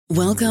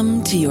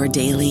Welcome to your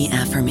daily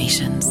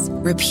affirmations.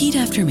 Repeat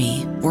after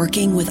me.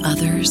 Working with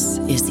others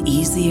is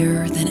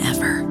easier than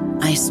ever.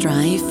 I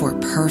strive for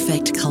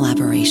perfect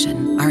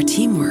collaboration. Our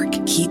teamwork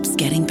keeps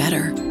getting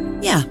better.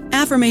 Yeah,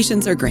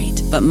 affirmations are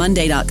great, but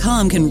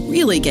Monday.com can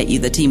really get you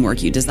the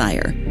teamwork you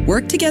desire.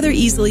 Work together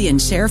easily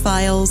and share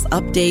files,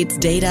 updates,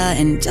 data,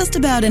 and just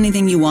about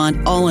anything you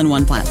want all in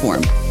one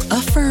platform.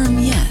 Affirm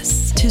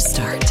yes to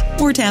start,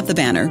 or tap the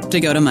banner to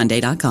go to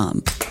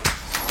Monday.com.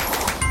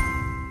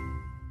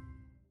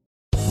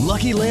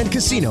 Lucky Land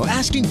Casino,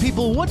 asking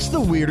people, what's the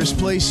weirdest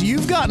place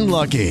you've gotten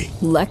lucky?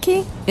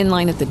 Lucky? In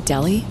line at the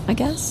deli, I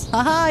guess?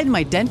 Aha, in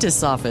my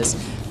dentist's office.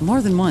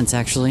 More than once,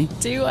 actually.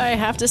 Do I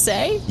have to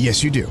say?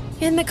 Yes, you do.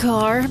 In the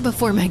car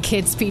before my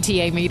kids'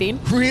 PTA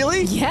meeting.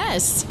 Really?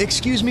 Yes.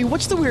 Excuse me,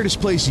 what's the weirdest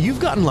place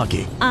you've gotten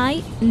lucky?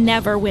 I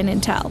never win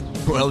and tell.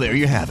 Well, there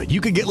you have it. You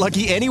can get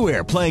lucky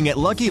anywhere, playing at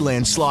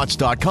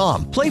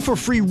LuckyLandSlots.com. Play for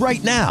free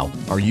right now.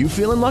 Are you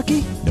feeling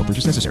lucky? No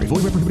purchase necessary.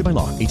 Void where prohibited by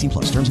law. 18+.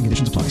 Terms and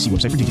conditions apply. See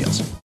website for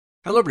details.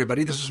 Hello,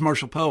 everybody. This is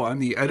Marshall Poe. I'm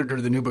the editor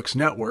of the New Books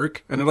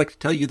Network, and I'd like to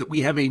tell you that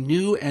we have a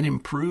new and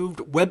improved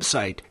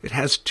website. It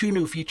has 2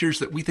 new features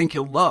that we think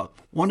you'll love.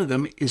 One of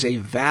them is a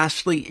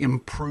vastly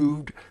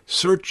improved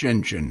search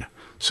engine,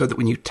 so that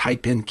when you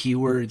type in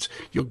keywords,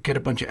 you'll get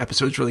a bunch of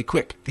episodes really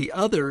quick. The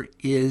other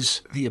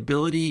is the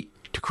ability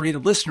to create a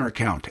listener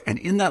account. And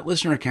in that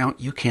listener account,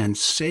 you can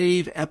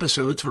save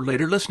episodes for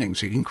later listening.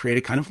 So you can create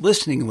a kind of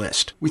listening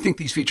list. We think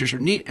these features are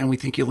neat, and we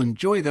think you'll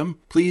enjoy them.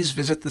 Please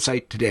visit the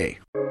site today.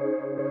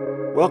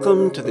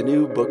 Welcome to the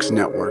New Books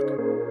Network.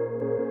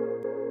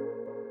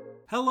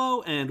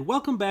 Hello, and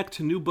welcome back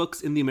to New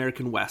Books in the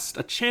American West,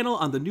 a channel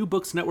on the New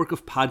Books Network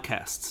of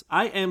podcasts.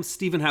 I am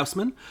Stephen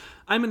Hausman.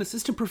 I'm an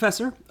assistant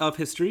professor of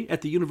history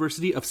at the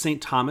University of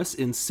St. Thomas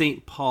in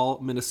St. Paul,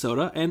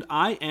 Minnesota, and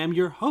I am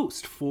your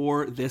host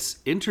for this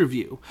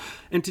interview.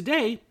 And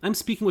today, I'm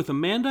speaking with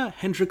Amanda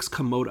Hendricks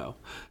Komodo.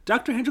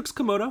 Dr. Hendricks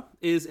Komodo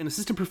is an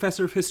assistant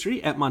professor of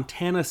history at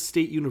Montana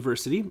State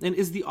University and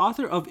is the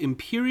author of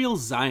Imperial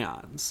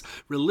Zions: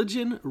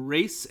 Religion,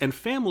 Race, and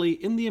Family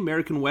in the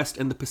American West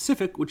and the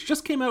Pacific, which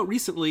just came out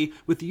recently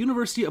with the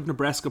University of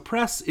Nebraska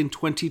Press in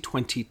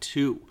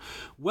 2022.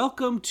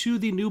 Welcome to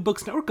the New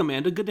Books Network,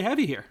 Amanda. Good to have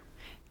you here.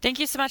 Thank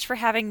you so much for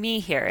having me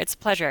here. It's a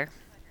pleasure.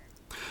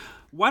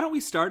 Why don't we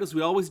start, as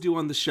we always do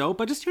on the show,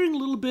 by just hearing a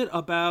little bit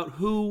about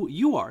who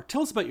you are.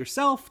 Tell us about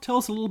yourself, tell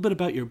us a little bit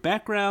about your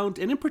background,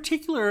 and in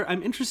particular,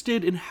 I'm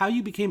interested in how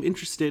you became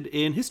interested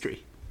in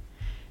history.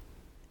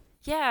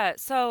 Yeah,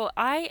 so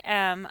I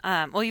am,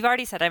 well, you've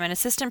already said I'm an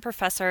assistant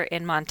professor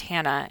in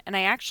Montana, and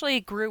I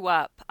actually grew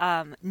up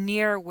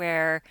near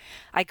where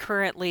I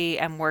currently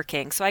am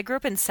working. So I grew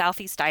up in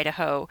southeast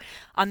Idaho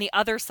on the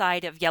other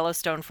side of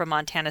Yellowstone from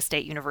Montana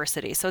State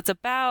University. So it's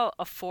about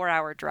a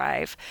 4-hour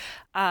drive.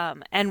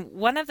 And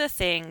one of the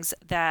things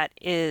that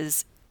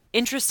is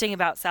interesting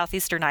about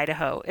southeastern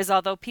Idaho is,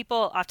 although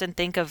people often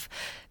think of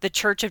the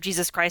Church of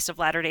Jesus Christ of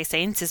Latter-day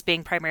Saints as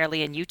being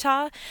primarily in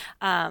Utah,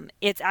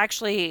 it's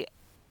actually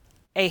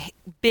a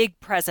big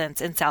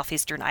presence in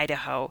southeastern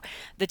Idaho.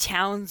 The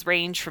towns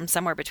range from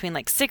somewhere between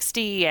like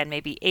 60 and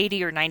maybe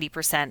 80 or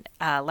 90%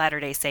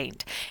 Latter-day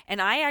Saint.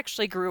 And I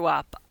actually grew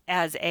up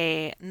as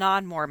a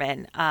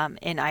non-Mormon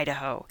in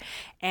Idaho.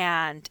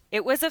 And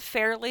it was a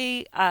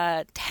fairly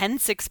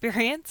tense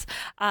experience.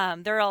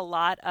 There are a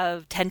lot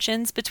of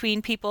tensions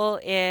between people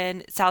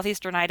in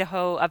southeastern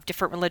Idaho of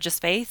different religious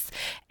faiths.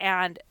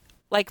 And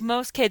like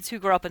most kids who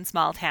grow up in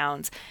small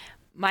towns,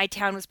 my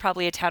town was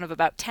probably a town of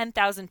about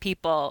 10,000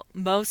 people,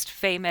 most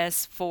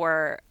famous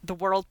for the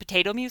World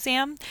Potato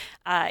Museum.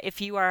 If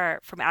you are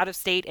from out of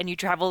state and you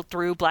travel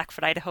through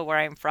Blackfoot, Idaho, where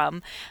I'm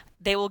from,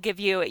 they will give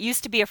you, it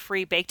used to be a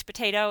free baked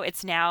potato.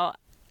 It's now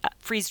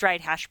freeze-dried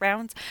hash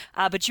browns,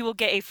 but you will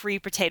get a free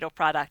potato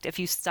product if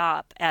you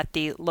stop at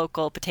the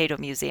local potato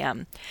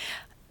museum.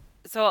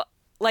 So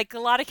like a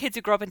lot of kids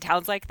who grow up in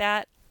towns like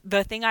that,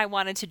 the thing I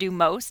wanted to do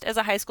most as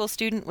a high school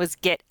student was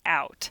get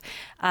out.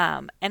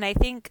 And I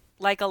think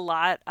like a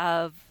lot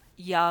of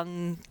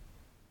young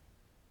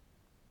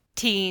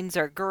teens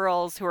or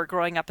girls who are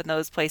growing up in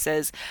those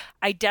places,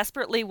 I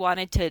desperately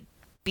wanted to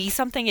be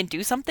something and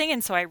do something.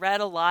 And so I read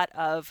a lot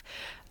of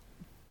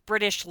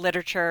British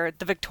literature,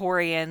 the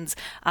Victorians,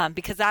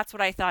 because that's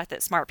what I thought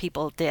that smart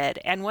people did.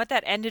 And what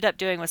that ended up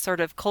doing was sort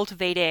of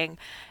cultivating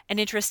an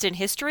interest in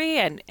history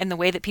and the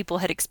way that people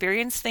had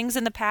experienced things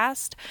in the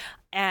past.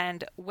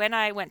 And when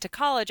I went to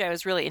college, I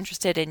was really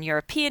interested in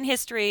European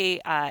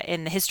history,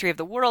 in the history of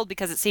the world,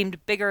 because it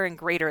seemed bigger and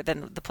greater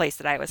than the place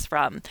that I was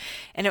from.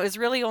 And it was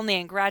really only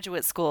in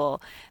graduate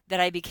school that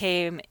I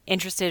became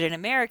interested in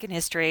American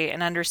history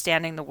and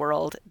understanding the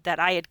world that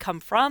I had come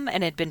from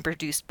and had been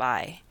produced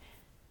by.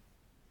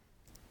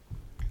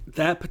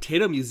 That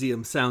potato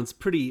museum sounds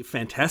pretty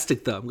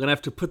fantastic, though. I'm going to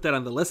have to put that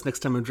on the list next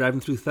time I'm driving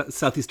through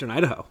southeastern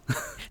Idaho.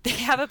 They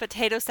have a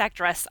potato sack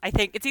dress. I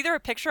think it's either a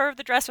picture of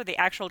the dress or the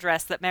actual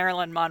dress that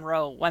Marilyn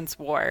Monroe once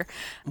wore.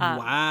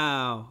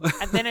 Wow.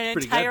 And then an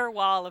entire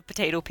wall of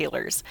potato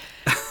peelers.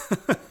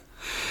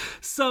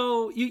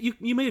 So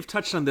you may have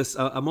touched on this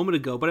a moment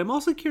ago, but I'm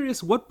also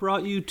curious what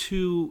brought you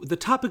to the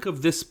topic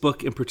of this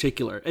book in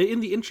particular. In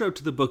the intro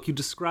to the book, you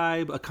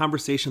describe a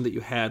conversation that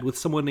you had with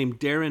someone named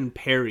Darren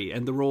Perry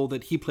and the role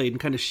that he played in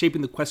kind of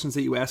shaping the questions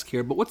that you ask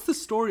here. But what's the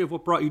story of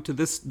what brought you to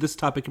this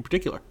topic in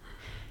particular?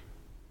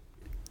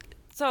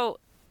 So,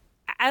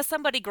 as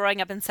somebody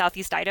growing up in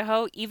Southeast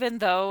Idaho, even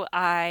though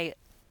I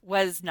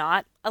was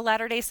not a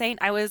Latter-day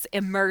Saint, I was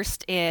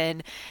immersed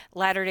in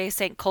Latter-day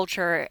Saint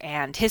culture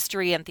and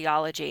history and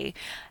theology.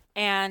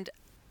 And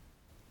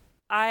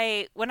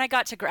when I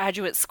got to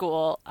graduate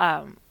school,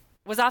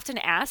 was often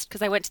asked,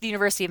 because I went to the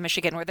University of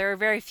Michigan where there are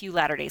very few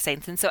Latter-day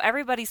Saints. And so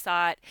everybody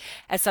saw it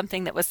as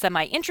something that was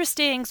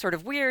semi-interesting, sort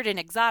of weird and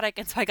exotic.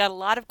 And so I got a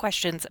lot of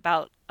questions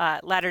about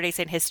Latter-day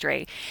Saint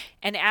history.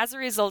 And as a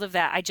result of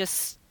that, I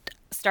just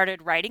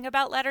started writing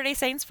about Latter-day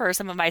Saints for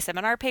some of my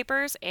seminar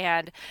papers,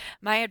 and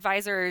my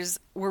advisors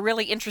were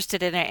really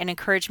interested in it and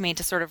encouraged me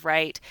to sort of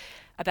write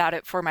about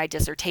it for my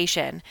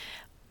dissertation.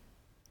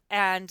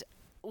 And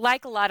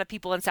like a lot of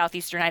people in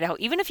southeastern Idaho,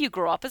 even if you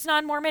grow up as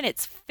non-Mormon,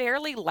 it's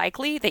fairly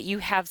likely that you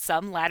have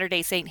some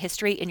Latter-day Saint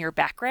history in your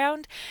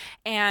background.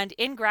 And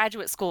in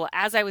graduate school,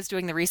 as I was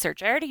doing the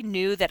research, I already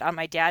knew that on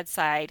my dad's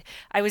side,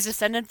 I was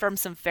descended from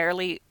some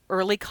fairly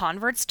early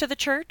converts to the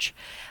church.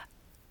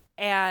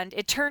 And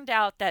it turned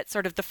out that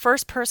sort of the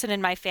first person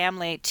in my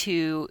family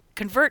to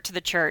convert to the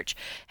church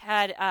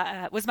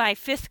was my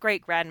fifth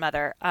great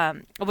grandmother, a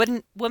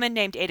woman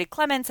named Ada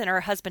Clements and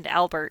her husband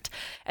Albert.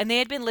 And they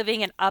had been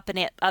living in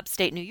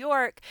upstate New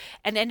York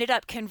and ended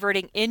up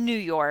converting in New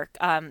York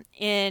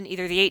in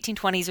either the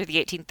 1820s or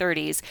the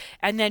 1830s,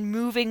 and then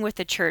moving with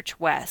the church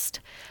west.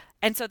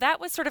 And so that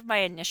was sort of my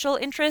initial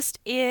interest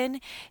in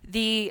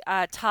the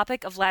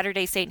topic of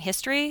Latter-day Saint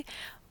history.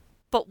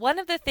 But one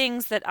of the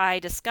things that I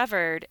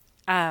discovered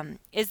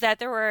is that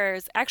there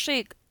was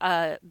actually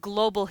a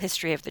global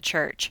history of the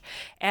church.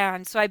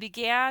 And so I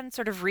began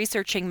sort of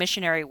researching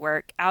missionary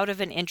work out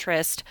of an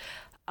interest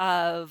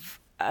of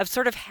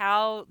sort of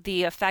how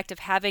the effect of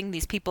having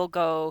these people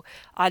go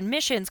on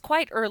missions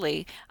quite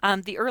early.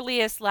 The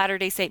earliest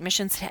Latter-day Saint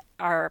missions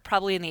are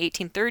probably in the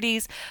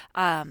 1830s.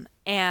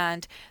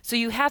 And so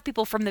you have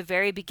people from the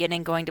very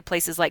beginning going to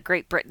places like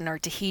Great Britain or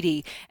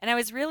Tahiti. And I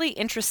was really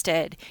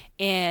interested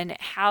in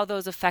how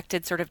those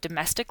affected sort of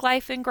domestic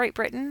life in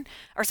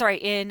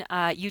in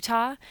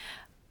Utah.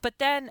 But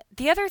then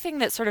the other thing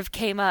that sort of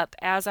came up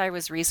as I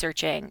was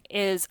researching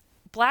is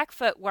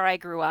Blackfoot, where I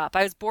grew up.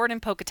 I was born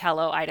in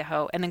Pocatello,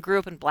 Idaho, and then grew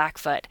up in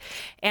Blackfoot.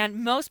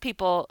 And most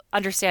people,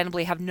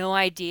 understandably, have no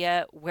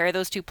idea where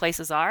those two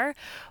places are.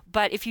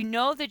 But if you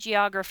know the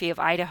geography of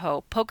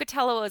Idaho,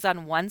 Pocatello is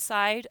on one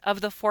side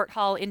of the Fort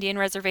Hall Indian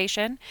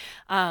Reservation,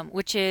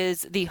 which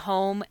is the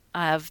home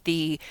of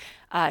the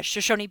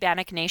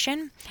Shoshone-Bannock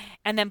Nation,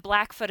 and then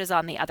Blackfoot is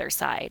on the other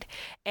side.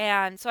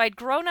 And so I'd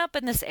grown up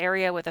in this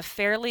area with a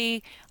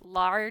fairly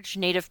large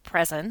Native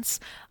presence,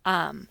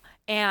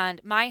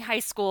 and my high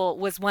school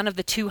was one of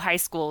the two high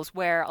schools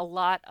where a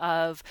lot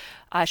of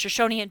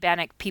Shoshone and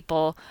Bannock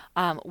people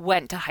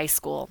went to high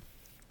school.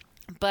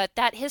 But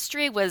that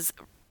history was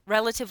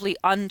relatively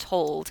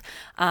untold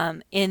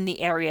in the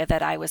area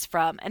that I was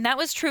from. And that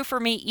was true for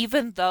me,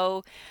 even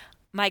though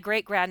my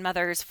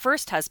great-grandmother's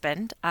first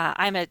husband,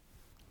 I'm a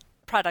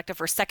product of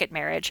her second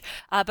marriage,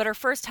 but her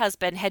first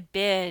husband had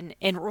been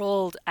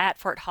enrolled at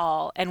Fort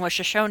Hall and was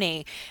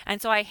Shoshone.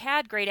 And so I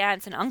had great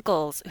aunts and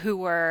uncles who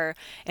were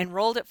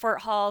enrolled at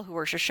Fort Hall, who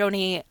were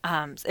Shoshone,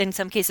 in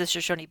some cases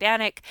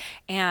Shoshone-Bannock,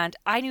 and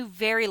I knew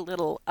very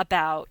little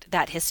about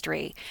that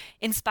history,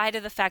 in spite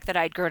of the fact that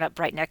I'd grown up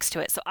right next to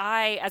it. So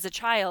I, as a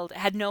child,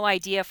 had no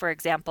idea, for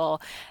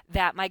example,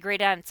 that my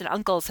great aunts and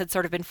uncles had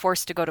sort of been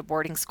forced to go to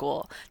boarding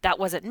school. That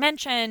wasn't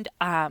mentioned.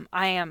 I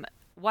am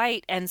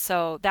white, and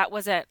so that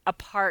wasn't a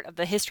part of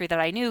the history that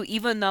I knew,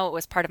 even though it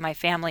was part of my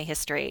family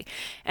history.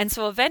 And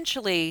so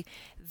eventually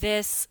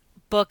this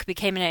book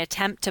became an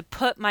attempt to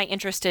put my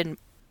interest in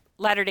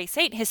Latter-day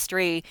Saint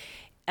history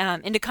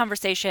into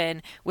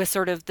conversation with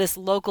sort of this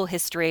local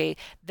history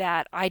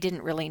that I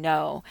didn't really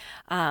know.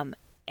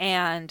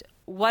 And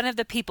one of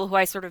the people who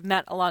I sort of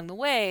met along the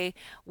way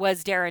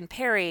was Darren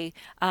Perry,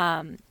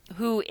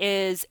 who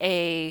is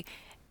a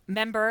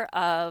member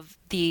of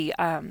the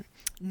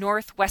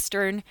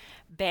Northwestern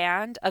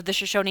Band of the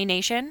Shoshone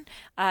Nation.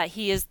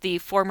 He is the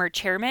former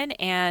chairman,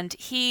 and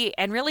he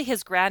and really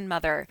his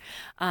grandmother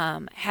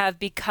have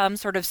become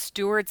sort of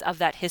stewards of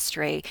that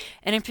history,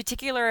 and in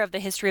particular of the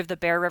history of the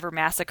Bear River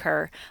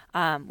Massacre,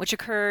 which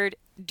occurred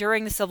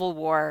during the Civil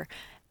War.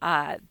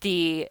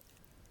 A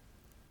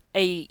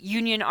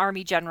Union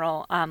Army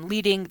general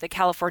leading the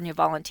California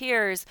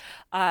Volunteers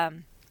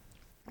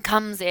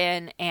comes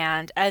in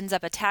and ends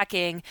up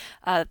attacking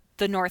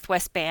the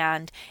Northwest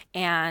Band,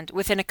 and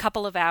within a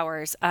couple of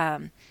hours,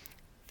 at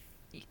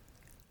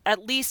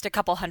least a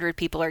couple hundred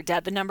people are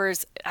dead. The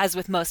numbers, as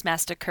with most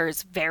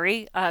massacres,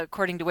 vary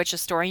according to which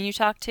historian you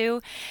talk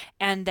to,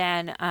 and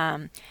then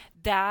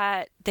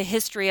that the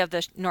history of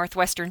the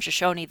Northwestern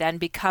Shoshone then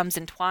becomes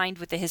entwined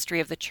with the history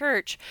of the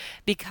church,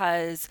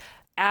 because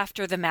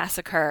after the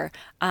massacre,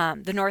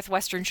 the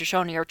Northwestern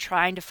Shoshone are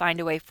trying to find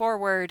a way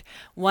forward.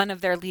 One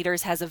of their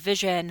leaders has a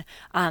vision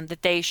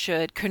that they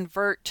should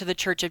convert to the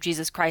Church of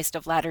Jesus Christ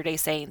of Latter-day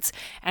Saints.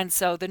 And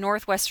so the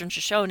Northwestern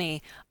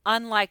Shoshone,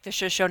 unlike the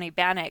Shoshone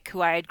Bannock,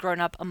 who I had grown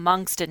up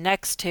amongst and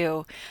next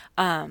to,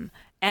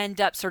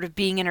 end up sort of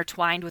being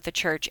intertwined with the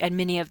church, and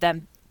many of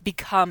them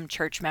become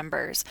church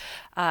members.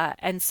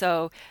 And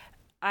so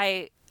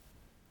I've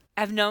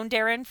known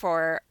Darren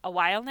for a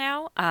while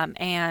now,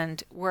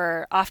 and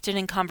we're often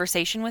in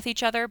conversation with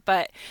each other,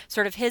 but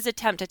sort of his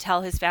attempt to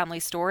tell his family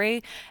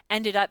story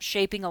ended up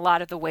shaping a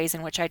lot of the ways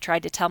in which I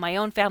tried to tell my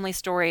own family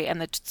story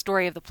and the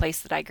story of the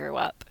place that I grew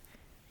up.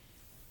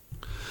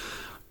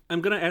 I'm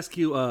going to ask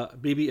you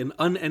maybe an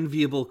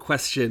unenviable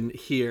question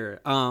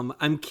here.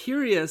 I'm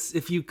curious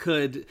if you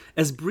could,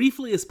 as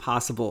briefly as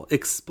possible,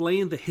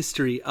 explain the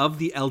history of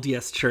the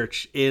LDS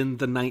Church in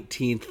the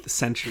 19th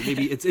century.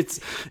 Maybe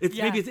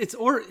its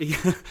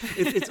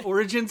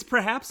origins,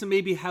 perhaps, and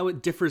maybe how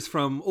it differs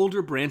from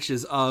older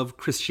branches of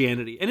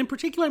Christianity. And in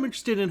particular, I'm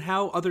interested in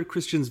how other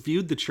Christians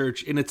viewed the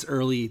church in its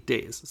early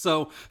days.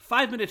 So,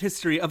 5-minute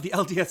history of the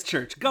LDS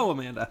Church. Go,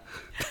 Amanda.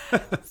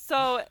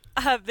 So,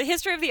 the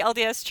history of the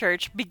LDS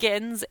Church begins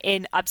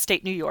in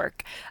upstate New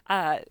York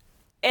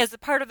as a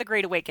part of the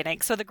Great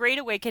Awakening. So the Great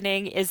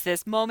Awakening is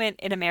this moment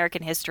in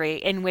American history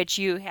in which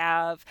you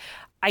have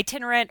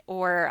itinerant,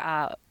 or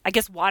I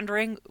guess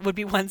wandering would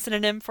be one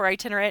synonym for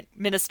itinerant,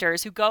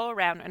 ministers who go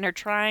around and are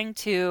trying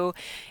to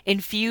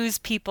infuse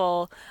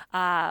people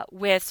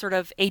with sort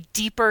of a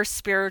deeper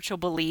spiritual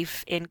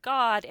belief in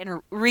God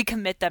and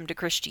recommit them to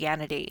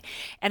Christianity.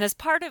 And as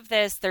part of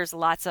this, there's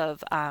lots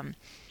of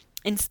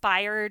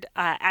inspired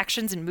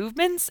actions and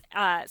movements,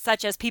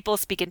 such as people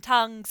speak in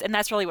tongues. And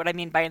that's really what I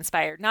mean by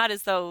inspired. Not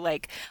as though,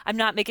 like, I'm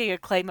not making a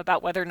claim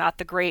about whether or not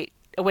the Great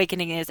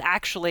Awakening is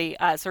actually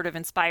sort of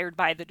inspired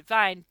by the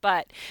divine,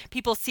 but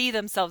people see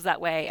themselves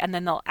that way, and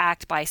then they'll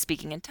act by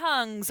speaking in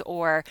tongues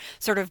or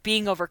sort of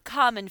being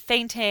overcome and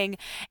fainting.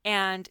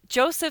 And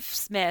Joseph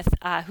Smith,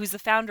 who's the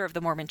founder of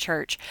the Mormon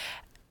Church,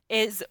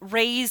 is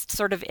raised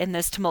sort of in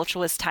this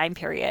tumultuous time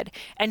period.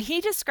 And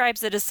he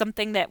describes it as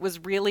something that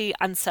was really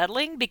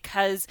unsettling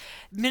because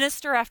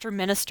minister after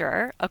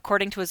minister,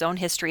 according to his own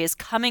history, is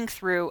coming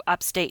through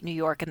upstate New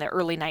York in the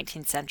early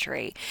 19th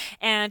century.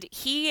 And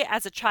he,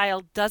 as a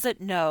child,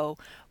 doesn't know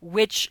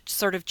which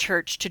sort of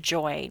church to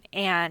join.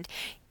 And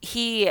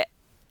he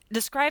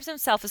describes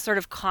himself as sort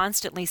of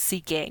constantly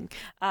seeking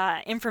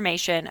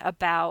information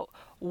about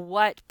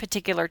what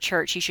particular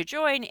church he should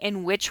join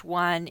and which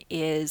one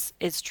is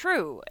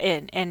true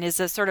and is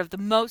a sort of the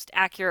most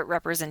accurate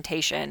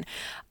representation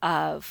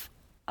of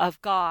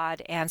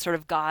God and sort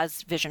of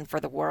God's vision for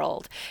the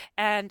world.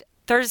 And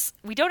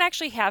we don't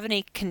actually have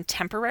any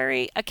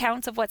contemporary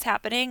accounts of what's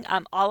happening.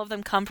 All of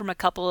them come from a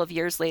couple of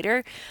years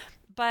later,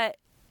 but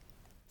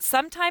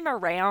sometime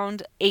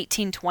around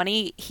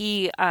 1820,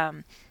 he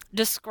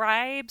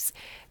describes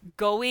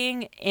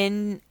going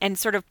in and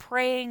sort of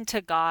praying to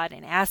God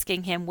and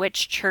asking him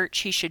which church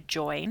he should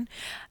join.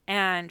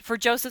 And for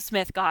Joseph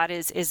Smith, God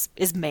is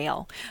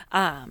male.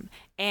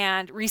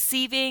 And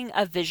receiving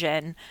a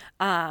vision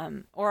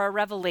or a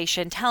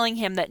revelation telling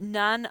him that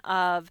none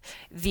of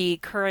the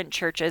current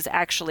churches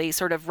actually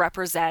sort of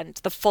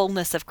represent the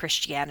fullness of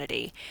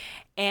Christianity.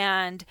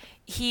 And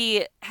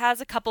he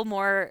has a couple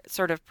more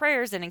sort of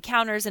prayers and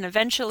encounters, and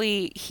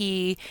eventually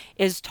he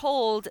is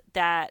told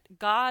that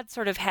God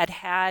sort of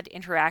had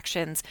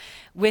interactions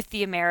with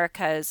the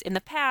Americas in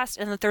the past,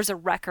 and that there's a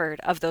record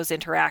of those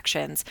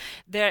interactions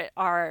that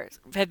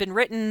have been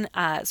written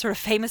sort of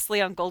famously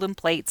on golden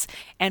plates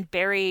and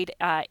buried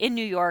in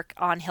New York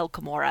on Hill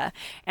Cumorah.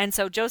 And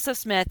so Joseph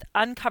Smith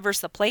uncovers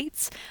the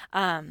plates.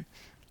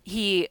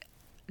 He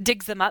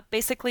digs them up,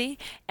 basically,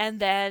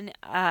 and then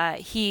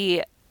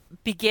he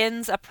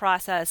begins a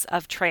process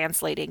of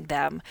translating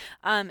them.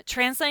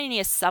 Translating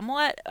is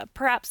somewhat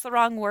perhaps the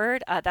wrong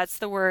word. That's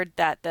the word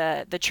that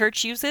the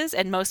church uses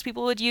and most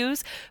people would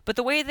use. But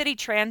the way that he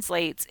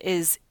translates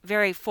is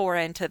very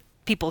foreign to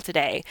people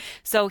today.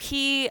 So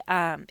he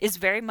is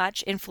very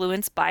much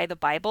influenced by the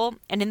Bible.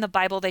 And in the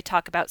Bible, they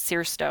talk about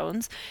seer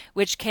stones,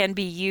 which can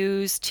be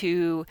used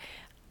to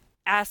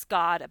ask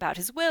God about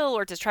his will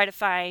or to try to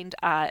find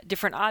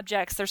different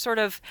objects. They're sort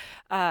of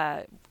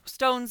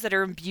stones that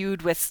are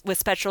imbued with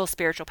special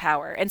spiritual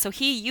power. And so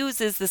he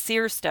uses the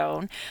seer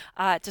stone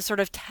to sort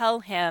of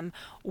tell him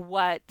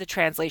what the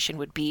translation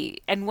would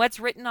be. And what's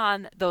written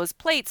on those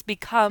plates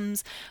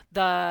becomes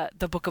the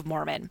Book of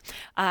Mormon.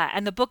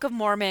 And the Book of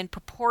Mormon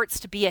purports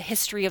to be a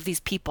history of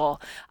these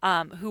people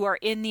who are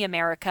in the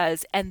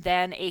Americas, and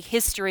then a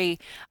history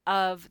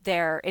of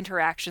their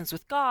interactions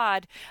with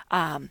God.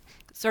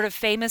 Sort of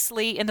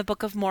famously in the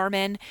Book of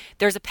Mormon,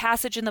 there's a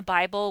passage in the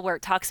Bible where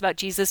it talks about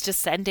Jesus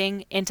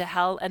descending into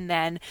hell and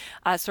then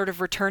sort of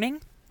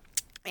returning.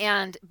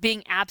 and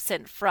being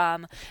absent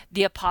from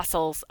the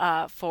apostles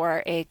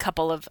for a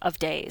couple of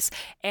days.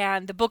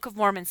 And the Book of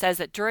Mormon says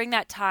that during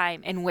that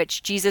time in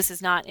which Jesus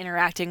is not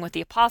interacting with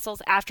the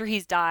apostles after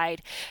he's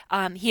died,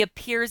 he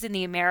appears in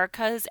the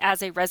Americas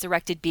as a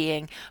resurrected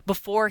being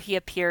before he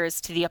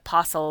appears to the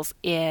apostles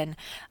in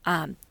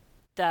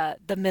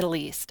the Middle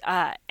East.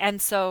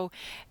 And so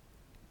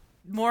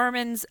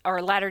Mormons or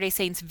Latter-day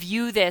Saints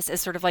view this as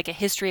sort of like a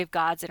history of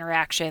God's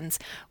interactions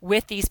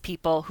with these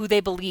people who they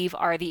believe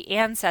are the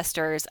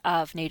ancestors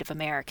of Native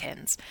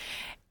Americans.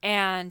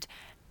 And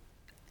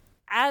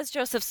as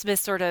Joseph Smith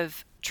sort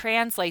of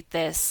translate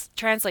this,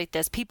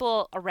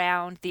 people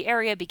around the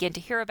area begin to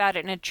hear about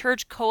it, and a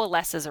church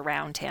coalesces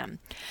around him.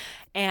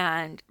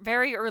 And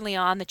very early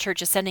on, the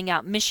church is sending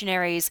out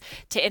missionaries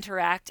to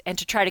interact and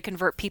to try to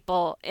convert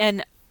people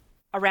in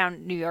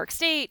around New York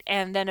State,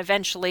 and then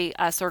eventually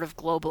sort of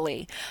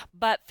globally.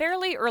 But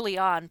fairly early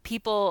on,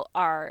 people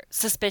are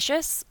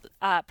suspicious.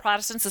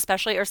 Protestants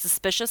especially are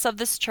suspicious of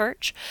this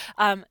church.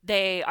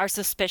 They are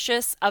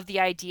suspicious of the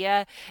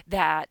idea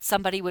that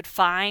somebody would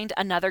find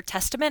another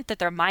testament, that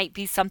there might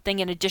be something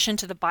in addition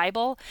to the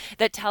Bible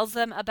that tells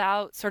them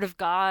about sort of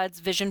God's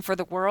vision for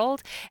the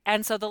world.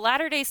 And so the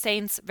Latter-day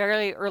Saints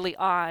very early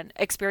on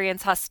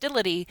experience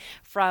hostility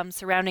from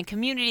surrounding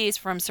communities,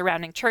 from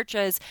surrounding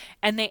churches,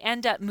 and they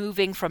end up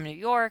moving from New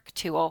York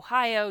to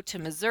Ohio to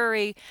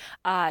Missouri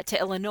to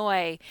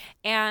Illinois.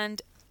 And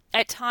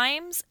at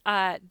times,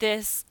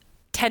 this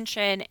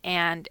tension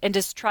and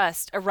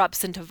distrust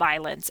erupts into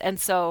violence. And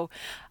so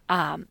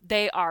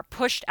they are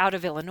pushed out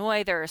of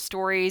Illinois. There are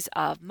stories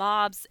of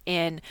mobs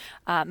in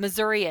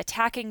Missouri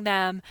attacking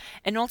them.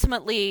 And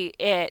ultimately,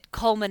 it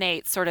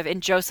culminates sort of in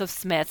Joseph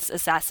Smith's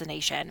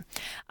assassination.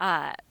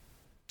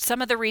 Some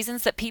of the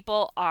reasons that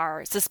people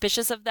are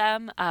suspicious of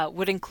them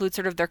would include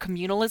sort of their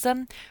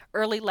communalism.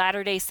 Early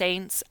Latter-day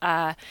Saints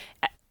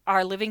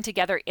are living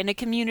together in a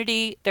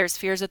community. There's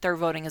fears that they're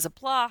voting as a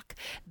bloc,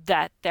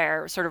 that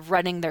they're sort of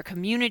running their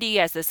community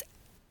as this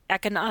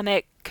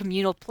economic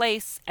communal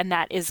place, and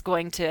that is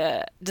going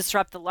to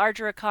disrupt the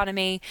larger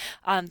economy.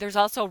 There's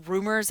also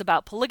rumors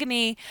about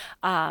polygamy,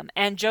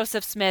 and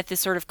Joseph Smith is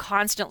sort of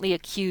constantly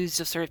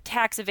accused of sort of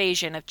tax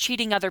evasion, of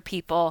cheating other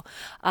people,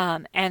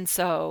 and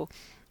so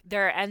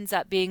there ends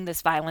up being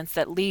this violence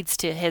that leads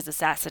to his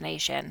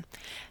assassination.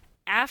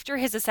 After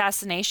his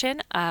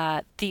assassination,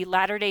 the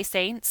Latter-day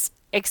Saints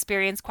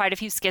experience quite a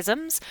few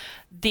schisms.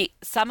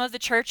 Some of the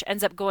church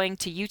ends up going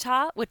to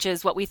Utah, which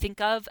is what we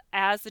think of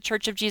as the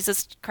Church of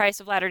Jesus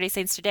Christ of Latter-day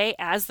Saints today,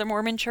 as the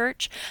Mormon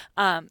Church.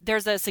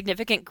 There's a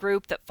significant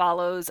group that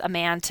follows a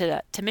man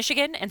to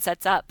Michigan and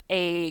sets up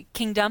a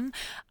kingdom,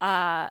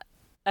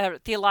 a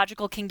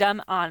theological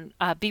kingdom on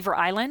Beaver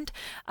Island.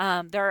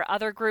 There are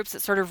other groups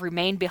that sort of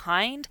remain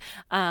behind,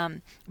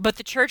 but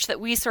the church that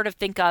we sort of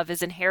think of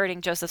is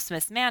inheriting Joseph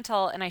Smith's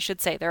mantle, and I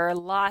should say there are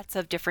lots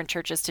of different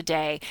churches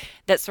today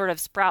that sort of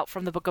sprout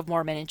from the Book of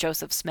Mormon and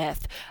Joseph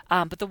Smith,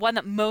 but the one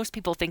that most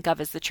people think of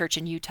is the church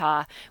in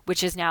Utah,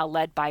 which is now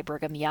led by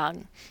Brigham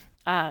Young,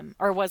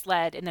 or was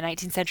led in the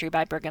 19th century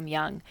by Brigham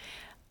Young.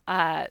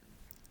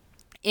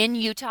 In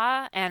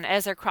Utah, and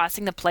as they're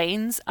crossing the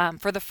plains,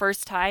 for the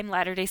first time,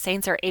 Latter-day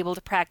Saints are able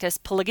to practice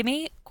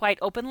polygamy quite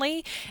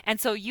openly. And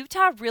so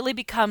Utah really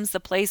becomes the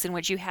place in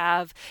which you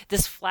have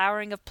this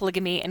flowering of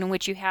polygamy, and in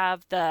which you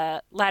have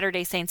the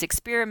Latter-day Saints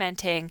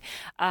experimenting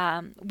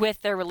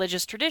with their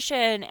religious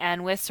tradition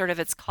and with sort of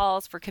its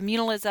calls for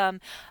communalism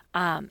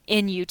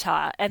in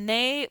Utah. And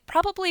they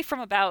probably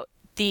from about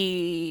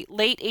the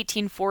late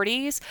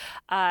 1840s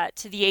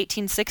to the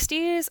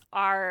 1860s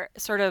are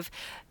sort of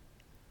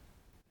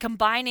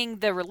combining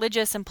the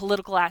religious and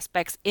political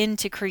aspects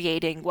into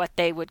creating what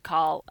they would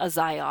call a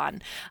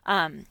Zion.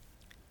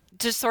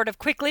 Just sort of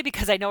quickly,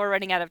 because I know we're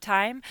running out of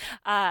time,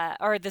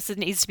 or this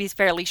needs to be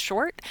fairly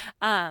short,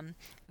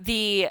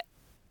 the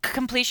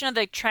completion of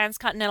the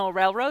Transcontinental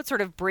Railroad sort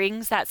of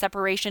brings that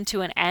separation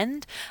to an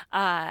end.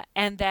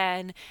 And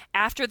then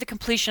after the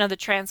completion of the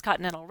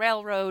Transcontinental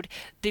Railroad,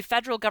 the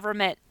federal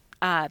government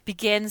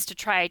begins to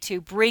try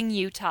to bring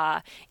Utah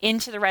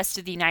into the rest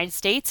of the United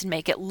States and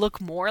make it look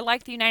more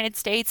like the United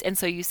States. And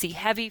so you see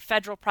heavy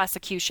federal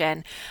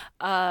prosecution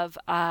of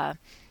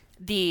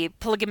the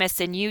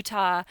polygamists in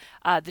Utah.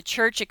 The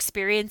church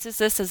experiences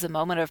this as a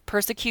moment of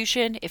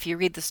persecution. If you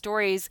read the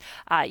stories,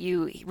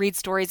 you read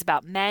stories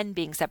about men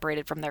being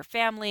separated from their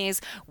families,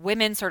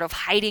 women sort of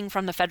hiding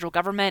from the federal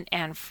government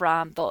and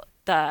from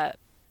the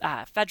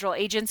federal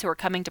agents who are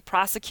coming to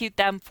prosecute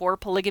them for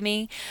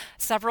polygamy.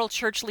 Several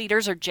church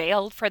leaders are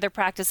jailed for their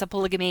practice of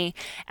polygamy.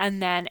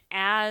 And then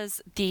as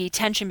the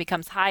tension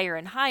becomes higher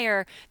and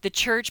higher, the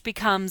church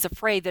becomes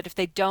afraid that if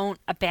they don't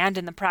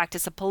abandon the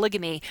practice of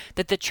polygamy,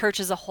 that the church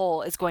as a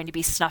whole is going to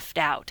be snuffed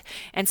out.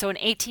 And so in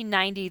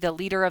 1890, the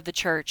leader of the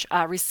church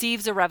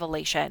receives a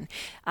revelation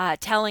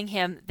telling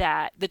him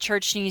that the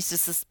church needs to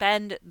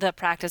suspend the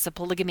practice of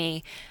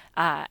polygamy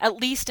at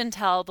least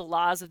until the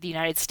laws of the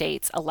United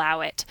States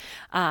allow it.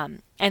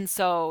 And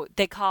so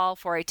they call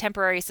for a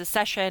temporary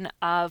cessation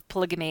of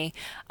polygamy,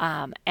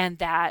 and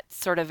that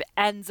sort of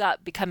ends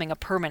up becoming a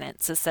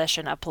permanent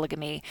cessation of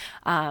polygamy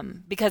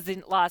because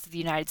the laws of the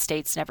United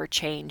States never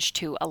changed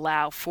to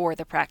allow for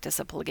the practice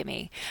of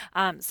polygamy.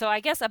 So I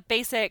guess a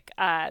basic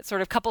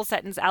sort of couple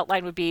sentence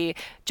outline would be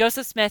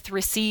Joseph Smith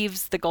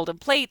receives the golden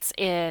plates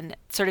in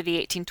sort of the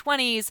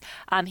 1820s.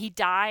 He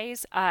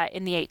dies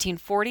in the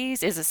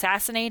 1840s, is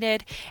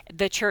assassinated.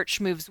 The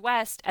church moves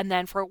west, and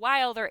then for a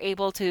while they're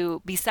able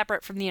to be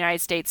separate from the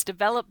United States,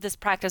 develop this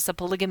practice of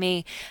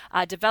polygamy,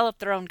 develop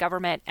their own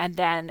government, and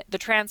then the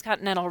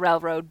Transcontinental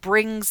Railroad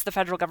brings the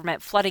federal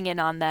government flooding in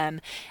on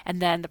them,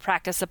 and then the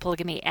practice of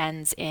polygamy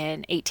ends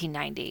in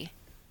 1890.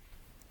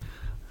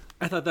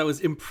 I thought that was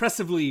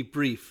impressively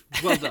brief.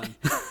 Well done.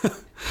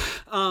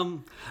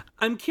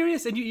 I'm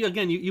curious, and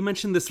you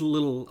mentioned this a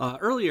little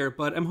earlier,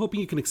 but I'm hoping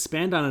you can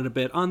expand on it a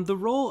bit, on the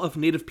role of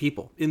Native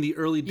people in the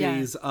early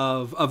days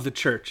of the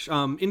church,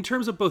 in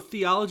terms of both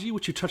theology,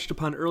 which you touched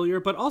upon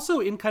earlier, but also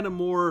in kind of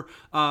more,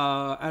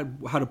 how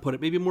to put it,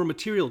 maybe more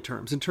material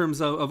terms, in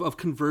terms of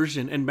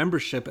conversion and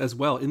membership as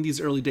well in these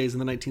early days in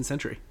the 19th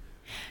century.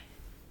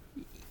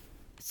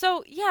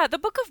 So, yeah, the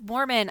Book of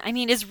Mormon,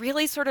 is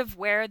really sort of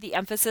where the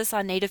emphasis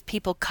on Native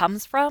people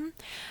comes from.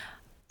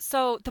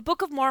 So the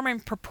Book of Mormon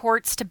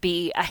purports to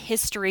be a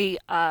history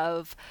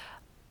of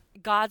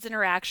God's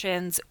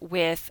interactions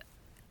with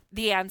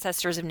the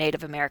ancestors of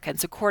Native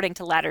Americans, according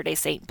to Latter-day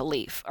Saint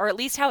belief, or at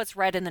least how it's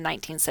read in the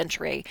 19th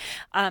century.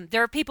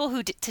 There are people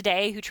who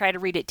today who try to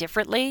read it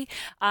differently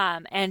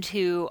and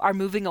who are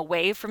moving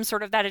away from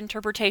sort of that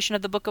interpretation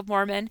of the Book of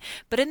Mormon.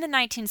 But in the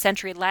 19th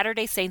century,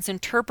 Latter-day Saints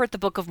interpret the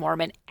Book of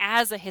Mormon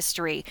as a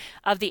history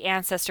of the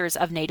ancestors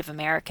of Native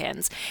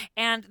Americans.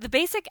 And the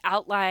basic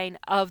outline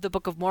of the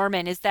Book of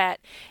Mormon is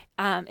that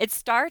it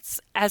starts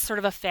as sort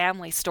of a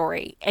family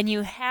story, and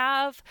you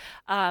have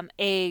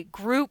a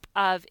group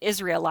of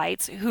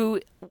Israelites who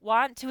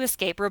want to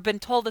escape or have been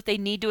told that they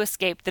need to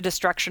escape the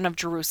destruction of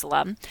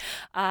Jerusalem.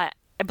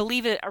 I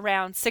believe it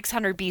around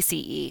 600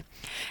 BCE.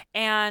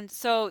 And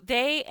so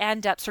they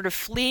end up sort of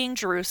fleeing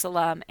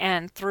Jerusalem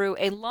and through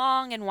a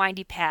long and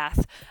windy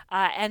path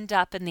end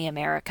up in the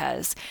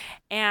Americas.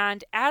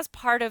 And as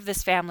part of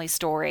this family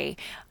story,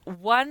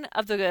 some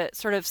of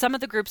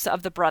the groups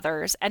of the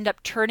brothers end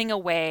up turning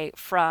away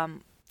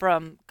from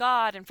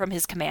God and from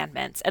his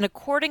commandments. And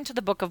according to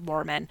the Book of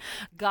Mormon,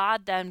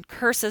 God then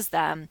curses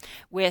them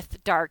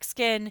with dark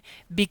skin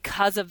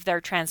because of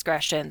their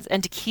transgressions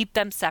and to keep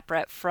them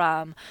separate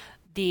from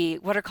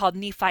what are called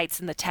Nephites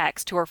in the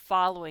text, who are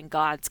following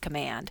God's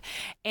command.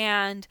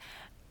 And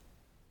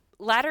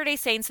Latter-day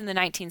Saints in the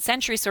 19th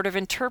century sort of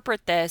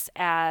interpret this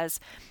as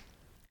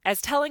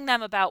telling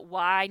them about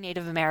why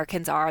Native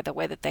Americans are the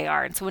way that they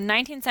are. And so when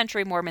 19th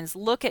century Mormons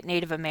look at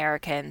Native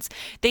Americans,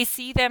 they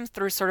see them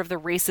through sort of the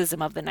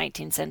racism of the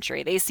 19th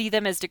century. They see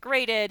them as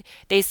degraded.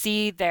 They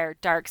see their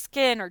dark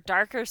skin or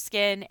darker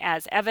skin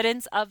as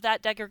evidence of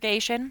that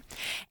degradation.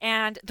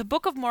 And the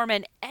Book of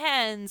Mormon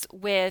ends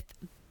with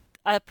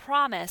a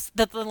promise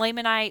that the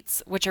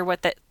Lamanites, which are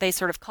what they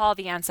sort of call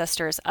the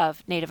ancestors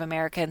of Native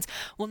Americans,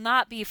 will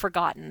not be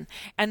forgotten,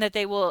 and that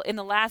they will, in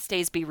the last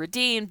days, be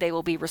redeemed. They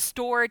will be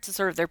restored to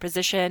sort of their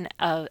position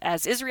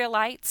as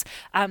Israelites.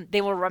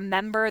 They will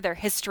remember their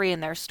history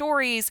and their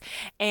stories,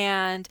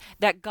 and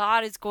that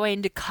God is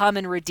going to come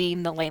and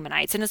redeem the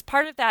Lamanites. And as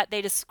part of that,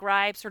 they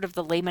describe sort of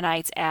the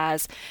Lamanites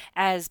as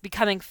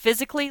becoming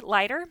physically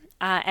lighter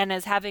and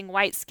as having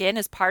white skin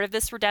as part of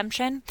this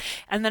redemption,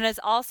 and then as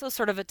also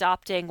sort of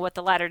adopting what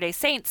the Latter-day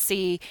Saints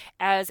see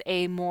as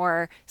a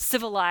more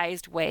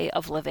civilized way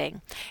of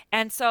living.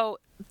 And so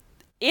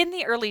in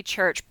the early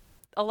church,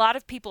 a lot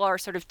of people are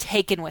sort of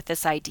taken with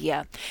this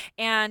idea,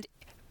 and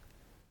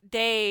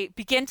they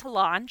begin to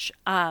launch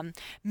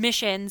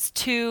missions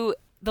to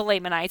the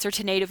Lamanites or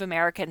to Native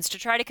Americans to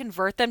try to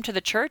convert them to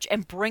the church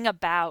and bring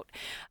about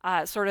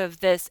sort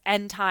of this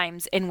end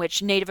times in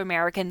which Native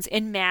Americans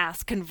in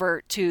mass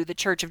convert to the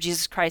Church of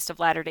Jesus Christ of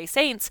Latter-day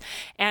Saints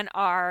and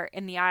are,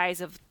 in the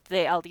eyes of the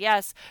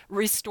LDS,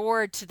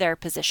 restored to their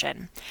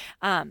position.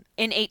 In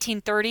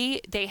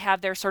 1830, they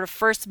have their sort of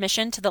first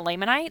mission to the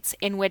Lamanites,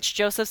 in which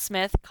Joseph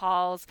Smith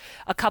calls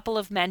a couple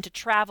of men to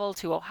travel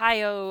to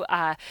Ohio,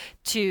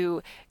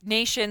 to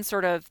nations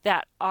sort of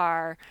that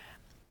are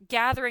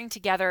gathering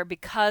together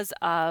because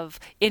of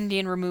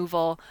Indian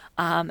removal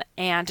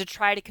and to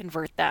try to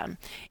convert them.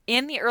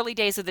 In the early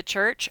days of the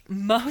church,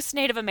 most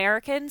Native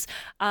Americans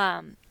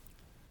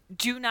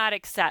do not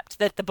accept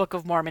that the Book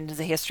of Mormon is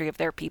a history of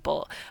their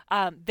people.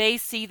 They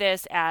see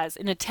this as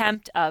an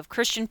attempt of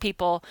Christian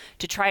people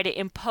to try to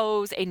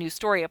impose a new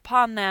story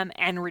upon them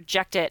and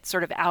reject it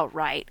sort of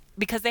outright,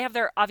 because they have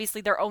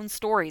obviously their own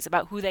stories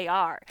about who they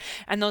are,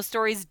 and those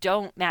stories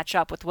don't match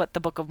up with what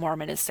the Book of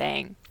Mormon is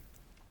saying.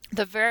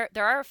 There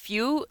are a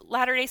few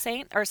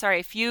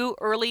a few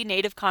early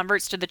Native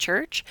converts to the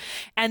church,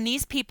 and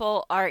these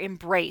people are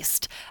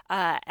embraced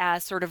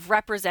as sort of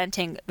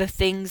representing the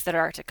things that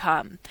are to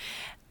come.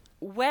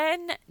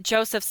 When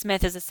Joseph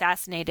Smith is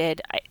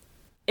assassinated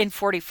in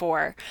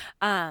 1944,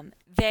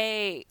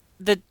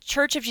 the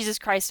Church of Jesus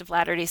Christ of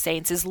Latter-day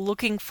Saints is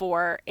looking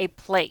for a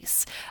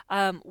place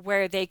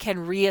where they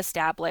can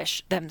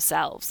reestablish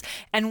themselves.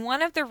 And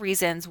one of the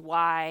reasons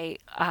why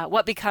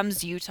what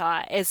becomes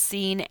Utah is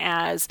seen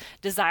as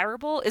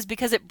desirable is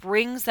because it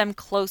brings them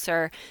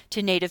closer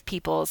to Native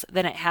peoples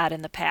than it had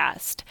in the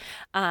past.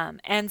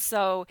 And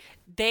so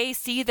they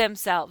see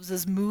themselves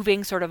as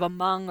moving sort of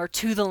among or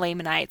to the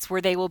Lamanites,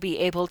 where they will be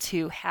able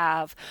to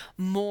have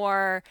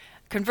more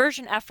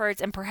conversion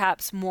efforts and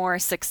perhaps more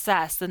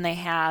success than they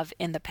have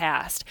in the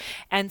past.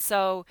 And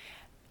so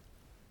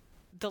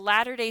the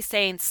Latter-day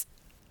Saints,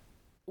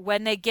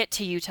 when they get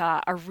to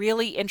Utah, are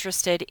really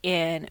interested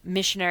in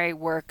missionary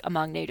work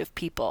among Native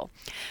people.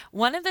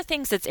 One of the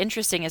things that's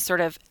interesting is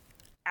sort of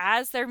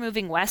as they're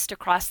moving west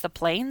across the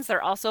plains,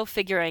 they're also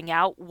figuring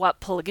out what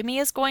polygamy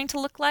is going to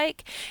look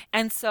like.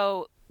 And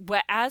so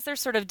as they're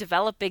sort of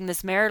developing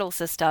this marital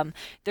system,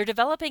 they're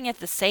developing at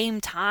the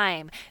same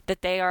time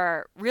that they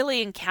are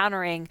really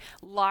encountering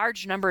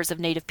large numbers of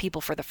Native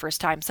people for the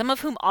first time, some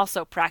of whom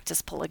also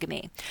practice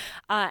polygamy.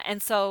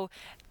 And so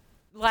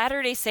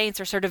Latter-day Saints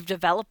are sort of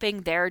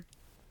developing their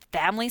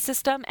family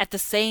system at the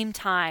same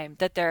time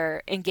that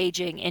they're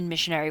engaging in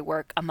missionary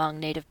work among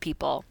Native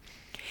people.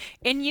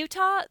 In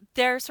Utah,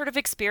 their sort of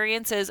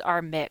experiences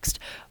are mixed.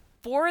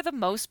 For the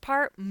most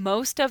part,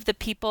 most of the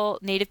people,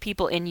 Native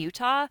people in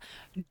Utah,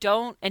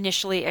 don't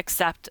initially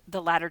accept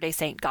the Latter-day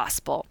Saint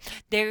gospel.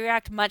 They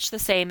react much the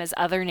same as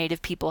other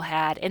Native people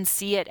had and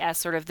see it as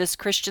sort of this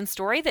Christian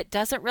story that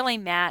doesn't really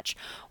match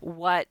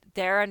what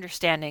their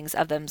understandings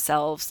of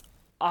themselves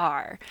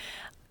are.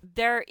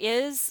 There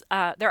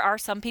are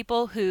some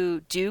people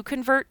who do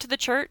convert to the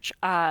church.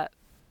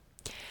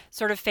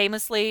 Sort of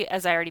famously,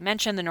 as I already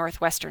mentioned, the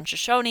Northwestern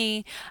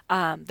Shoshone.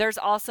 There's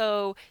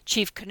also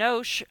Chief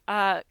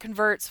Kenosha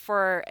converts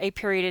for a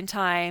period in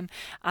time.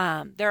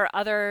 There are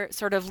other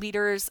sort of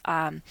leaders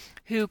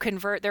who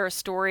convert. There are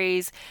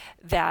stories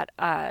that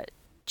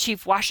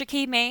Chief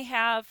Washakie may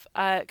have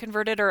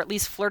converted or at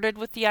least flirted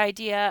with the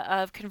idea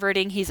of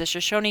converting. He's a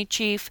Shoshone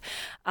chief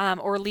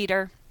or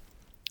leader.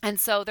 And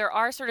so there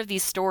are sort of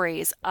these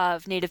stories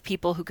of Native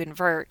people who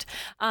convert.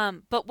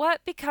 But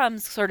what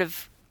becomes sort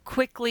of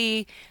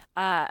quickly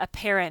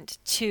apparent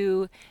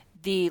to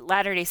the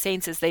Latter-day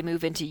Saints as they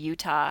move into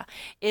Utah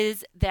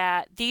is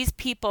that these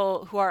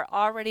people who are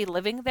already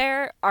living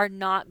there are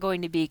not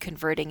going to be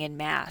converting in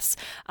mass,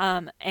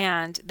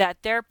 and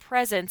that their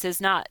presence is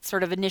not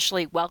sort of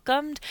initially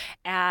welcomed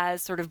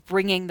as sort of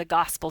bringing the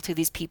gospel to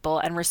these people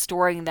and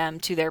restoring them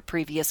to their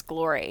previous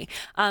glory.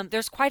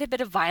 There's quite a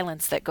bit of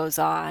violence that goes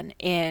on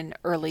in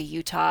early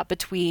Utah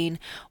between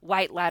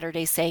white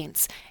Latter-day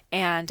Saints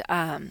and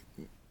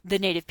the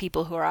Native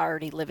people who are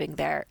already living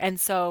there. And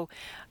so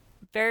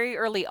very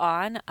early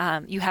on,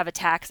 you have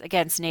attacks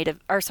against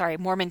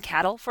Mormon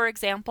cattle, for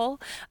example,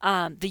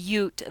 the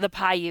Ute, the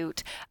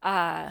Paiute,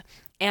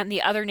 and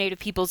the other Native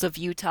peoples of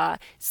Utah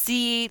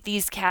see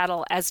these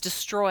cattle as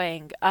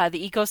destroying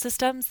the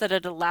ecosystems that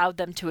had allowed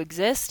them to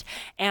exist,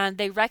 and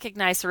they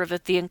recognize sort of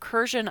that the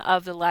incursion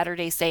of the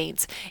Latter-day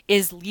Saints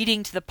is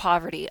leading to the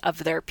poverty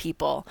of their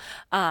people.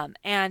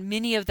 And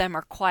many of them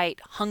are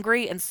quite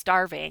hungry and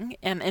starving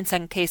in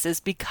some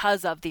cases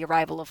because of the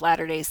arrival of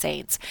Latter-day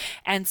Saints.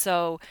 And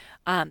so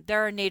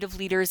there are Native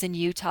leaders in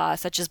Utah,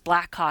 such as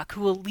Black Hawk,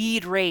 who will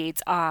lead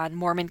raids on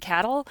Mormon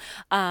cattle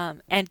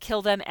and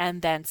kill them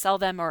and then sell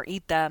them or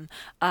eat them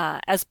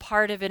as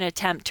part of an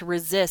attempt to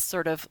resist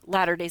sort of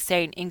Latter-day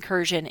Saint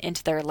incursion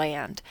into their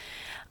land.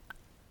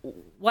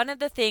 One of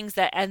the things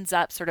that ends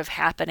up sort of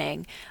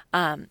happening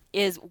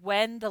is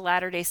when the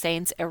Latter-day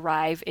Saints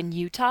arrive in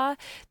Utah,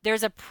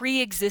 there's a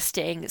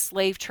pre-existing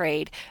slave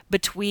trade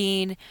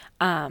between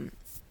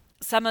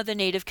some of the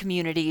Native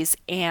communities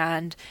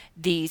and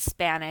the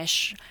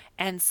Spanish.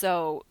 And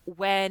so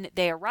when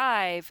they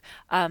arrive,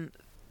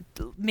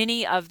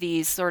 many of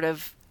these sort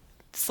of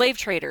slave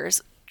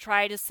traders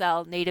try to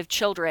sell Native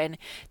children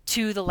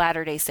to the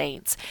Latter-day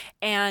Saints.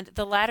 And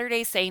the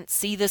Latter-day Saints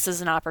see this as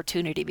an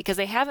opportunity because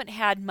they haven't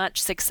had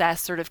much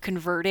success sort of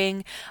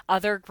converting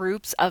other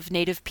groups of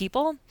Native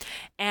people.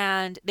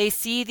 And they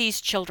see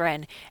these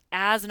children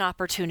as an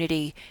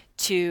opportunity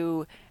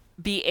to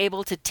be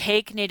able to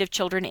take Native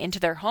children into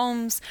their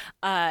homes,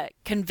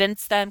 convert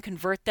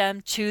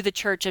them to the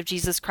Church of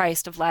Jesus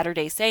Christ of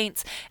Latter-day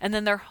Saints, and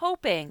then they're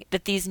hoping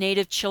that these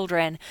Native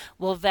children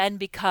will then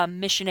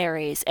become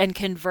missionaries and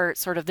convert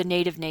sort of the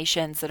Native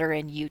nations that are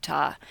in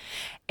Utah.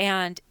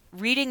 And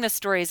reading the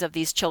stories of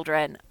these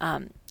children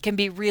can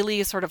be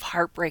really sort of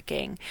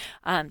heartbreaking.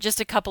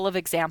 Just a couple of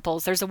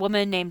examples. There's a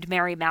woman named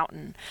Mary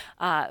Mountain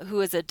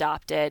who is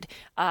adopted,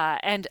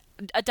 and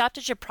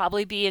adopted should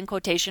probably be in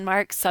quotation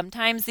marks.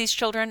 Sometimes these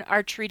children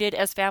are treated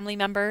as family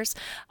members.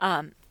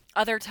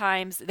 Other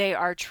times they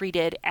are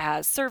treated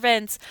as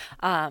servants,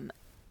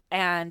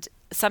 and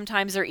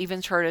sometimes they're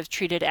even sort of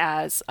treated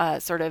as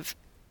sort of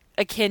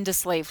akin to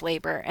slave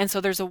labor. And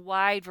so there's a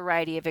wide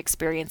variety of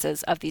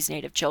experiences of these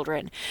Native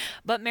children.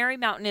 But Mary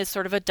Mountain is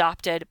sort of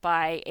adopted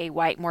by a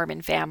white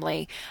Mormon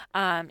family.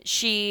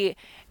 She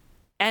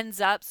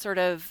ends up sort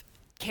of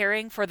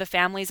caring for the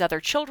family's other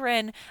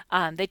children.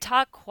 They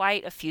talk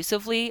quite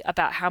effusively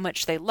about how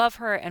much they love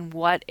her and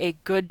what a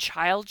good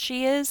child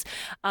she is,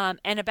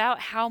 and about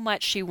how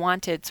much she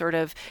wanted sort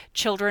of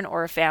children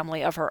or a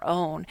family of her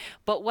own.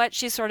 But what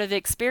she sort of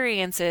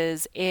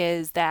experiences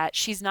is that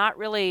she's not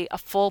really a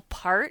full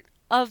part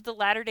of the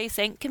Latter-day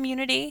Saint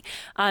community.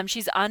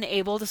 She's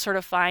unable to sort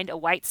of find a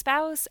white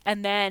spouse.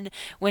 And then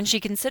when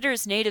she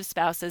considers Native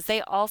spouses,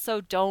 they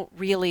also don't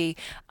really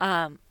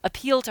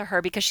appeal to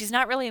her because she's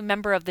not really a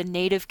member of the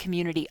Native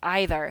community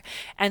either.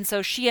 And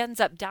so she ends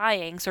up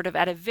dying sort of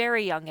at a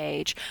very young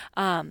age,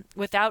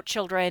 without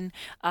children,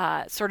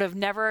 sort of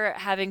never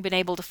having been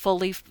able to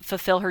fully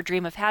fulfill her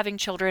dream of having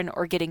children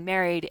or getting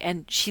married.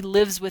 And she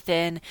lives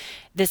within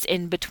this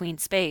in-between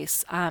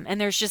space. And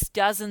there's just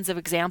dozens of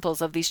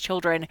examples of these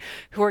children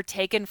who are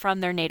taken from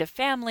their Native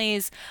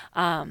families,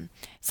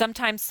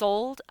 sometimes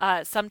sold,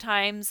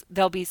 sometimes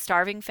there'll be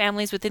starving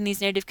families within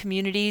these Native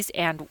communities,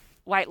 and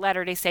white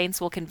Latter-day Saints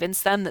will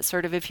convince them that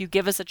sort of if you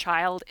give us a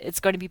child,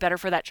 it's going to be better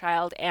for that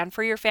child and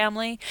for your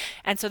family.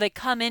 And so they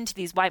come into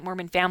these white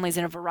Mormon families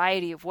in a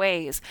variety of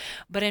ways.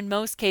 But in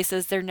most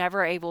cases, they're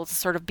never able to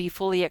sort of be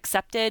fully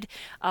accepted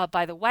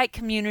by the white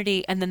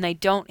community, and then they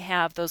don't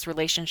have those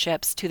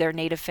relationships to their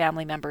Native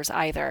family members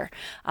either.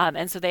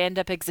 And so they end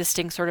up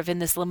existing sort of in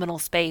this liminal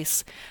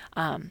space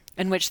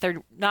in which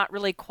they're not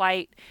really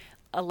quite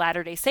a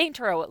Latter-day Saint,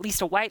 or at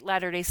least a white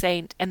Latter-day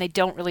Saint, and they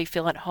don't really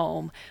feel at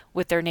home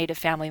with their Native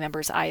family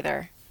members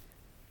either.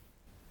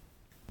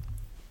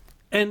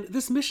 And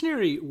this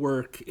missionary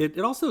work, it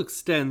also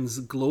extends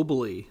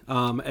globally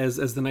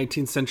as the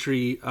 19th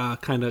century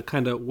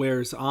kind of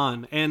wears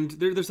on. And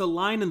there's a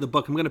line in the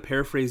book, I'm going to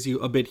paraphrase you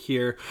a bit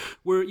here,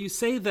 where you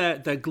say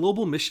that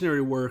global missionary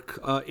work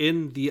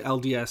in the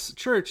LDS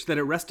Church, that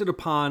it rested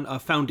upon a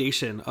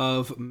foundation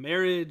of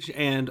marriage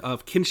and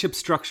of kinship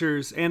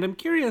structures. And I'm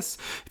curious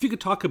if you could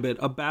talk a bit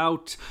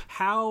about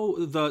how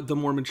the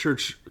Mormon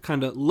Church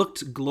kind of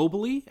looked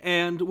globally,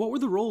 and what were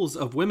the roles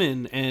of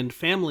women and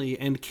family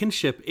and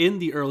kinship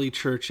in the early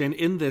church and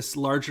in this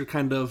larger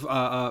kind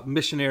of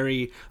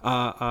missionary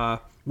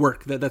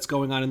work that's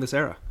going on in this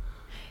era.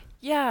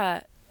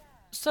 Yeah.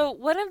 So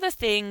one of the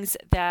things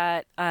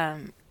that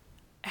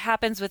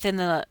happens within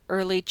the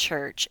early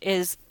church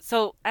is,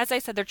 so as I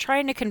said, they're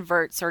trying to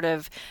convert sort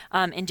of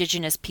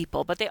indigenous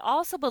people, but they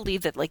also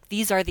believe that like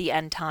these are the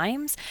end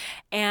times,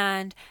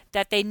 and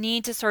that they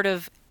need to sort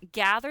of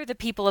gather the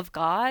people of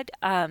God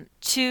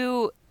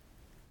to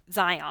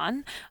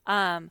Zion,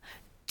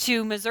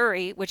 to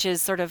Missouri, which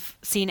is sort of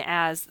seen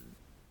as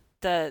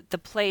the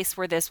place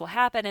where this will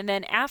happen. And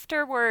then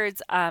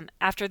afterwards,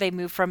 after they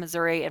move from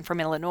Missouri and from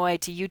Illinois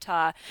to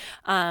Utah,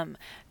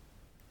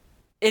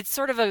 it's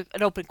sort of an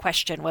open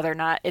question whether or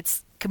not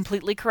it's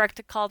completely correct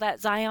to call that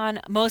Zion.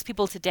 Most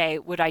people today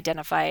would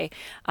identify,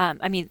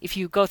 if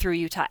you go through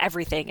Utah,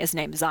 everything is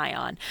named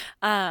Zion.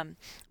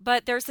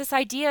 But there's this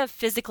idea of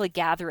physically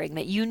gathering,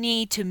 that you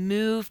need to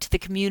move to the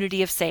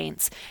community of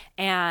saints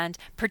and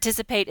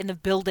participate in the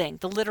building,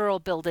 the literal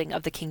building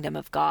of the kingdom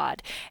of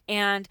God.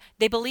 And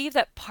they believe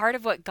that part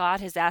of what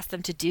God has asked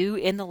them to do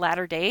in the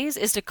latter days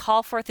is to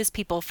call forth his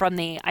people from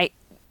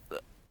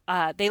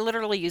they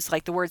literally use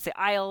like the words, the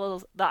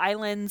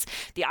islands,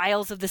 the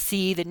isles of the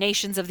sea, the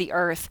nations of the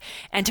earth,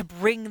 and to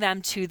bring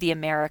them to the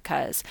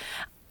Americas.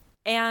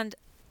 And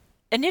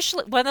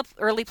initially, one of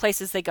the early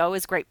places they go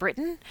is Great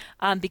Britain,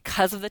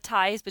 because of the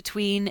ties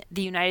between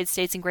the United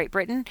States and Great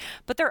Britain.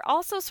 But they're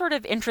also sort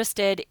of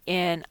interested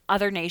in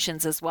other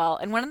nations as well.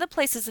 And one of the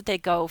places that they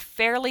go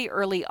fairly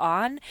early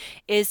on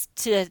is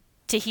to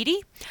Tahiti,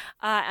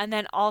 and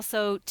then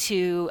also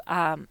to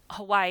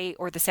Hawaii,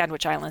 or the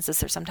Sandwich Islands, as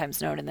they're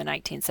sometimes known in the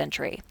 19th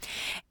century.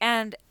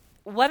 And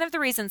one of the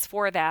reasons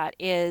for that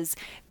is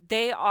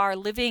they are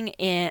living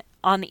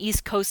on the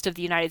east coast of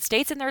the United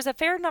States, and there's a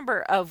fair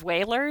number of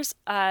whalers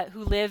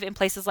who live in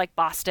places like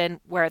Boston,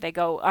 where they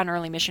go on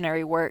early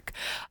missionary work.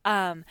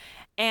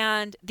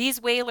 And these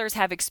whalers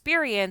have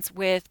experience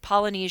with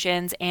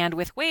Polynesians and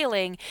with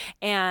whaling,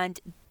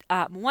 and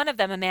one of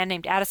them, a man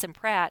named Addison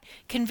Pratt,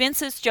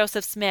 convinces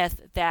Joseph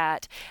Smith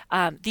that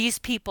these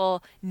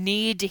people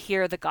need to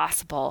hear the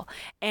gospel.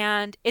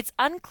 And it's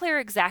unclear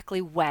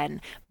exactly when,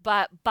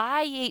 but by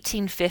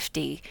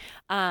 1850,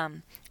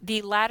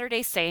 the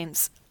Latter-day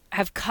Saints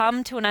have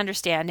come to an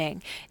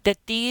understanding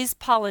that these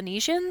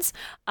Polynesians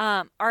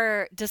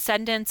are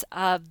descendants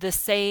of the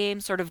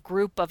same sort of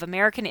group of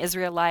American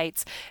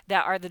Israelites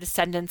that are the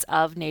descendants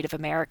of Native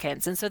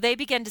Americans. And so they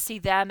begin to see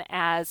them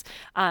as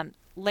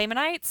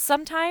Lamanites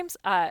sometimes.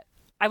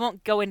 I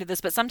won't go into this,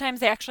 but sometimes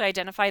they actually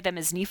identify them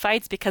as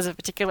Nephites because of a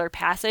particular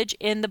passage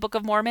in the Book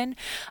of Mormon.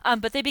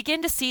 But they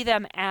begin to see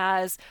them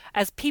as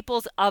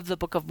peoples of the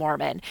Book of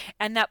Mormon,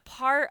 and that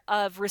part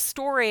of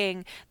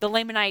restoring the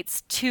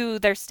Lamanites to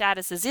their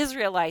status as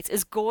Israelites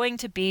is going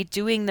to be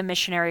doing the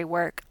missionary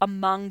work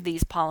among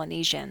these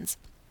Polynesians.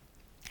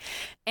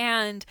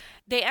 And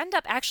they end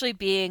up actually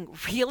being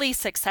really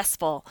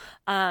successful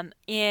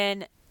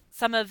in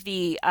some of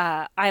the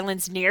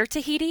islands near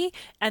Tahiti,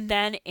 and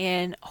then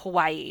in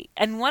Hawaii.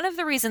 And one of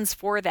the reasons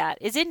for that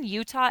is in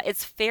Utah,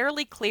 it's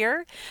fairly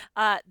clear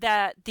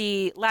that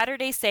the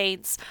Latter-day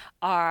Saints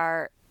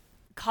are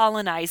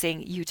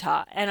colonizing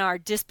Utah and are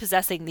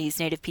dispossessing these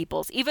native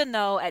peoples. Even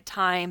though at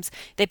times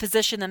they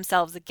position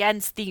themselves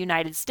against the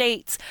United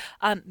States,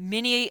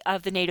 many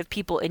of the native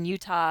people in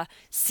Utah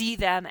see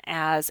them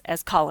as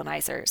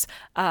colonizers.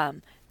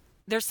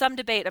 There's some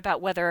debate about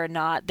whether or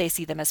not they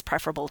see them as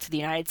preferable to the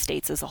United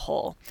States as a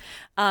whole.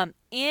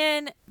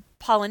 In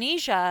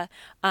Polynesia,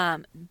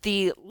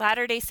 the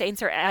Latter-day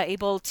Saints are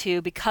able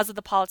to, because of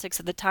the politics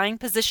of the time,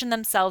 position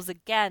themselves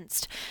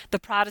against the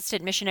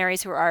Protestant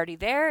missionaries who are already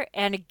there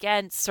and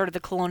against sort of the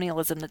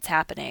colonialism that's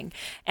happening.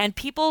 And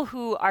people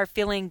who are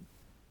feeling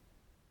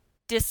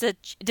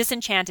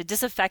disenchanted,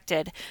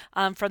 disaffected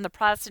from the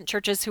Protestant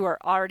churches who are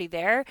already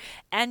there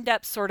end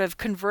up sort of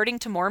converting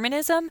to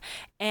Mormonism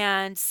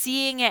and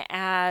seeing it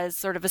as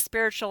sort of a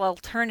spiritual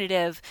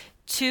alternative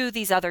to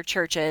these other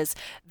churches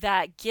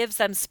that gives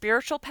them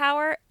spiritual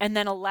power and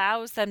then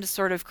allows them to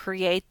sort of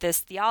create this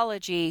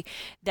theology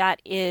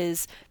that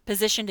is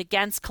positioned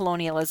against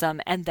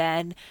colonialism and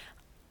then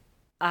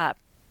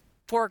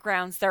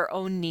foregrounds their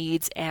own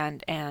needs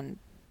and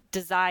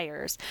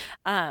desires.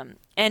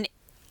 And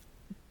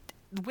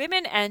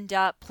women end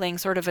up playing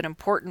sort of an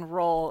important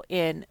role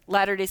in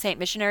Latter-day Saint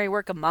missionary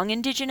work among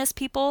Indigenous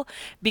people,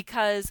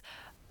 because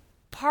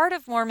part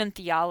of Mormon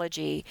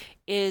theology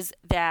is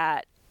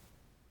that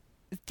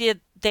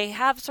they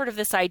have sort of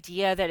this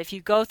idea that if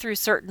you go through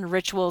certain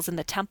rituals in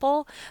the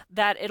temple,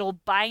 that it'll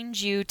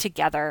bind you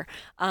together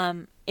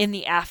in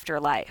the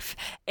afterlife.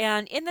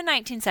 And in the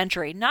 19th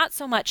century, not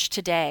so much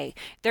today,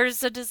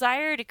 there's a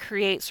desire to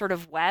create sort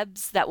of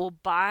webs that will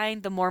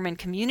bind the Mormon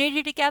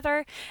community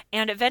together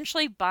and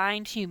eventually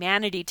bind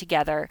humanity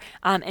together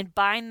and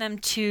bind them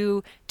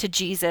to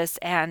Jesus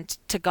and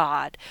to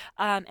God.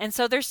 And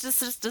so there's just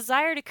this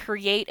desire to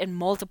create and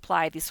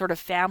multiply these sort of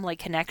family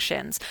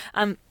connections.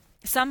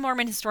 Some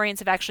Mormon historians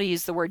have actually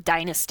used the word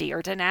dynasty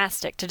or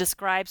dynastic to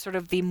describe sort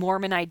of the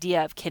Mormon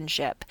idea of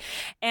kinship.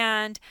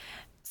 And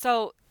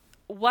so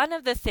one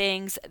of the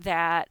things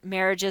that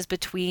marriages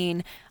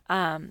between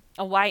a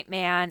white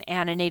man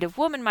and a Native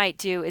woman might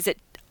do is it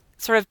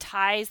sort of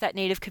ties that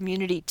Native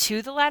community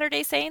to the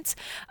Latter-day Saints.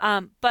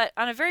 But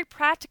on a very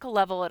practical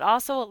level, it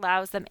also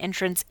allows them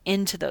entrance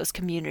into those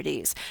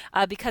communities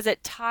because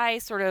it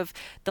ties sort of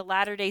the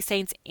Latter-day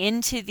Saints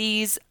into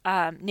these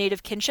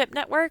Native kinship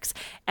networks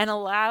and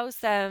allows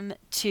them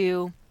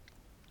to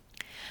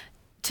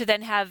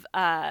then have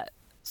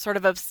sort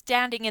of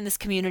standing in this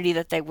community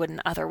that they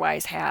wouldn't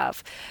otherwise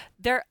have.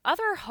 Their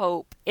other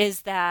hope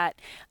is that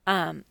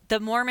the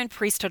Mormon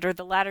priesthood or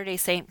the Latter-day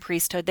Saint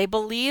priesthood, they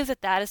believe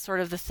that that is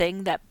sort of the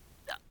thing that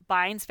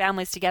binds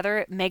families together.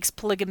 It makes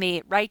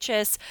polygamy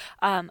righteous,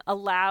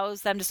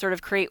 allows them to sort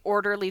of create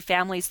orderly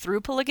families through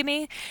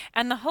polygamy.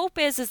 And the hope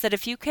is that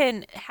if you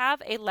can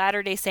have a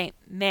Latter-day Saint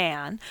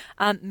man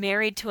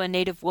married to a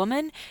Native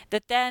woman,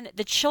 that then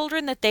the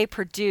children that they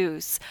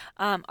produce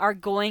are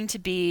going to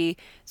be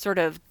sort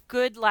of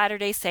good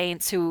Latter-day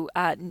Saints who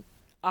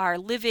are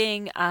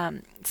living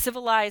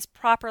civilized,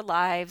 proper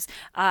lives,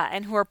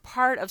 and who are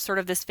part of sort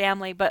of this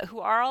family, but who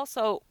are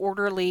also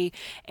orderly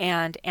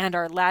and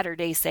are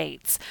Latter-day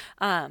Saints.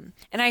 And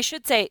I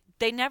should say,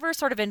 they never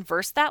sort of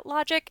inverse that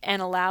logic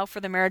and allow for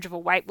the marriage of a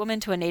white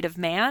woman to a Native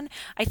man.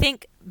 I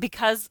think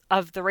because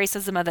of the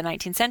racism of the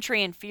 19th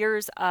century and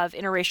fears of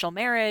interracial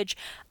marriage,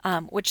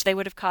 which they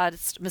would have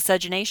caused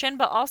miscegenation,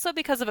 but also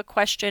because of a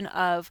question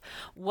of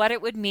what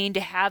it would mean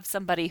to have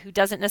somebody who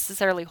doesn't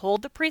necessarily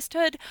hold the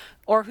priesthood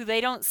or who they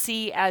don't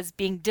see as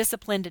being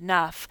disciplined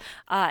enough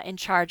in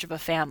charge of a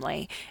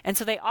family. And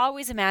so they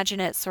always imagine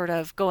it sort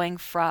of going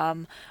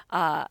from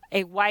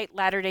a white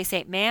Latter-day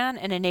Saint man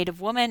and a Native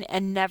woman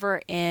and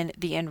never in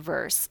the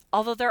inverse.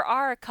 Although there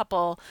are a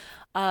couple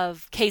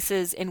of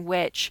cases in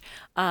which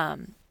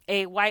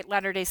a white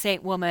Latter-day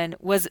Saint woman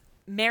was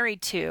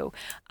married to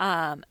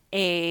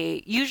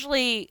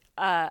usually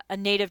a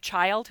Native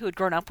child who had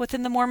grown up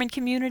within the Mormon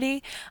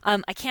community.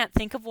 I can't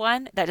think of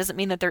one. That doesn't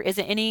mean that there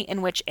isn't any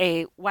in which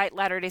a white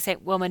Latter-day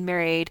Saint woman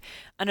married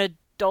an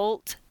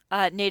adult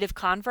Native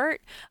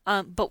convert,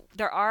 but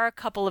there are a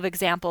couple of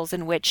examples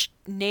in which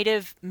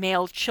Native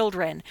male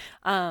children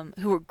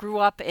who grew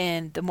up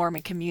in the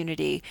Mormon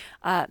community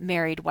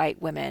married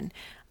white women.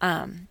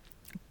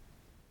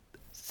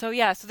 So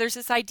there's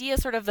this idea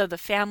sort of the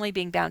family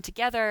being bound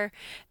together.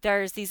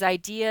 There's these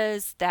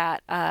ideas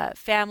that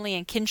family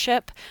and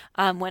kinship,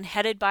 when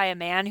headed by a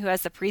man who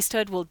has the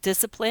priesthood, will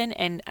discipline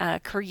and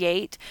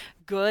create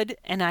good,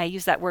 and I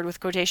use that word with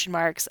quotation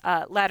marks,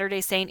 Latter-day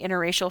Saint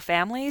interracial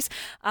families.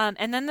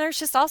 And then there's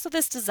just also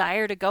this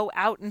desire to go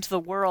out into the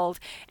world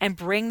and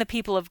bring the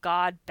people of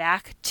God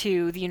back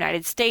to the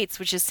United States,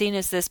 which is seen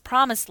as this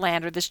promised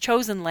land or this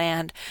chosen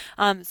land,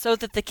 so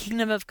that the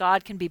kingdom of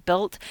God can be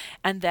built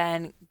and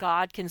then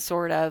God can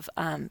sort of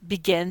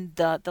begin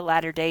the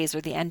latter days or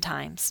the end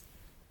times.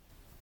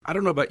 I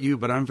don't know about you,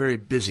 but I'm very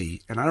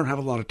busy and I don't have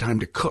a lot of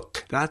time to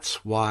cook.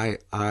 That's why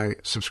I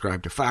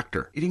subscribe to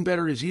Factor. Eating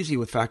better is easy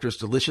with Factor's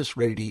delicious,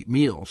 ready-to-eat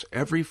meals.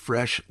 Every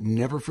fresh,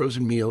 never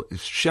frozen meal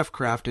is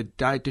chef-crafted,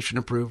 dietitian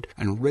approved,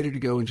 and ready to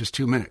go in just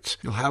 2 minutes.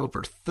 You'll have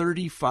over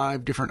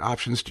 35 different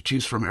options to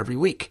choose from every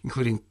week,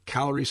 including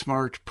Calorie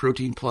Smart,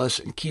 Protein Plus,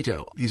 and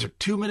Keto. These are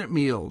 2-minute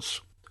meals.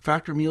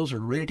 Factor meals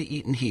are ready to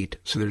eat and heat,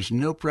 so there's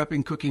no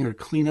prepping, cooking, or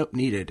cleanup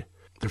needed.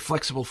 They're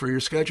flexible for your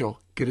schedule.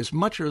 Get as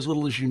much or as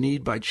little as you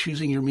need by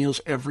choosing your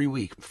meals every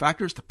week.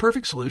 Factor is the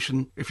perfect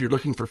solution if you're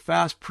looking for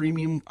fast,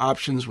 premium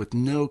options with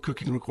no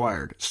cooking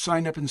required.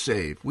 Sign up and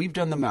save. We've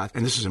done the math,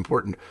 and this is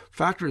important.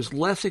 Factor is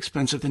less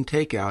expensive than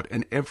takeout,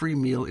 and every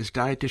meal is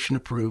dietitian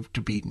approved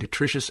to be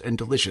nutritious and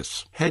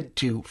delicious. Head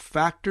to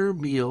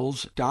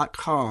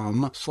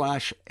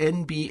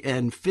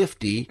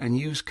factormeals.com/NBN50 and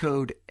use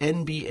code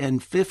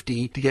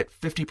NBN50 to get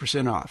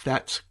 50% off.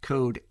 That's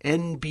code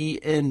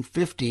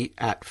NBN50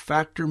 at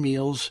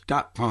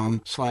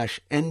factormeals.com/NBN50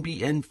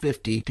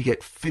 to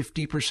get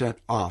 50%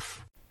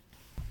 off.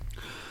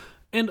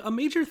 And a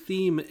major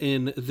theme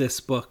in this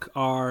book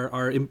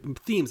are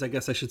themes, I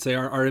guess I should say,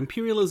 are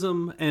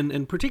imperialism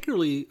and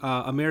particularly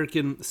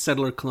American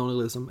settler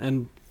colonialism.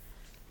 And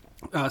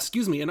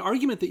an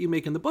argument that you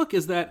make in the book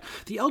is that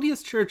the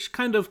LDS Church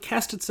kind of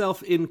cast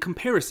itself in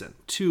comparison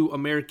to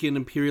American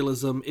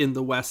imperialism in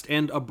the West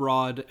and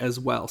abroad as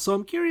well. So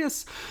I'm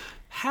curious,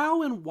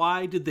 how and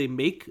why did they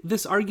make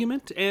this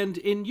argument? And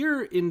in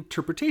your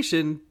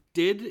interpretation,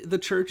 did the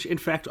church, in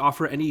fact,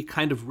 offer any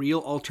kind of real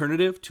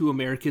alternative to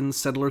American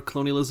settler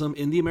colonialism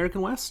in the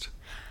American West?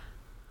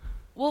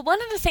 Well,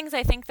 one of the things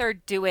I think they're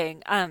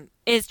doing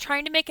is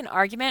trying to make an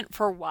argument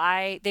for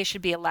why they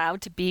should be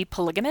allowed to be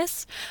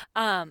polygamous.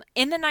 In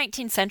the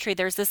 19th century,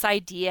 there's this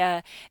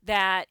idea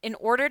that in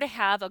order to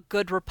have a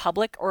good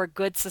republic or a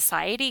good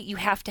society, you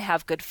have to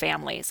have good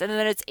families, and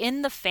that it's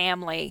in the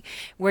family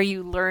where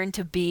you learn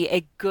to be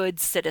a good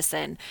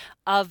citizen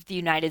of the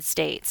United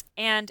States.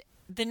 And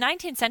the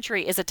 19th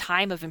century is a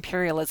time of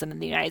imperialism in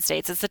the United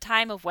States. It's a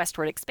time of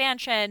westward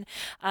expansion.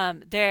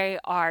 They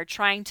are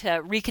trying to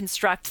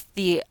reconstruct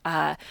the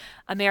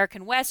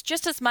American West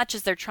just as much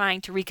as they're trying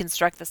to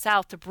reconstruct the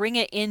South to bring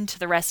it into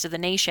the rest of the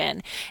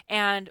nation.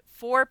 And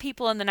for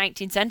people in the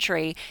 19th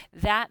century,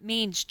 that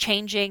means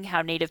changing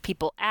how Native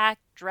people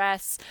act,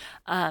 dress,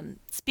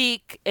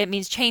 speak. It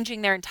means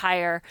changing their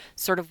entire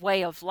sort of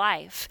way of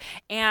life.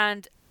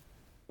 And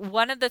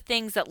one of the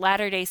things that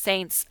Latter-day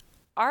Saints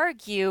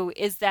argue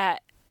is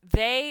that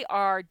they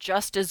are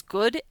just as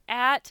good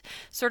at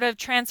sort of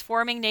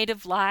transforming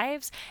Native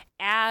lives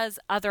as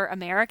other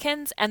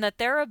Americans, and that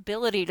their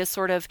ability to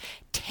sort of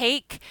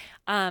take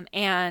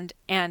and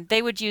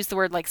they would use the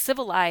word like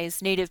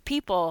civilize Native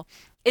people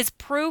is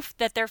proof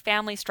that their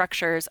family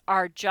structures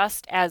are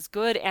just as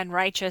good and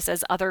righteous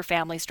as other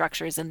family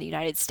structures in the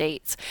United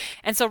States.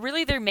 And so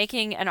really they're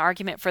making an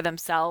argument for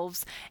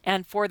themselves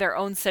and for their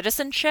own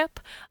citizenship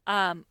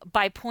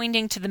by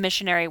pointing to the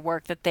missionary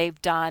work that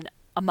they've done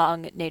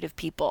among Native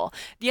people.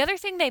 The other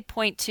thing they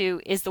point to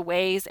is the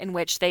ways in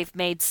which they've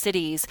made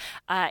cities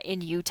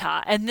in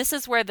Utah. And this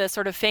is where the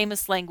sort of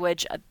famous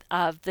language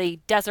of the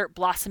desert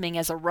blossoming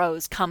as a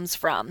rose comes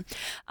from.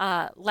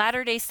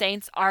 Latter-day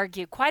Saints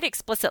argue quite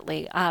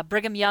explicitly.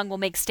 Brigham Young will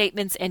make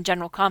statements in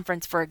General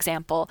Conference, for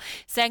example,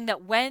 saying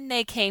that when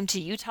they came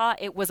to Utah,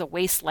 it was a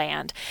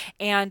wasteland.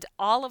 And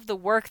all of the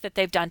work that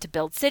they've done to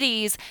build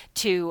cities,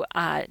 to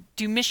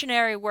do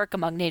missionary work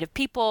among Native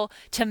people,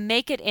 to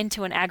make it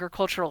into an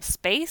agricultural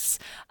space,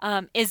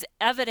 is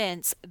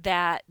evidence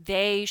that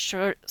they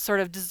sort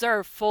of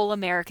deserve full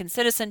American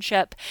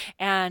citizenship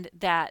and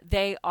that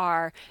they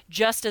are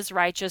just as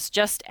righteous,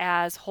 just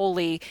as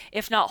holy,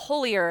 if not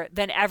holier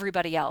than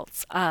everybody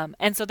else.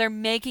 And so they're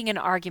making an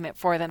argument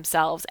for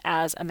themselves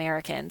as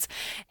Americans.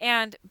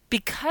 And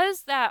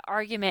because that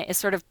argument is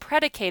sort of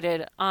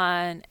predicated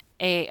on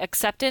a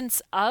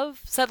acceptance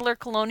of settler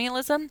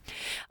colonialism,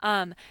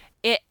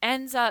 it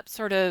ends up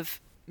sort of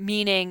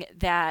meaning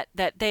that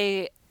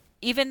they,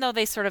 even though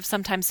they sort of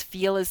sometimes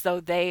feel as though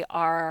they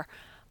are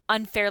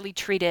unfairly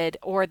treated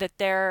or that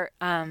their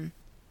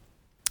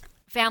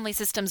family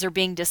systems are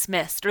being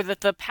dismissed or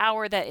that the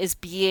power that is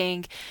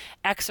being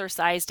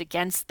exercised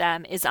against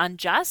them is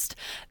unjust,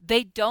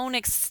 they don't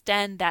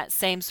extend that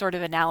same sort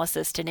of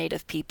analysis to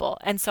Native people.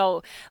 And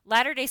so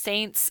Latter-day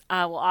Saints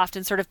will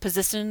often sort of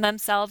position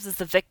themselves as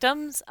the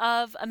victims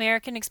of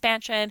American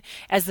expansion,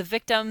 as the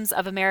victims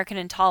of American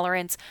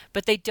intolerance,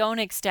 but they don't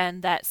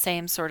extend that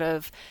same sort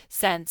of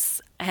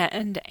sense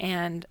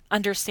and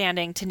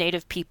understanding to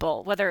Native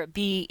people, whether it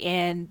be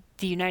in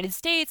the United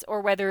States or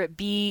whether it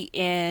be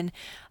in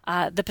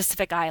the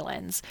Pacific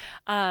Islands.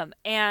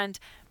 And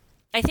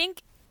I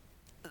think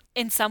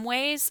in some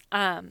ways,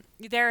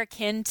 they're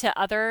akin to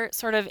other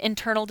sort of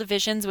internal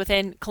divisions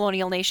within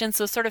colonial nations.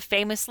 So sort of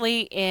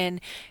famously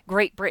in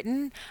Great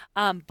Britain,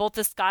 both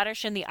the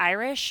Scottish and the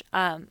Irish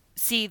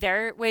see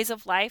their ways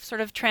of life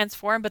sort of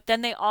transform, but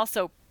then they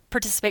also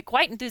participate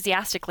quite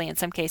enthusiastically in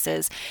some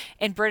cases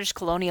in British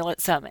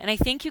colonialism. And I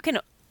think you can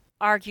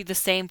argue the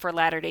same for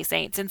Latter-day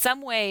Saints. In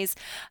some ways,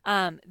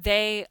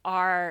 they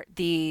are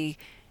the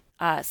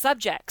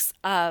subjects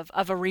of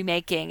a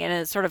remaking and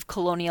a sort of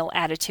colonial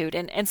attitude.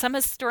 And some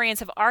historians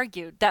have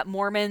argued that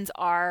Mormons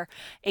are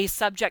a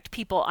subject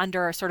people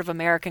under a sort of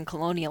American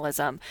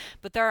colonialism.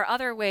 But there are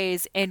other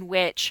ways in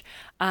which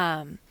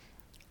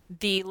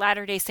the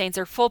Latter-day Saints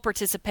are full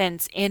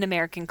participants in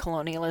American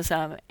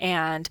colonialism,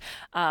 and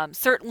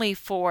certainly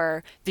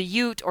for the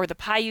Ute or the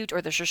Paiute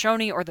or the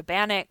Shoshone or the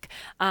Bannock,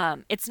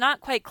 it's not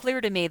quite clear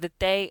to me that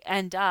they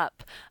end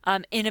up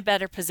in a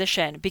better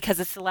position because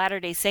it's the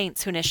Latter-day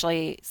Saints who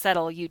initially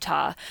settle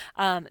Utah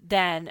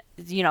than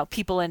Native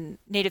people in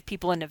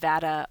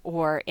Nevada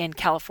or in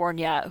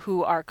California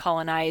who are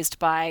colonized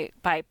by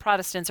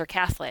Protestants or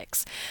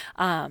Catholics,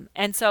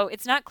 and so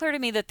it's not clear to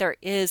me that there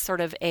is sort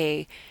of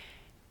a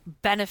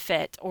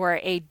benefit or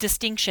a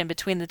distinction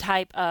between the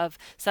type of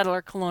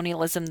settler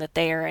colonialism that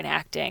they are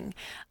enacting.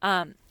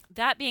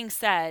 That being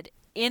said,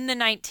 in the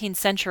 19th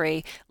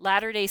century,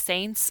 Latter-day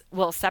Saints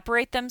will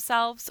separate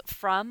themselves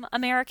from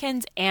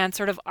Americans and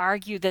sort of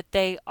argue that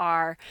they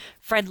are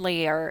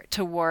friendlier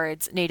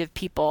towards Native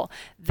people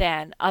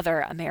than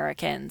other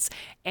Americans.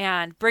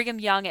 And Brigham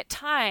Young at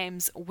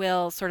times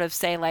will sort of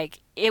say,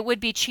 like, it would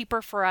be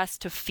cheaper for us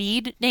to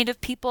feed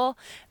Native people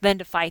than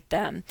to fight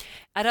them.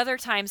 At other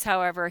times,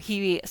 however,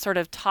 he sort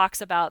of talks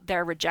about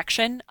their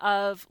rejection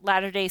of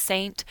Latter-day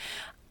Saint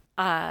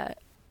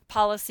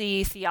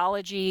policy,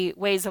 theology,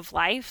 ways of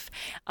life,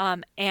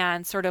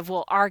 and sort of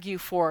will argue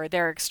for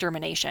their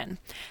extermination.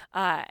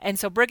 And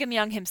so Brigham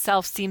Young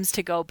himself seems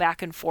to go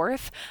back and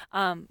forth.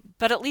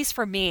 But at least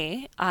for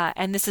me,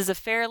 and this is a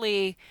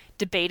fairly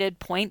debated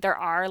point, there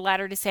are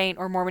Latter-day Saint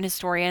or Mormon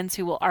historians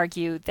who will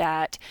argue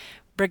that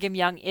Brigham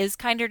Young is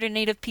kinder to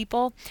Native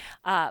people.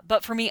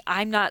 But for me,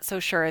 I'm not so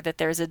sure that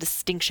there's a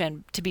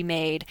distinction to be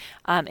made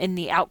in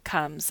the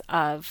outcomes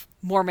of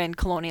Mormon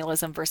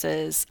colonialism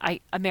versus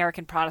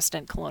American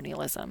Protestant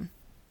colonialism.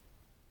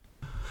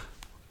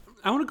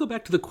 I want to go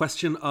back to the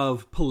question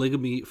of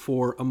polygamy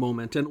for a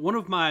moment. And one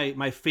of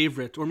my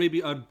favorite, or maybe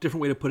a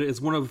different way to put it,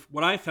 is one of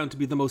what I found to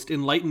be the most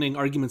enlightening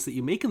arguments that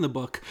you make in the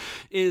book,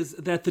 is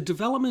that the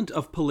development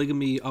of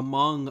polygamy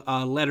among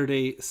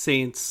Latter-day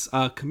Saints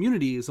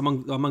communities,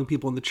 among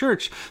people in the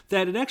church,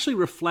 that it actually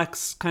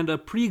reflects kind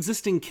of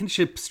pre-existing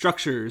kinship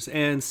structures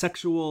and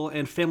sexual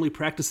and family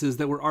practices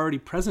that were already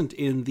present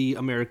in the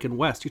American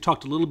West. You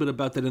talked a little bit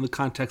about that in the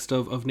context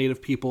of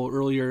Native people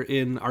earlier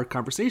in our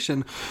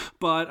conversation,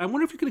 but I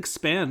wonder if you could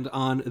expand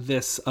on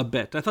this a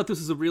bit. I thought this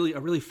was a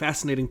really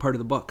fascinating part of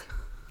the book.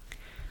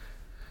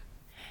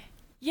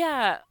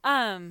 Yeah.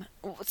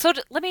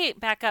 Let me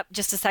back up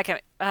just a second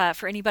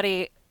for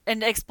anybody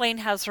and explain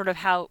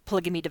how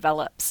polygamy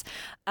develops.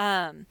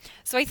 So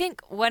I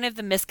think one of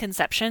the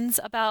misconceptions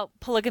about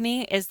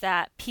polygamy is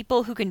that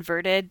people who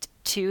converted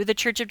to the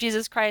Church of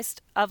Jesus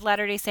Christ of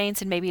Latter-day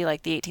Saints in maybe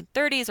like the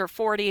 1830s or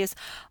 40s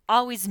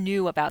always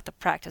knew about the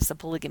practice of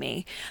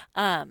polygamy.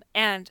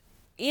 And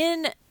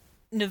in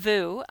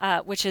Nauvoo,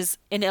 which is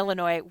in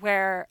Illinois,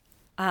 where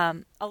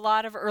a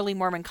lot of early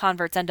Mormon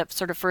converts end up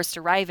sort of first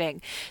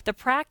arriving, the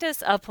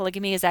practice of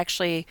polygamy is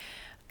actually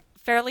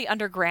fairly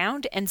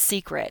underground and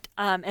secret.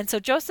 And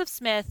so Joseph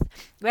Smith,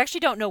 we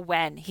actually don't know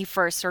when he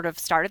first sort of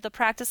started the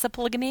practice of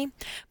polygamy,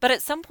 but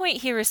at some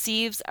point he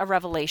receives a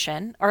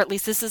revelation, or at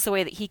least this is the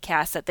way that he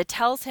casts it, that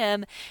tells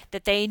him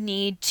that they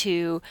need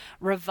to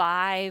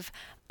revive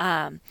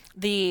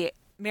the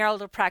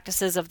marital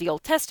practices of the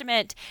Old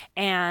Testament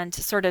and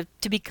sort of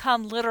to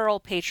become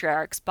literal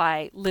patriarchs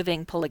by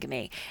living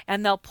polygamy.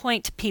 And they'll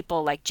point to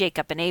people like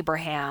Jacob and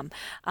Abraham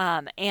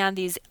and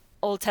these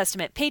Old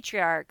Testament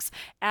patriarchs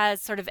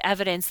as sort of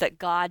evidence that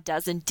God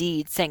does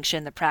indeed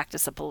sanction the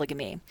practice of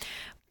polygamy.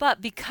 But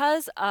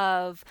because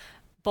of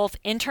both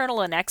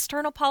internal and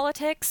external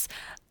politics,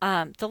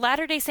 the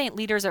Latter-day Saint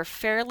leaders are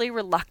fairly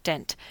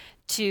reluctant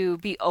to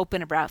be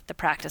open about the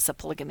practice of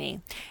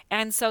polygamy.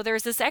 And so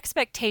there's this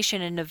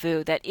expectation in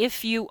Nauvoo that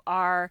if you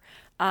are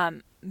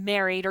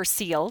married or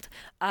sealed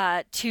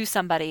to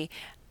somebody,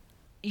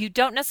 you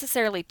don't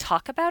necessarily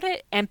talk about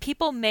it, and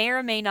people may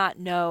or may not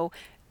know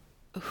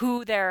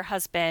who their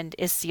husband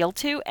is sealed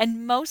to.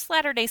 And most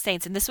Latter-day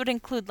Saints, and this would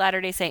include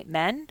Latter-day Saint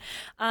men,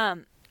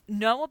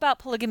 know about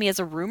polygamy as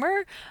a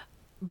rumor,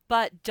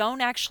 but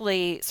don't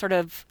actually sort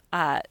of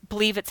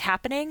believe it's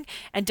happening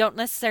and don't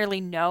necessarily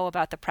know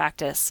about the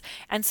practice.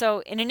 And so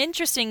in an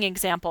interesting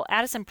example,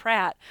 Addison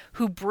Pratt,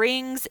 who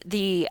brings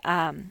who's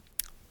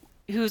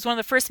one of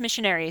the first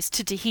missionaries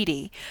to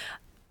Tahiti,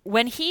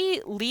 when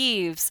he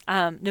leaves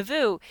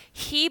Nauvoo,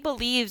 he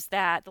believes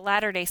that the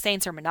Latter-day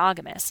Saints are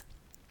monogamous.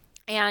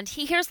 And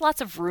he hears lots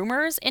of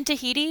rumors in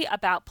Tahiti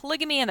about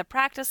polygamy and the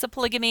practice of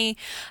polygamy,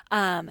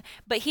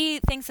 but he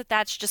thinks that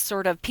that's just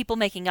sort of people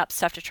making up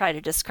stuff to try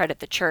to discredit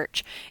the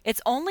church.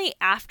 It's only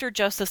after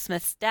Joseph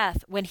Smith's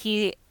death when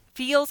he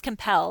feels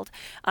compelled,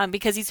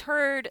 because he's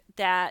heard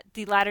that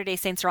the Latter-day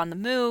Saints are on the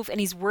move and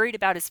he's worried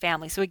about his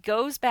family. So he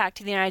goes back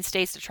to the United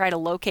States to try to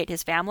locate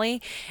his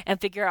family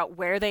and figure out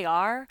where they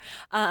are,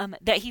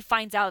 that he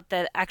finds out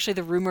that actually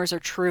the rumors are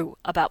true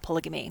about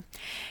polygamy.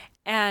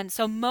 And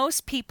so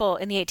most people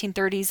in the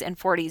 1830s and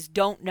 40s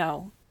don't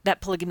know that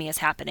polygamy is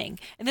happening.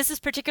 And this is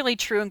particularly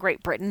true in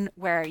Great Britain,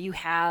 where you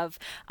have,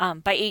 by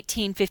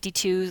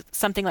 1852,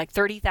 something like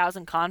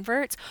 30,000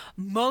 converts.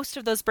 Most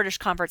of those British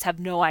converts have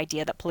no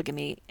idea that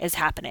polygamy is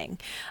happening.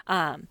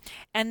 And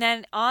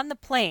then on the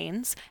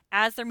plains,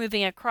 as they're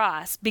moving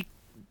across,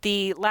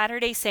 the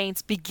Latter-day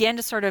Saints begin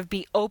to sort of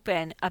be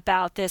open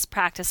about this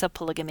practice of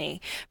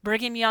polygamy.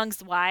 Brigham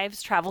Young's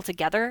wives travel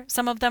together,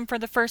 some of them for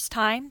the first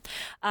time.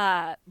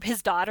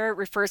 His daughter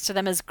refers to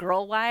them as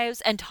girl wives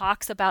and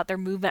talks about their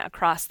movement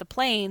across the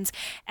plains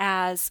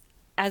as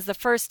the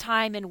first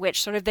time in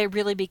which sort of they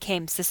really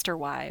became sister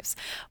wives.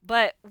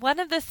 But one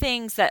of the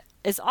things that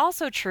is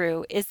also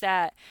true is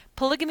that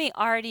polygamy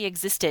already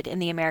existed in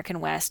the American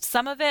West,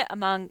 some of it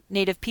among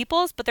Native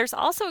peoples, but there's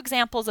also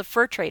examples of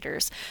fur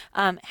traders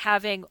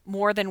having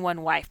more than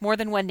one wife, more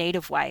than one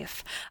Native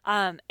wife.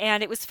 And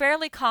it was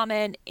fairly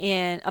common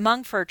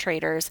among fur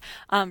traders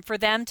for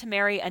them to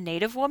marry a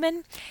Native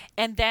woman,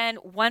 and then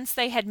once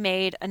they had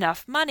made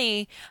enough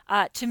money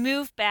to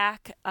move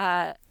back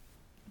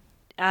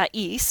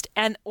east,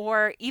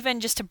 or even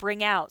just to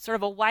bring out sort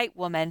of a white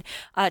woman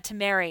to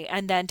marry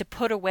and then to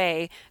put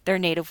away their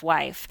Native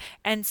wife.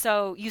 And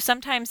so you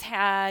sometimes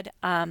had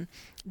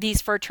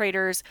these fur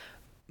traders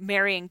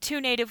marrying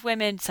two Native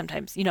women,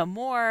 sometimes,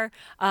 more.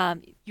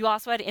 You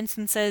also had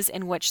instances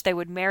in which they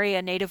would marry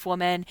a Native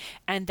woman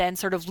and then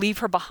sort of leave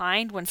her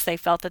behind once they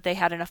felt that they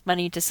had enough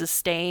money to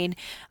sustain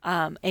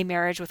a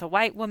marriage with a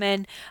white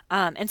woman.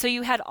 And so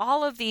you had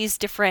all of these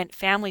different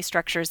family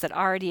structures that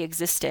already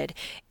existed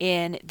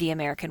in the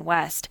American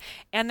West.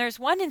 And there's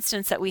one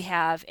instance that we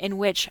have in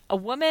which a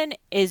woman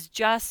is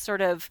just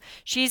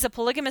she's a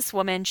polygamous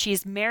woman,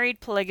 she's married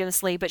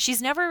polygamously, but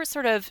she's never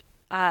sort of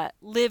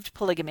lived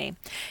polygamy.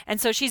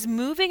 And so she's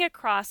moving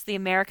across the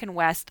American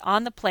West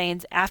on the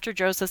plains after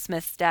Joseph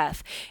Smith's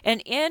death.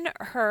 And in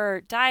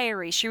her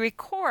diary, she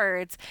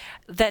records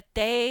that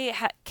they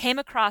came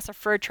across a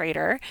fur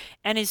trader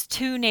and his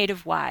two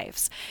Native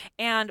wives.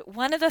 And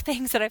one of the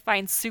things that I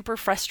find super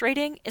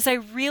frustrating is I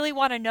really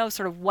want to know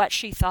sort of what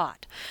she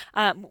thought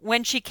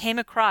when she came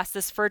across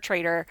this fur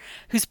trader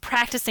who's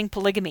practicing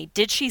polygamy.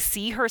 Did she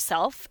see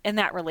herself in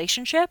that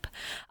relationship?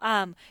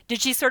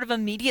 Did she sort of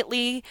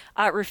immediately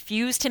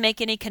refuse to make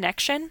any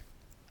connection?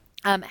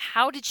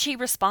 How did she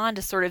respond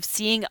to sort of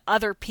seeing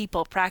other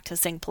people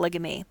practicing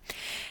polygamy?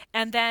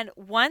 And then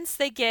once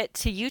they get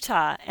to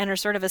Utah and are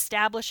sort of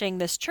establishing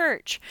this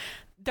church,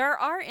 there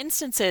are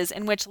instances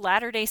in which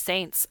Latter-day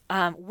Saints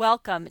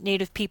welcome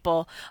Native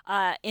people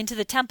into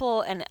the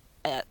temple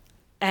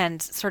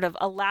and sort of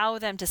allow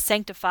them to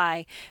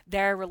sanctify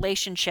their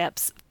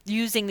relationships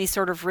using these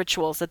sort of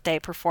rituals that they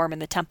perform in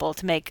the temple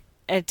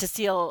to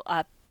seal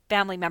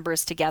family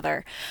members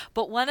together.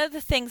 But one of the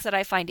things that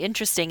I find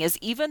interesting is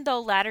even though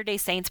Latter-day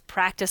Saints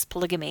practice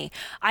polygamy,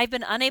 I've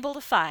been unable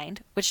to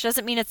find, which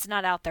doesn't mean it's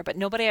not out there, but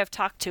nobody I've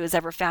talked to has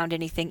ever found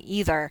anything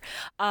either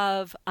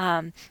of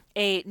a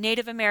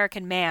Native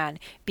American man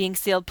being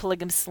sealed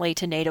polygamously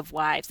to Native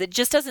wives. It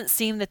just doesn't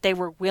seem that they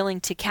were willing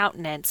to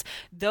countenance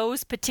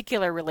those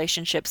particular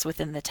relationships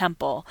within the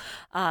temple.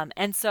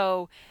 And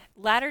so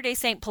Latter-day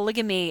Saint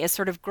polygamy is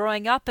sort of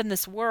growing up in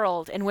this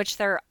world in which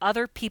there are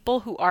other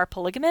people who are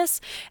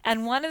polygamous.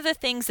 And one of the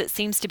things that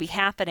seems to be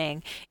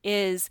happening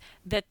is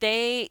that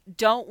they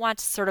don't want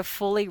to sort of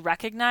fully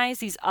recognize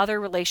these other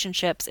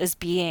relationships as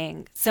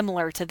being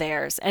similar to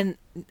theirs and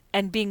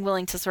being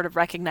willing to sort of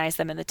recognize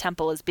them in the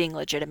temple as being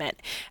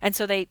legitimate. And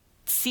so they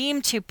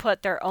seem to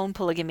put their own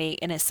polygamy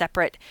in a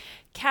separate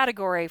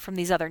category from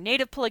these other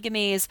Native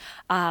polygamies.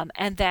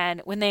 And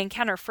then when they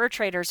encounter fur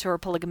traders who are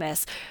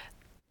polygamous,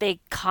 they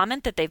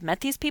comment that they've met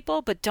these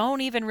people, but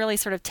don't even really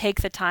sort of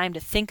take the time to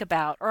think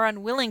about or are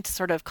unwilling to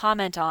sort of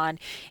comment on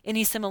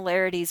any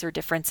similarities or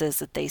differences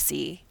that they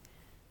see.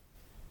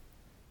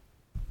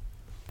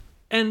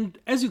 And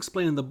as you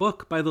explain in the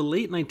book, by the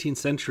late 19th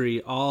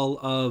century, all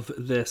of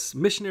this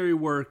missionary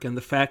work and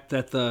the fact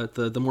that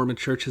the Mormon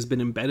Church has been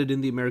embedded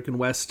in the American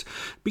West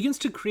begins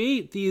to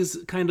create these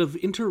kind of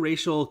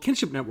interracial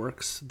kinship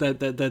networks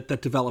that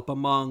develop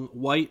among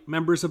white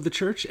members of the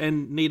church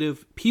and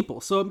Native people.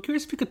 So I'm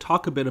curious if you could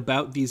talk a bit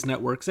about these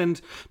networks and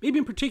maybe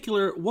in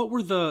particular, what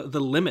were the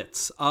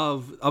limits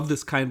of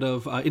this kind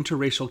of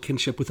interracial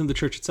kinship within the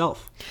church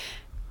itself?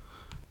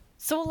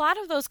 So a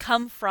lot of those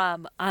come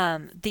from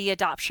the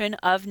adoption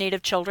of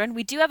Native children.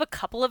 We do have a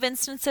couple of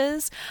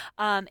instances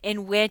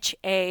in which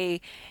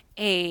a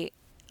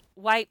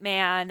white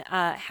man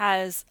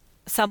has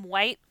some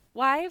white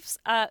wives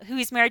who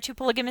he's married to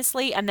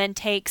polygamously and then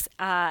takes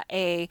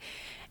a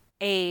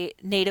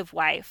Native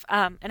wife.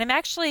 And I'm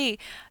actually,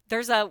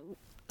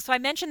 so I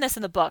mentioned this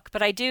in the book,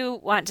 but I do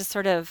want to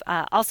sort of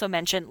also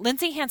mention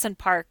Lindsay Hansen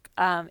Park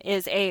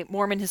is a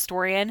Mormon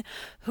historian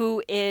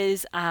who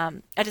is a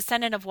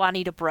descendant of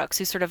Juanita Brooks,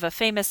 who's sort of a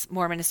famous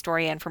Mormon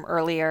historian from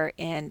earlier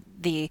in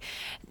the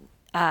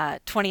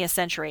 20th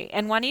century.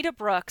 And Juanita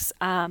Brooks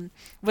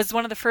was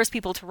one of the first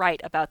people to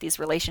write about these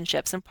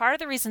relationships. And part of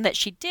the reason that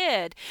she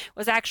did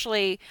was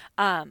actually,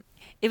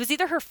 it was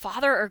either her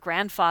father or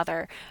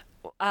grandfather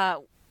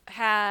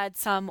had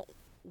some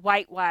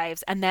white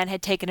wives and then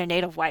had taken a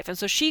Native wife. And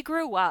so she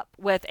grew up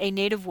with a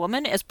Native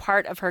woman as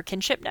part of her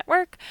kinship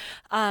network,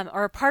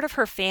 or a part of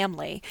her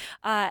family,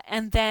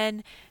 and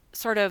then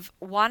sort of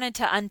wanted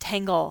to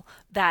untangle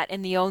that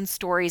in the own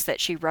stories that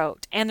she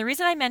wrote. And the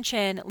reason I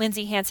mention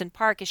Lindsay Hansen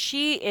Park is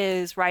she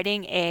is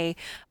writing a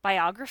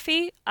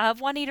biography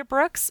of Juanita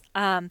Brooks,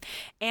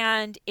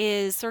 and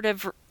is sort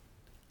of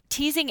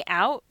teasing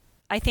out,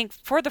 I think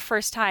for the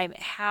first time,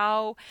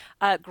 how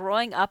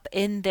growing up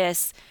in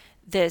this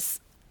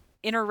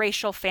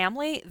interracial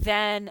family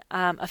then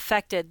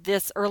affected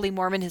this early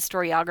Mormon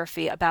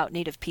historiography about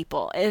Native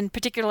people, and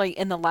particularly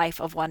in the life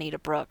of Juanita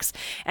Brooks.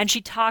 And she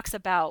talks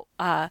about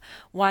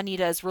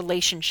Juanita's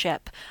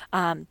relationship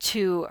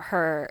to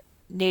her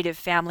Native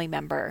family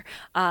member,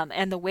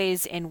 and the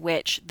ways in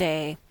which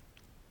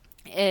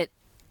it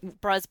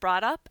was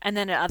brought up and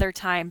then at other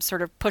times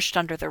sort of pushed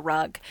under the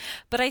rug.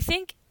 But I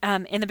think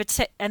in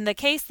the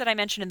case that I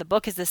mentioned in the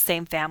book is the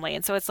same family.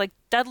 And so it's like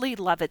Dudley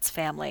Lovett's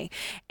family.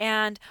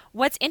 And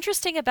what's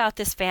interesting about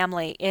this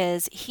family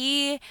is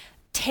he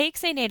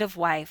takes a Native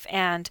wife,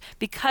 and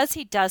because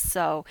he does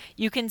so,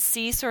 you can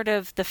see sort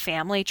of the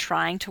family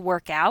trying to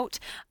work out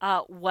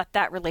what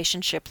that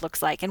relationship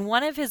looks like. And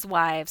one of his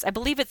wives, I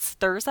believe it's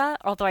Thurza,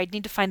 although I'd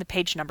need to find the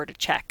page number to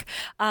check,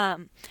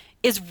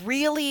 is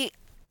really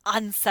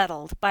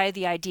unsettled by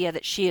the idea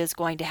that she is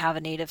going to have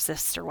a Native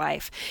sister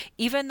wife,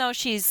 even though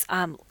she's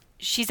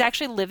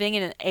actually living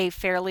in a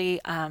fairly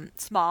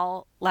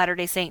small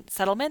Latter-day Saint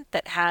settlement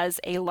that has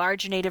a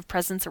large Native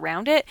presence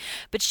around it.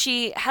 But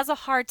she has a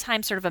hard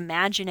time sort of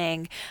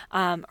imagining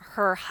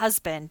her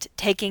husband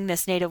taking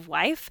this Native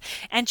wife,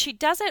 and she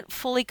doesn't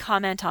fully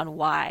comment on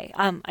why.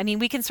 I mean,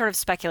 we can sort of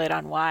speculate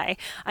on why.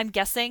 I'm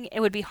guessing it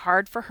would be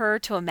hard for her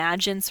to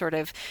imagine sort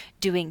of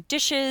doing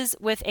dishes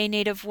with a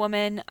Native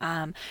woman,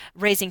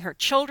 raising her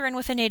children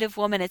with a Native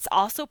woman. It's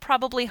also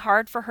probably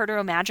hard for her to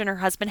imagine her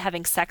husband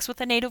having sex with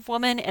a Native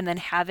woman and then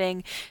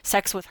having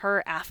sex with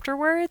her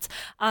afterwards.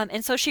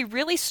 And so she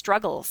really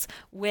struggles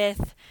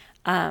with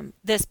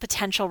this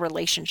potential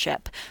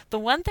relationship. The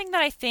one thing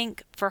that I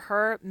think for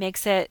her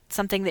makes it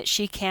something that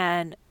she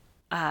can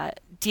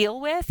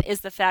deal with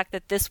is the fact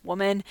that this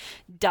woman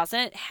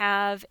doesn't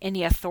have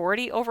any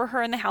authority over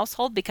her in the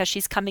household because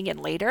she's coming in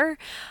later.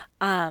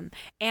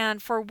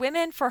 And for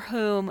women for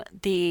whom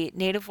the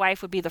Native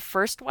wife would be the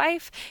first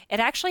wife, it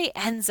actually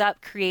ends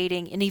up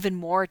creating an even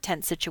more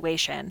tense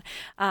situation.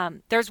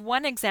 There's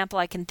one example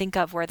I can think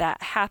of where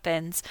that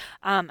happens.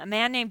 A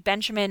man named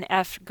Benjamin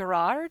F.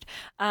 Gerard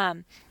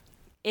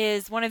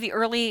is one of the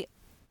early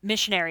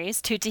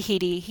missionaries to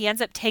Tahiti. He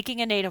ends up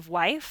taking a Native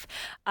wife,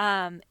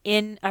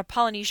 in a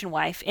Polynesian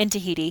wife in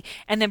Tahiti,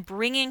 and then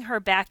bringing her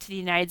back to the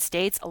United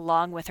States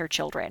along with her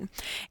children.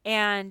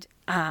 And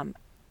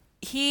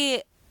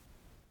he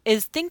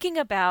is thinking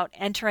about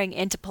entering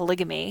into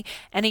polygamy,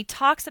 and he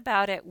talks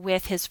about it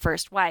with his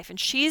first wife, and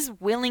she's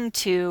willing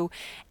to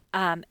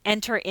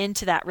enter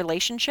into that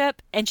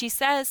relationship. And she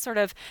says sort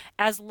of,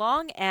 as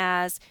long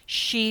as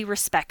she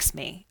respects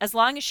me, as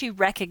long as she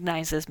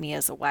recognizes me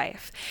as a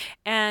wife.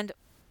 And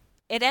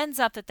it ends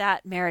up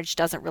that marriage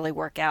doesn't really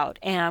work out.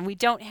 And we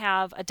don't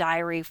have a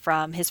diary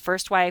from his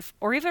first wife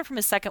or even from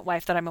his second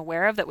wife that I'm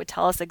aware of that would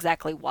tell us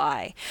exactly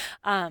why.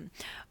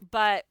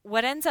 But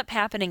what ends up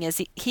happening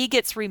is he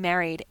gets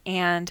remarried,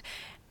 and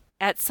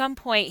at some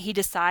point he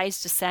decides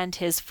to send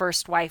his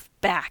first wife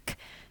back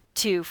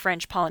to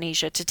French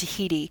Polynesia, to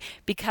Tahiti,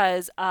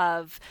 because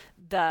of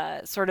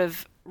the sort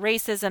of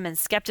racism and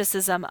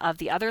skepticism of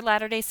the other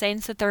Latter-day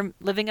Saints that they're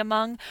living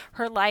among.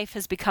 Her life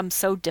has become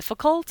so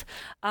difficult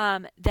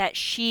that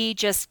she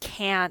just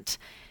can't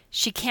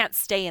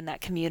stay in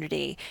that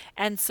community.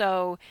 And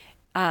so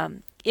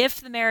if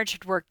the marriage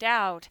had worked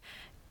out,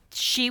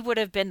 she would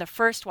have been the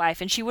first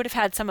wife, and she would have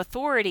had some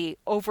authority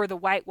over the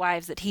white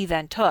wives that he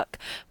then took.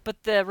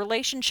 But the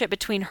relationship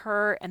between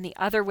her and the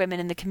other women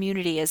in the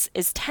community is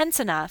tense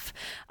enough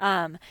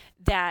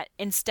that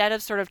instead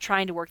of sort of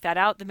trying to work that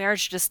out, the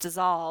marriage just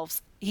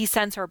dissolves. He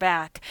sends her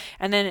back,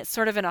 and then it's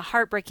sort of in a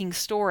heartbreaking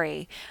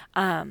story.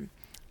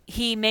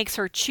 He makes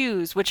her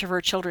choose which of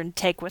her children to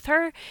take with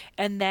her,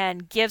 and then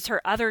gives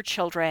her other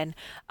children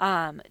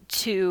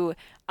to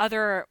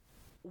other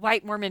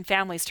white Mormon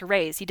families to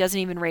raise. He doesn't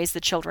even raise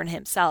the children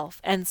himself.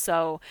 And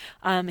so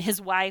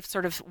his wife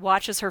sort of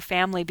watches her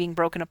family being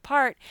broken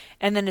apart,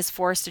 and then is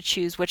forced to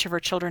choose which of her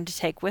children to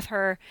take with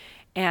her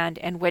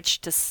and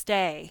which to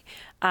stay.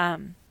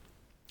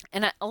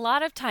 And a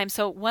lot of times,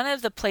 so one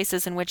of the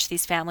places in which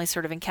these families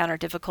sort of encounter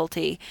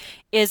difficulty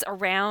is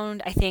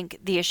around, I think,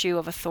 the issue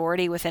of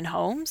authority within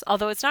homes,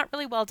 although it's not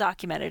really well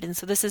documented. And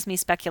so this is me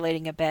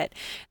speculating a bit.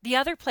 The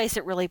other place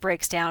it really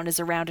breaks down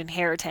is around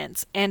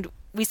inheritance. And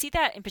we see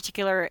that in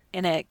particular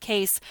in a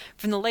case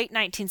from the late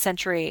 19th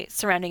century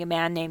surrounding a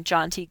man named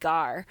John T.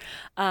 Garr.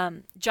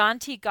 John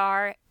T.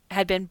 Garr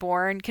had been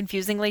born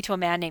confusingly to a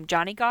man named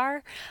Johnny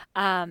Garr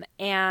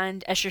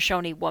and a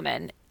Shoshone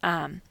woman.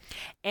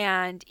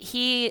 And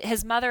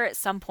his mother at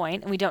some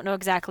point, and we don't know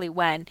exactly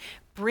when,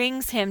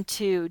 brings him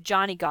to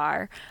Johnny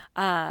Garr.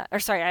 I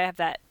have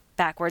that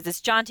backwards. It's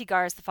John T.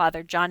 Gar is the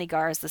father, Johnny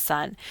Gar is the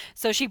son.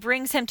 So she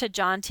brings him to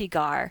John T.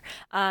 Gar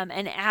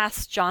and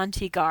asks John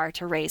T. Gar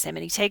to raise him.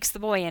 And he takes the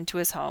boy into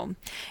his home.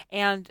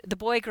 And the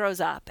boy grows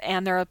up,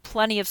 and there are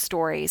plenty of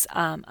stories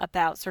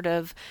about sort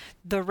of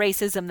the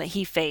racism that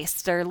he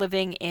faced. They're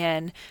living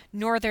in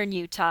northern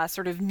Utah,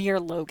 sort of near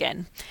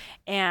Logan.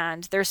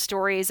 And there's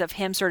stories of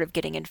him sort of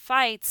getting in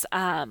fights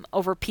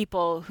over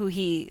people who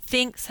he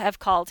thinks have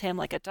called him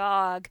like a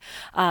dog.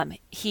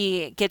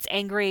 He gets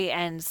angry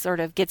and sort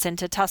of gets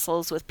into tussles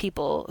with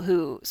people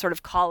who sort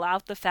of call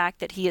out the fact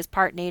that he is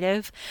part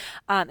Native.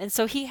 And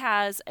so he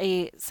has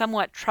a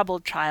somewhat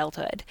troubled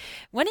childhood.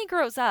 When he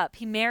grows up,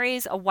 he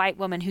marries a white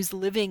woman who's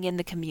living in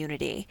the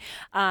community,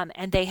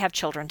 and they have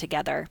children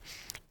together.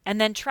 And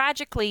then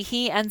tragically,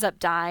 he ends up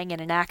dying in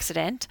an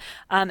accident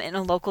in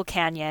a local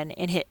canyon,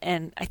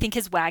 and I think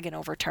his wagon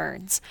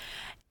overturns.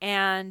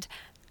 And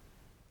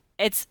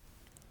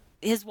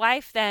his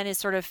wife then is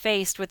sort of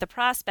faced with the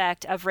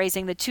prospect of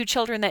raising the 2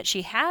 children that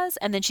she has,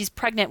 and then she's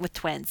pregnant with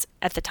twins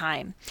at the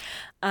time.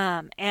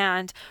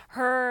 And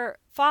her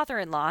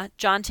father-in-law,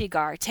 John T.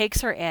 Gar,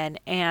 takes her in,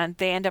 and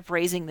they end up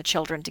raising the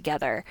children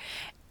together.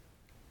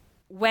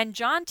 When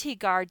John T.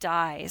 Gar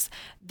dies,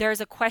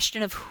 there's a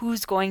question of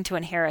who's going to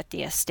inherit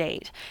the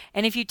estate.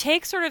 And if you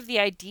take sort of the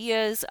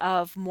ideas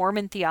of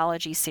Mormon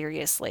theology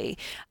seriously,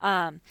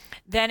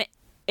 then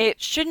it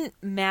shouldn't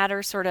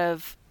matter sort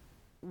of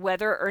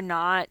whether or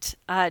not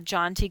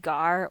John T.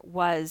 Gar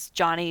was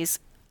Johnny's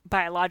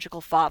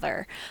biological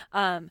father.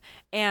 And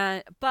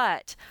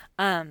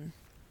the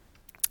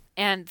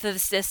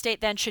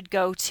estate then should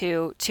go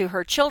to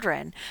her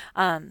children,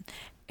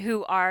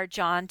 who are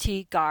John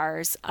T.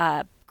 Gar's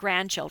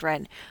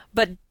grandchildren.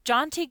 But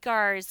John T.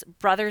 Gar's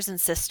brothers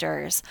and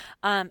sisters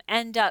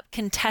end up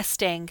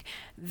contesting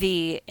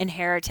the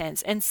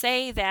inheritance and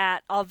say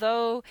that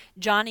although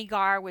Johnny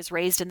Gar was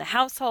raised in the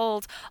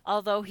household,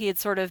 although he had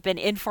sort of been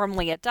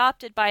informally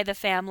adopted by the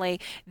family,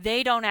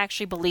 they don't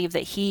actually believe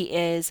that he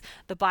is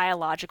the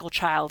biological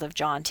child of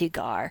John T.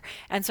 Gar.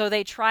 And so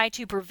they try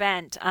to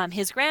prevent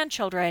his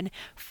grandchildren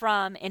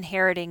from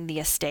inheriting the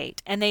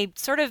estate. And they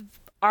sort of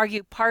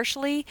argue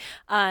partially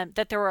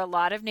that there were a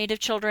lot of Native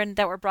children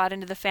that were brought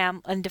into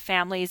into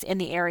families in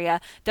the area,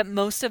 that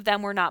most of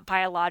them were not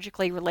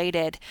biologically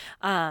related,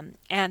 and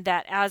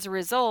that as a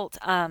result,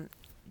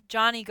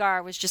 Johnny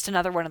Gar was just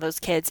another one of those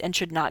kids and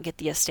should not get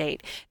the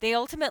estate. They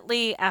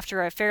ultimately,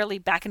 after a fairly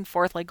back and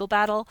forth legal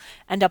battle,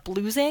 end up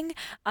losing,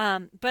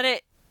 but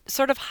it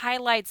sort of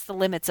highlights the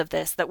limits of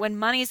this, that when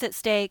money's at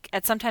stake,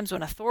 and sometimes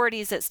when authority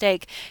is at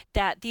stake,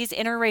 that these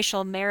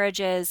interracial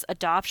marriages,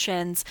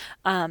 adoptions,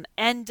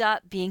 end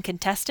up being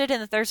contested, and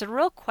that there's a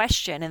real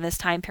question in this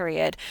time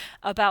period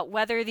about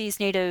whether these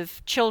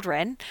Native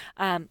children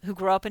who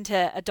grow up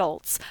into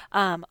adults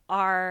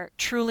are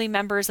truly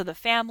members of the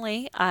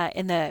family,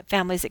 in the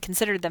families that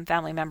considered them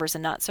family members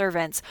and not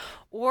servants,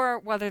 or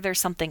whether there's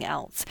something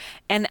else.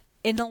 And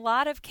in a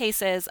lot of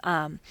cases,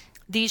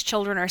 these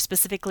children are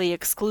specifically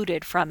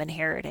excluded from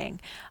inheriting,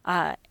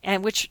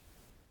 and which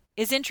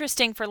is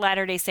interesting for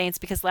Latter-day Saints,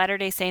 because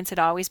Latter-day Saints had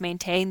always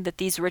maintained that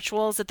these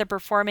rituals that they're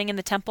performing in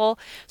the temple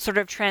sort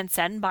of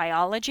transcend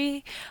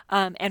biology,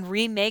 and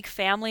remake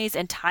families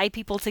and tie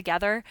people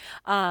together.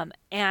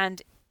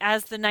 And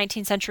as the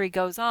 19th century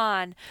goes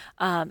on,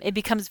 it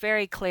becomes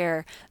very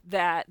clear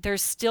that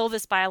there's still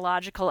this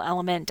biological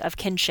element of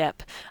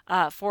kinship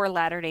for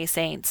Latter-day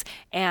Saints,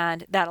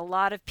 and that a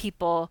lot of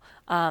people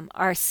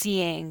are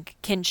seeing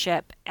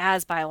kinship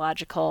as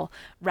biological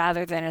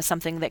rather than as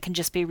something that can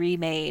just be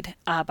remade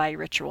by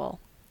ritual.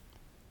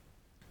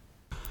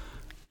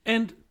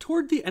 And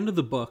toward the end of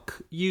the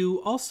book,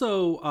 you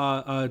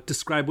also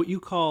describe what you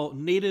call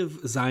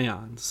Native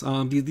Zions,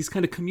 these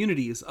kind of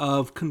communities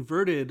of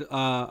converted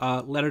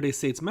Latter-day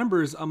Saints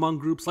members among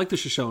groups like the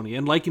Shoshone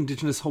and like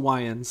Indigenous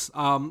Hawaiians.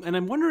 And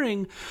I'm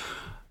wondering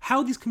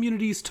how these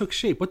communities took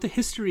shape, what the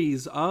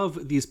histories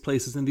of these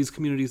places and these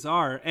communities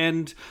are,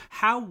 and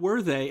how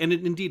were they, and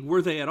indeed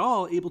were they at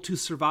all, able to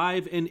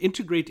survive and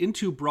integrate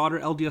into broader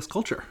LDS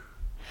culture?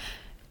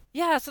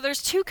 Yeah, so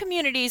there's 2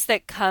 communities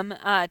that come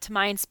to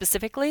mind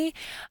specifically.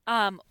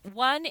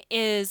 One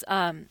is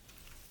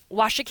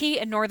Washakie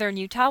in northern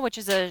Utah, which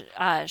is a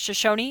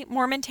Shoshone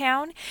Mormon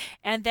town.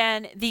 And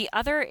then the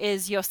other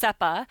is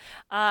Yosepa,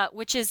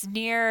 which is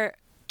near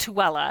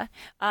Tooele.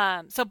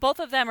 So both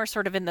of them are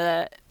sort of in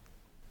the,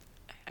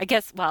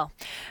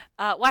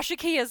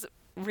 Washakie is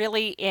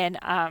really in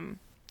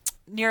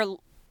near,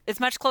 it's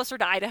much closer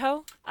to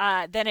Idaho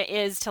than it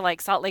is to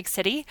like Salt Lake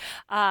City.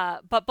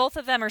 But both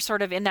of them are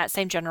sort of in that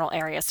same general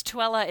area. So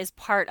Tooele is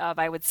part of,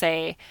 I would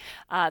say,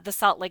 the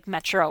Salt Lake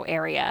metro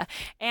area.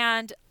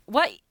 And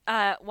what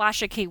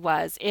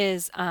Washakie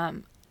is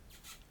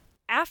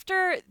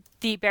after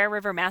the Bear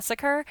River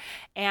Massacre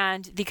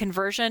and the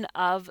conversion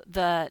of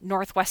the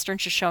Northwestern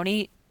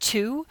Shoshone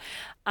to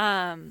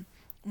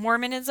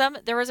Mormonism,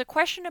 there was a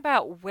question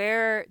about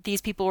where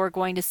these people were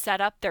going to set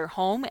up their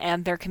home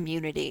and their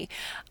community.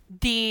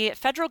 The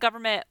federal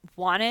government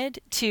wanted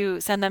to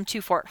send them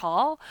to Fort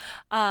Hall,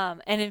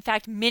 and in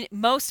fact,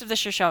 most of the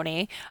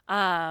Shoshone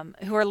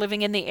who are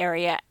living in the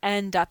area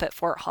end up at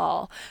Fort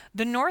Hall.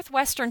 The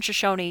Northwestern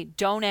Shoshone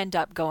don't end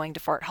up going to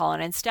Fort Hall,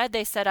 and instead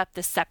they set up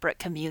this separate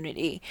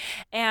community.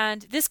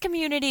 And this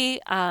community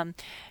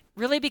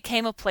really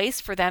became a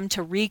place for them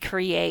to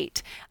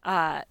recreate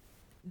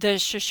the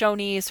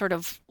Shoshone sort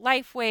of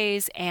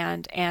lifeways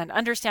and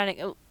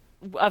understanding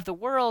of the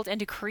world, and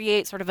to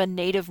create sort of a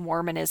native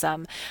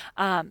Mormonism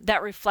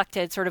that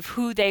reflected sort of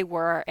who they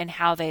were and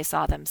how they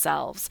saw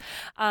themselves.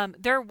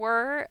 There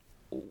were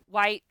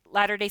white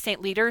Latter-day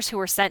Saint leaders who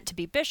were sent to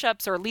be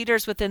bishops or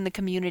leaders within the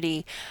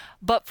community,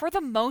 but for the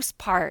most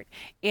part,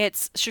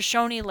 it's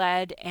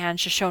Shoshone-led and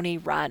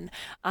Shoshone-run.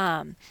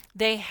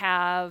 They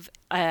have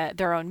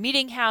their own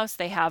meeting house.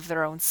 They have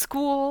their own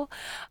school.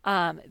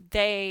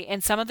 They,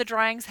 in some of the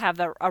drawings, have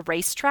a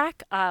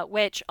racetrack,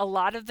 which a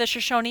lot of the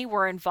Shoshone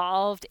were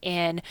involved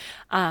in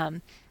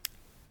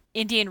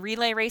Indian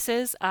relay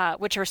races,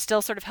 which are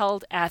still sort of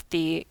held at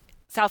the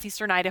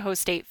Southeastern Idaho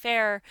State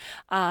Fair.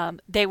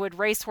 They would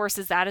race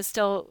horses. That is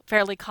still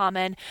fairly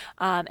common.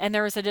 And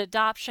there was an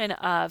adoption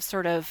of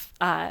sort of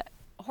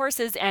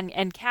horses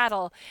and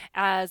cattle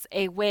as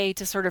a way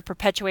to sort of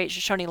perpetuate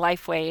Shoshone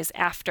lifeways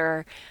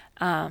after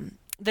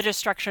the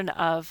destruction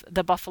of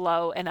the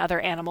buffalo and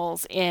other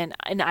animals in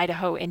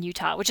Idaho and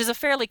Utah, which is a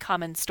fairly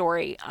common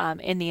story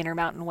in the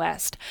Intermountain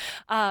West.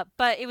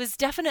 But it was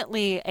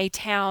definitely a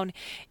town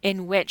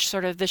in which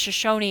sort of the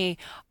Shoshone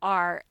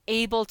are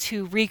able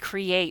to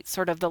recreate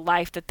sort of the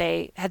life that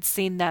they had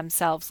seen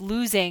themselves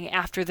losing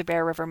after the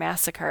Bear River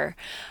Massacre.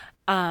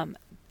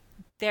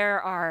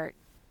 There are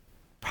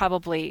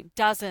probably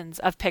dozens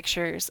of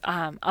pictures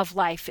of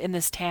life in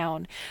this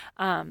town.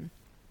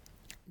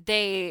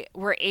 They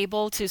were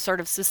able to sort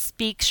of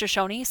speak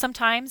Shoshone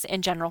sometimes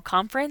in general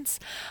conference.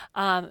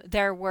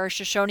 There were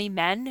Shoshone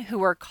men who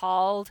were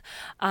called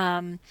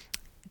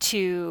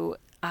to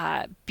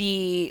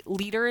be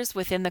leaders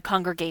within the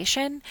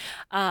congregation.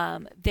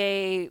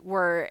 They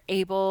were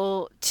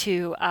able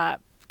to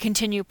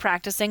continue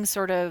practicing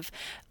sort of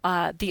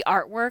the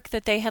artwork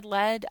that they had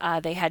led.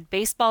 They had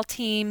baseball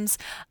teams.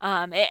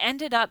 It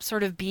ended up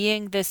sort of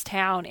being this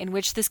town in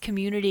which this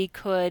community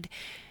could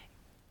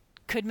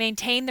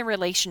maintain the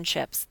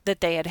relationships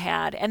that they had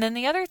had. And then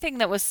the other thing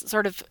that was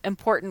sort of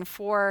important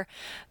for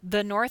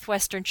the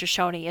Northwestern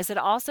Shoshone is it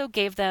also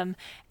gave them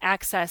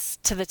access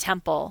to the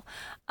temple.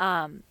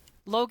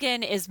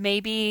 Logan is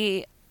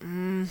maybe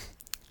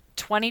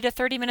 20 to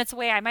 30 minutes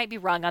away. I might be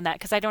wrong on that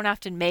because I don't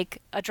often make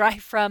a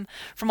drive from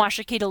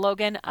Washakie to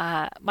Logan.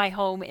 My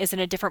home is in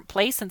a different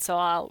place, and so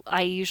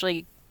I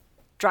usually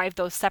drive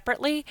those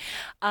separately.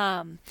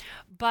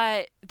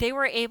 But they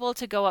were able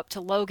to go up to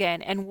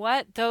Logan, and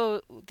what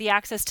the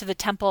access to the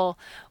temple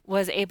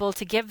was able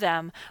to give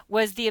them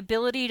was the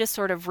ability to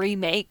sort of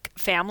remake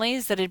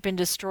families that had been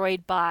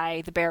destroyed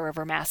by the Bear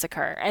River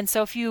Massacre. And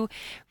so if you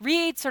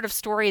read sort of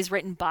stories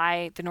written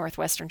by the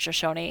Northwestern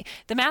Shoshone,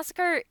 the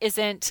massacre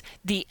isn't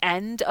the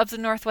end of the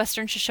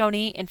Northwestern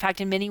Shoshone. In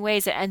fact, in many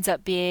ways, it ends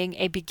up being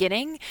a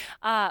beginning.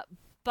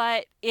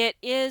 But it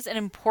is an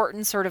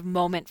important sort of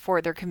moment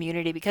for their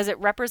community because it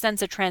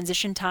represents a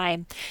transition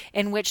time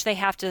in which they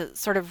have to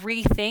sort of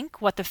rethink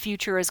what the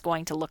future is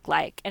going to look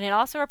like. And it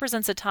also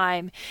represents a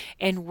time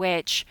in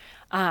which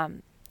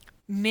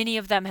many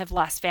of them have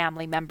lost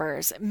family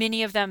members.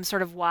 Many of them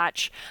sort of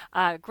watch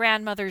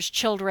grandmothers,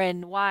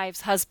 children,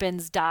 wives,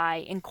 husbands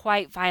die in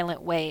quite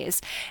violent ways.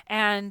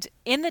 And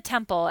in the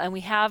temple, and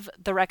we have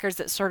the records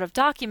that sort of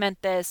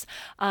document this,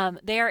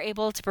 they are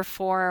able to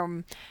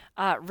perform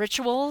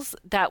rituals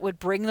that would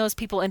bring those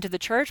people into the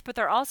church, but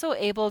they're also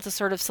able to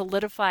sort of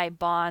solidify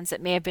bonds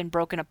that may have been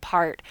broken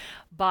apart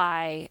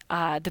by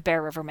the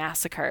Bear River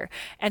Massacre.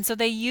 And so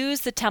they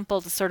use the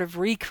temple to sort of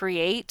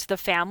recreate the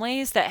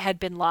families that had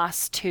been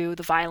lost to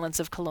the violence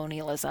of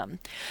colonialism.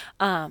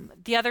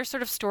 The other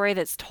sort of story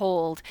that's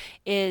told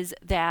is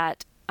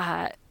that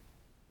a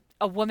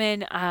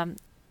woman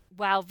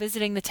while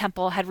visiting the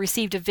temple, had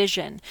received a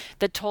vision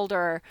that told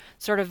her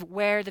sort of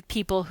where the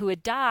people who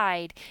had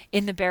died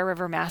in the Bear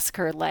River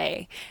Massacre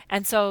lay.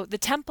 And so the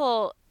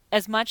temple,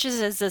 as much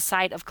as is a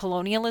site of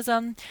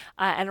colonialism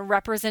and a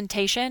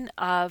representation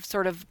of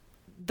sort of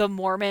the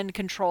Mormon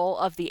control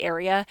of the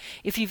area.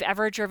 If you've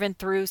ever driven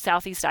through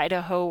Southeast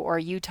Idaho or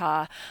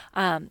Utah,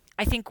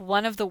 I think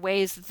one of the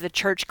ways that the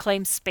church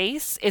claims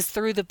space is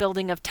through the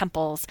building of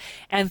temples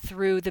and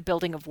through the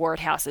building of ward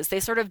houses. They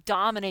sort of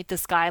dominate the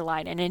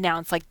skyline and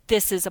announce like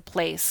this is a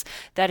place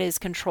that is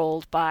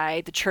controlled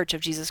by the Church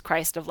of Jesus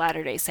Christ of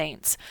Latter-day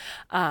Saints.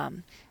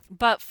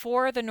 But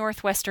for the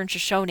Northwestern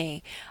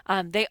Shoshone,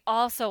 they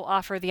also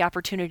offer the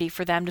opportunity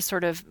for them to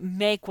sort of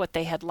make what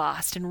they had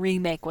lost and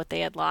remake what they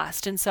had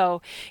lost. And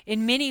so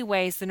in many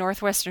ways, the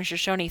Northwestern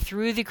Shoshone,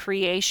 through the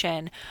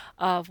creation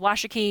of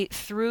Washakie,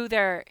 through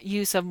their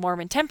use of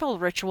Mormon temple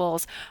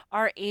rituals,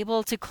 are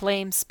able to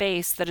claim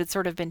space that had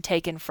sort of been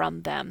taken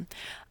from them.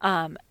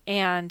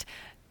 And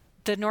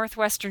the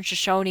Northwestern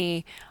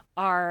Shoshone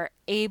are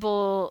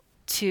able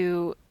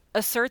to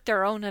assert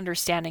their own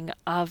understanding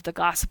of the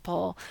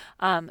gospel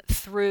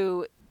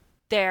through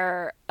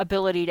their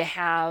ability to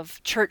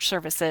have church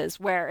services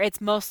where it's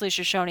mostly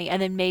Shoshone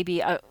and then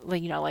maybe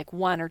like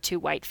one or two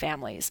white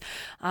families.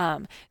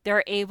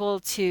 They're able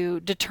to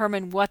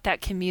determine what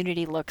that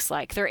community looks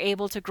like. They're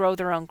able to grow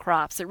their own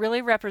crops. It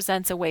really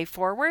represents a way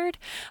forward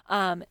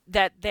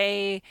that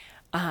they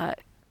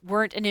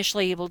weren't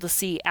initially able to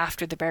see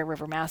after the Bear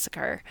River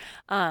Massacre.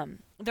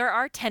 There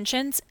are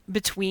tensions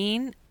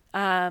between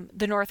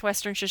the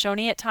Northwestern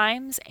Shoshone at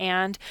times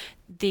and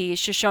the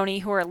Shoshone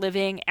who are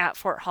living at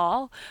Fort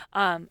Hall.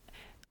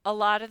 A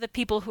lot of the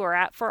people who are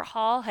at Fort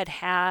Hall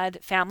had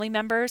family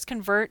members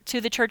convert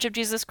to the Church of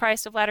Jesus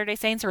Christ of Latter-day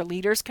Saints, or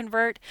leaders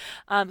convert,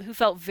 who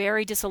felt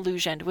very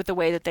disillusioned with the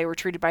way that they were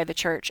treated by the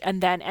church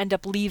and then end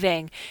up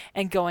leaving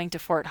and going to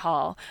Fort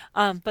Hall.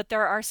 But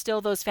there are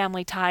still those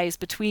family ties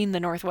between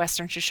the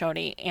Northwestern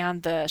Shoshone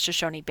and the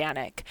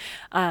Shoshone-Bannock.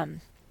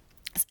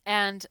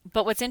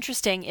 But what's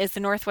interesting is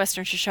the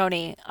Northwestern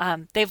Shoshone,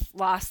 they've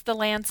lost the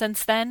land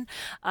since then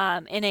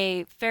in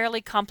a fairly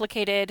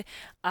complicated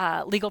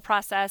legal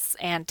process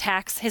and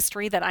tax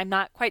history that I'm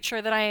not quite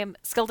sure that I am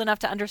skilled enough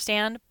to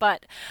understand,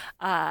 but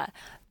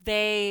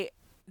they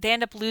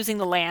end up losing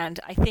the land.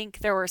 I think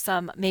there were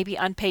some maybe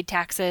unpaid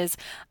taxes,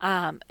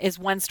 is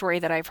one story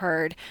that I've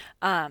heard,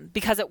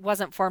 because it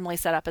wasn't formally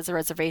set up as a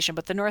reservation.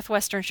 But the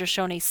Northwestern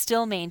Shoshone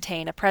still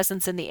maintain a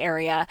presence in the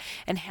area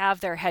and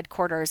have their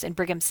headquarters in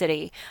Brigham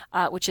City,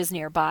 which is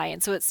nearby.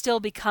 And so it still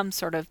becomes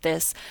sort of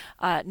this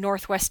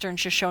Northwestern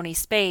Shoshone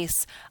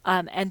space.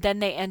 And then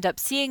they end up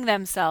seeing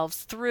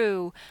themselves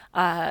through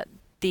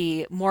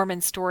the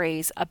Mormon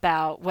stories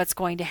about what's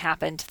going to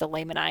happen to the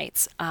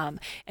Lamanites. And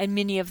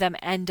many of them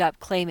end up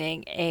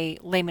claiming a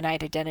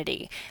Lamanite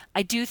identity.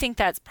 I do think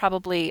that's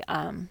probably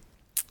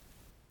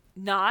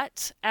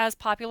not as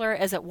popular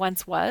as it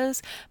once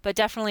was, but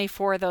definitely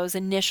for those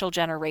initial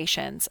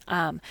generations,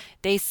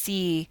 they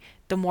see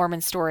the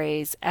Mormon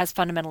stories as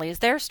fundamentally as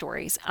their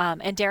stories.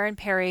 And Darren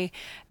Perry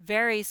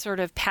very sort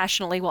of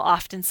passionately will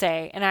often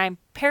say, and I'm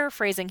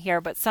paraphrasing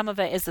here, but some of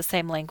it is the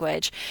same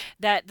language,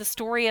 that the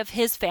story of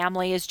his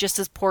family is just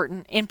as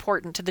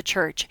important to the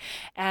church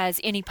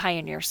as any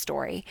pioneer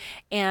story.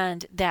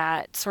 And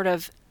that sort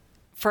of,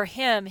 for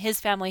him, his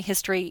family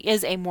history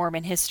is a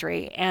Mormon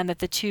history, and that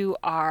the two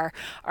are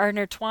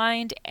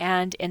intertwined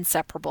and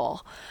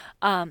inseparable.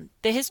 The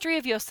history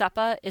of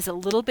Yosepa is a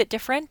little bit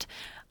different.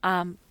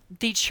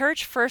 The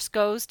church first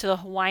goes to the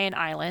Hawaiian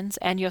Islands,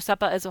 and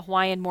Yosepa is a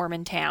Hawaiian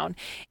Mormon town,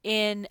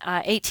 in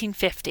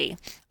 1850.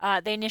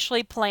 They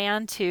initially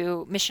planned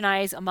to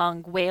missionize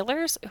among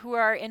whalers who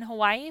are in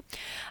Hawaii,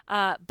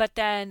 but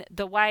then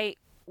the white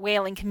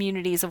whaling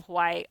communities of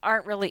Hawaii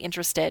aren't really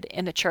interested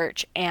in the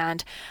church.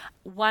 And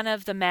one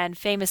of the men,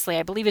 famously,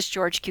 I believe it's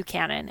George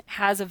Buchanan,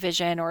 has a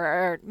vision,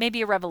 or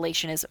maybe a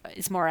revelation is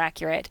more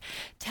accurate,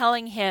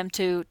 telling him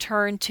to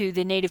turn to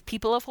the native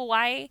people of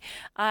Hawaii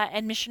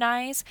and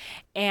missionize,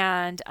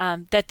 and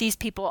that these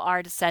people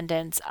are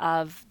descendants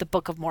of the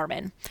Book of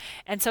Mormon.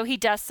 And so he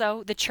does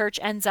so. The church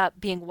ends up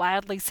being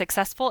wildly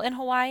successful in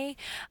Hawaii.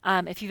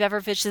 If you've ever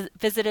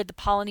visited the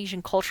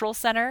Polynesian Cultural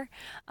Center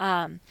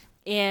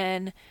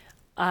in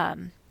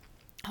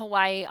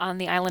Hawaii on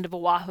the island of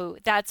Oahu,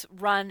 that's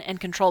run and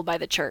controlled by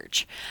the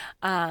church.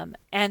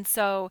 And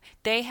so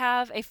they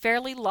have a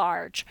fairly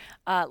large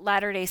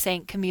Latter-day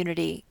Saint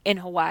community in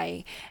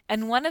Hawaii.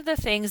 And one of the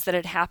things that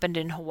had happened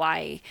in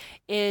Hawaii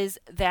is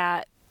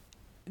that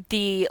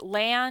the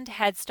land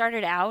had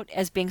started out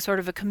as being sort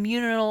of a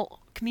communal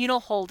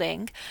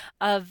holding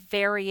of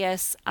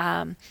various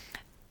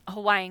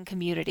Hawaiian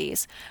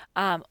communities.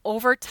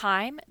 Over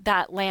time,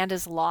 that land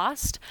is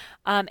lost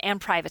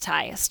and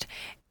privatized.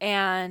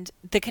 And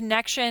the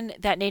connection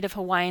that Native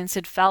Hawaiians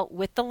had felt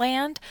with the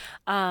land,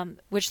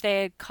 which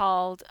they had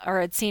called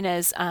or had seen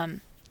as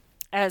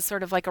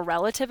sort of like a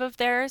relative of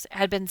theirs,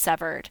 had been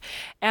severed.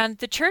 And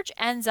the church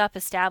ends up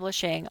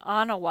establishing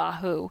on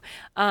Oahu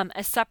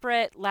a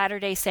separate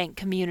Latter-day Saint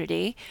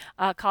community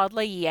called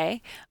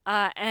Laie.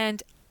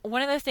 And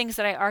one of the things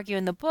that I argue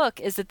in the book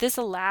is that this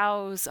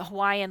allows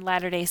Hawaiian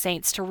Latter-day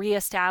Saints to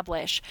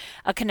reestablish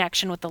a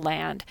connection with the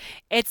land.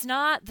 It's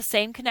not the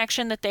same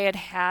connection that they had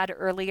had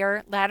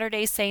earlier.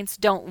 Latter-day Saints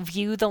don't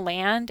view the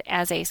land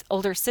as an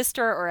older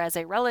sister or as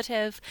a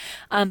relative,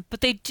 but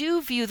they do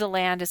view the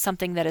land as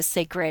something that is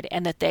sacred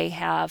and that they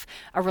have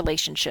a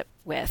relationship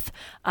with.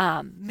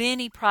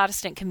 Many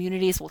Protestant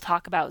communities will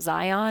talk about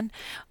Zion.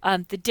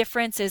 The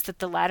difference is that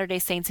the Latter-day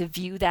Saints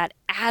view that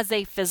as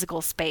a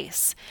physical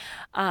space.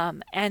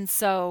 And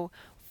so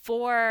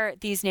for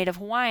these Native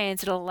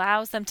Hawaiians, it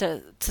allows them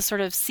to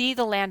sort of see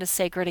the land as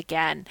sacred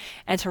again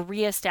and to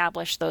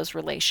reestablish those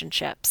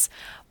relationships.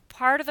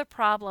 Part of the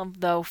problem,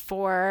 though,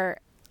 for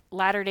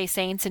Latter-day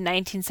Saints in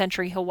 19th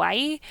century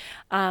Hawaii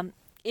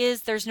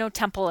is there's no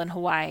temple in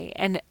Hawaii.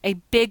 And a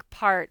big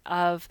part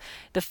of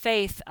the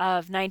faith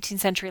of 19th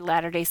century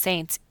Latter-day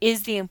Saints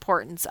is the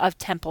importance of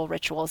temple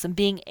rituals and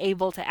being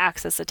able to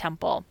access a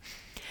temple.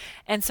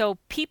 And so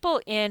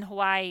people in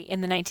Hawaii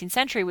in the 19th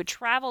century would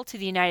travel to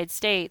the United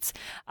States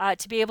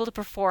to be able to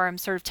perform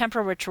sort of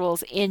temple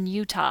rituals in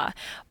Utah.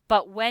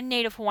 But when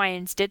Native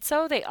Hawaiians did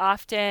so, they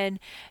often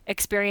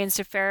experienced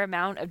a fair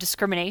amount of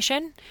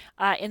discrimination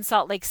in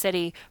Salt Lake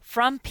City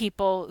from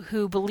people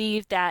who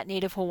believed that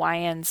Native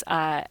Hawaiians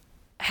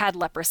had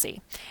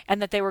leprosy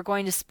and that they were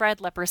going to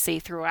spread leprosy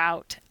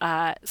throughout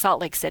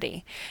Salt Lake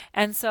City.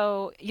 And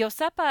so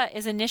Yosepa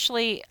is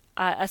initially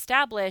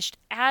established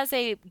as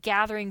a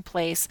gathering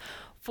place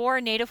for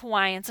Native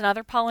Hawaiians and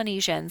other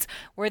Polynesians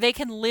where they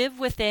can live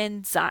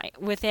within sort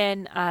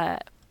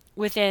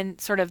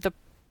of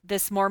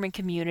this Mormon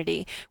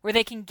community, where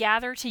they can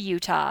gather to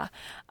Utah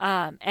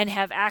and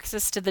have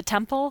access to the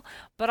temple,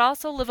 but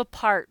also live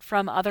apart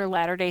from other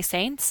Latter-day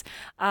Saints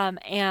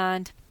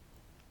and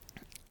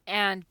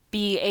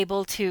be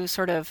able to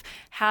sort of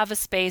have a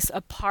space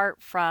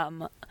apart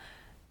from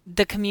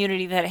the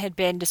community that had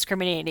been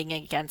discriminating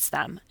against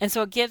them. And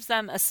so it gives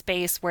them a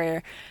space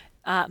where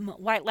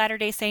white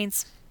Latter-day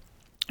Saints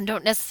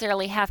don't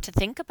necessarily have to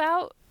think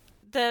about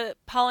the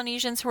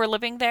Polynesians who are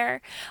living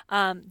there.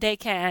 They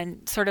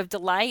can sort of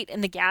delight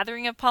in the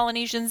gathering of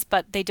Polynesians,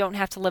 but they don't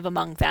have to live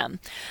among them.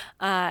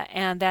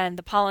 And then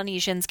the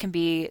Polynesians can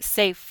be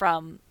safe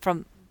from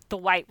the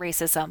white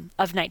racism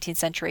of 19th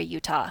century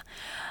Utah.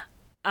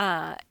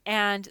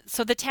 And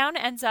so the town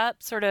ends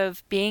up sort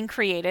of being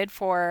created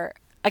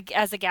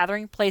as a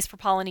gathering place for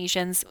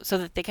Polynesians so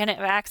that they can have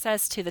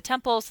access to the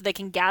temple, so they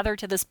can gather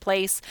to this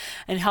place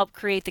and help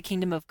create the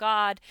kingdom of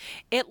God.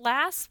 It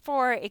lasts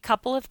for a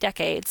couple of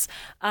decades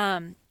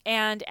and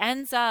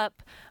ends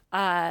up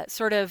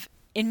sort of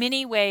in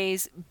many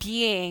ways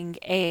being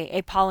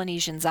a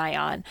Polynesian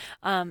Zion.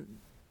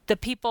 The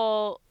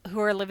people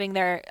who are living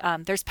there,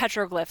 there's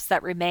petroglyphs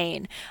that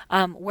remain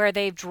where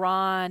they've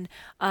drawn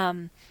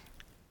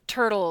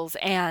turtles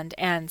and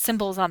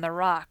symbols on the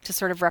rock to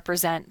sort of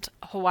represent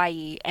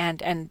Hawaii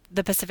and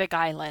the Pacific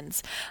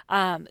Islands.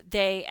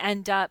 They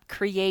end up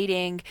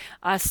creating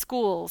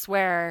schools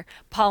where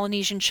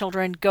Polynesian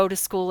children go to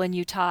school in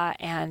Utah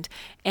and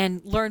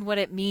learn what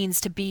it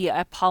means to be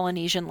a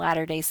Polynesian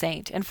Latter-day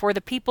Saint. And for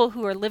the people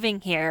who are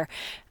living here,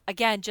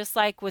 again, just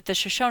like with the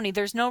Shoshone,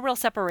 there's no real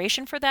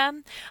separation for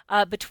them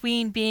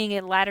between being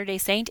a Latter-day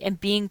Saint and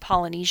being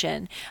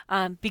Polynesian.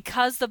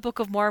 Because the Book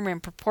of Mormon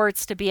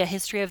purports to be a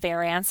history of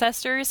their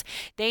ancestors,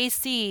 they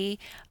see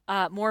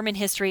Mormon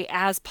history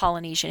as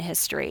Polynesian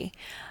history.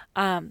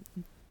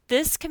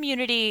 This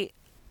community,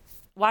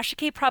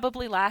 Washakie,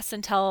 probably lasts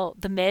until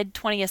the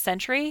mid-20th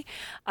century.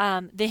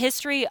 The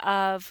history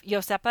of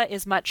Yosepa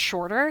is much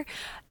shorter.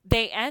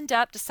 They end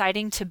up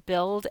deciding to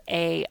build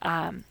a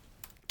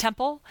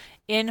temple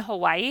in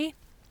Hawaii,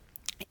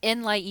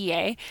 in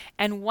Laie,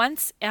 and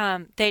once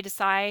they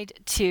decide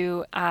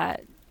to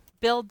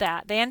build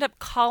that, they end up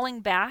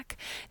calling back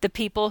the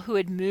people who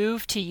had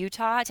moved to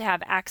Utah to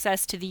have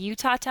access to the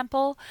Utah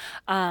temple.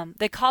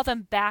 They call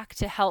them back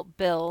to help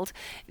build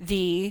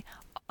the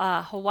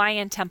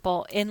Hawaiian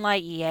temple in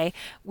Laie,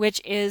 which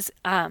is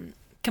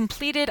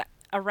completed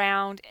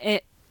around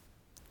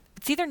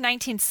it's either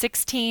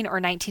 1916 or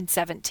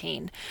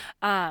 1917.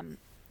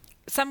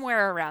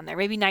 Somewhere around there,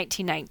 maybe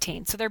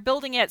 1919. So they're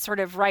building it sort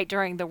of right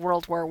during the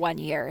World War I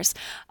years.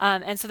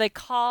 And so they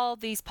call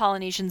these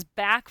Polynesians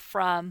back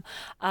from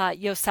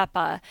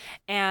Yosepa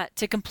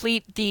to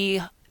complete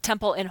the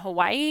temple in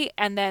Hawaii,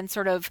 and then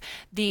sort of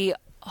the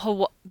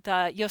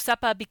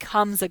Yosepa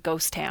becomes a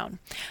ghost town.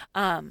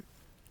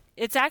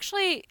 It's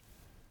actually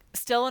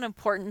still an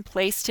important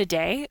place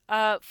today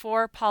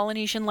for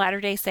Polynesian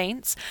Latter-day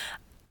Saints.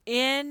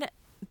 In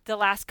the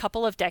last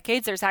couple of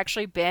decades, there's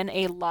actually been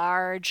a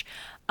large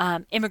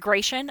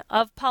immigration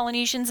of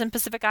Polynesians and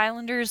Pacific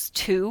Islanders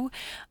to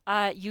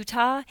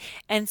Utah.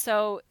 And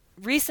so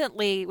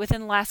recently,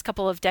 within the last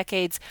couple of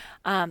decades,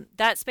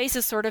 that space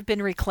has sort of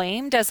been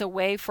reclaimed as a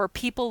way for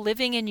people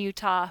living in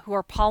Utah who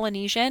are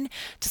Polynesian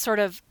to sort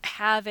of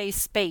have a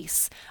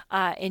space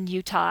in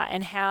Utah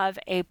and have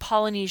a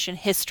Polynesian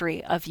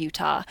history of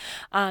Utah.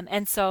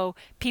 And so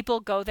people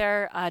go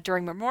there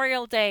during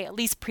Memorial Day, at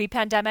least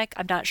pre-pandemic,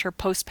 I'm not sure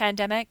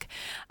post-pandemic,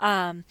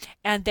 and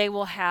they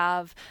will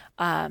have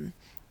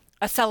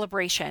a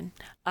celebration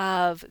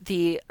of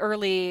the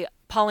early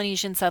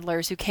Polynesian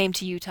settlers who came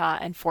to Utah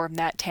and formed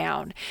that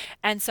town.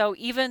 And so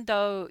even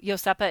though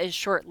Yosepa is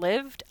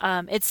short-lived,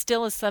 it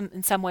still is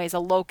in some ways a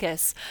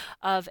locus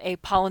of a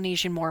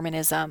Polynesian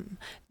Mormonism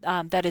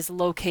that is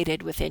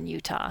located within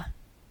Utah.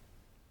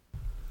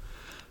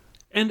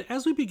 And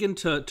as we begin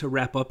to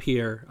wrap up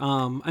here,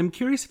 I'm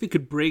curious if you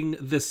could bring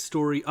this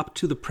story up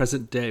to the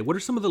present day. What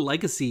are some of the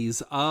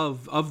legacies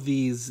of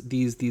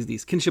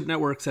these kinship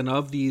networks and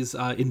of these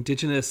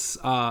indigenous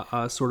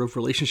sort of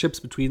relationships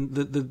between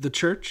the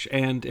church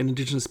and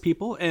indigenous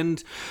people?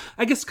 And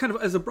I guess kind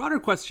of as a broader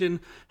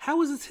question,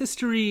 how is this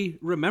history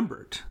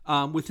remembered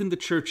within the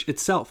church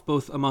itself,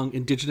 both among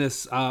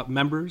indigenous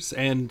members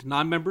and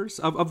non-members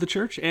of the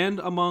church and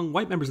among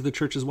white members of the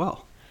church as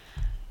well?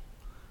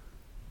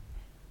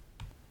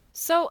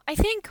 So I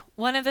think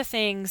one of the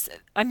things,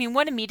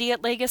 one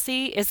immediate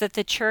legacy is that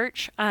the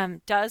church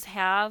does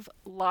have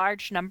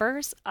large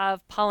numbers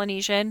of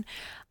Polynesian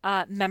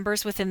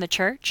members within the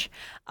church.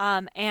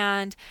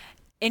 And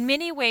in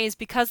many ways,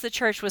 because the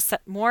church was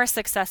more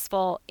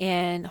successful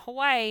in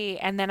Hawaii,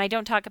 and then I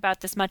don't talk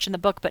about this much in the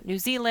book, but New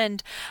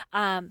Zealand,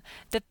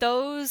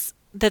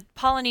 the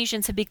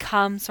Polynesians have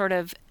become sort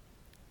of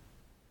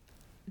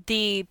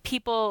the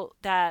people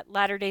that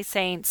Latter-day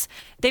Saints,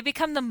 they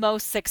become the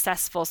most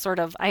successful sort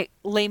of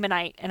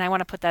laymanite, and I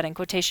want to put that in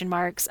quotation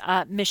marks,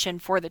 mission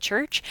for the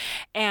church.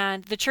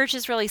 And the church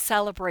has really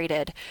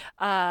celebrated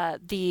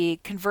the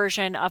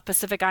conversion of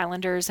Pacific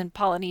Islanders and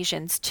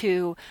Polynesians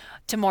to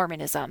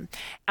Mormonism.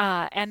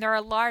 And there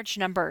are large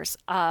numbers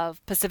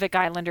of Pacific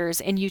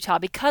Islanders in Utah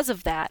because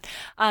of that.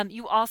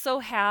 You also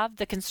have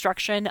the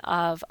construction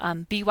of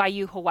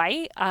BYU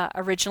Hawaii,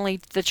 originally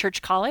the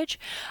church college,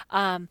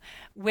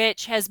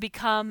 which has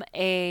become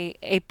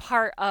a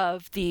part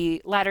of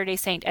the Latter-day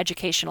Saint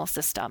educational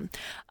system.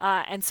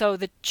 And so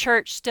the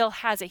church still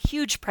has a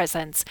huge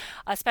presence,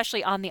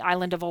 especially on the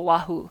island of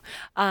Oahu,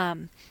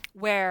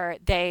 where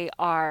they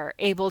are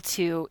able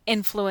to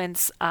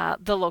influence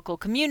the local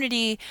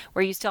community,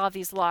 where you still have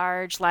these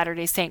large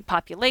Latter-day Saint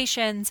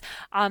populations.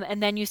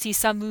 And then you see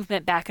some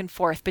movement back and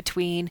forth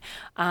between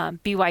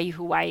BYU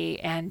Hawaii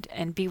and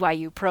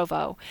BYU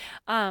Provo.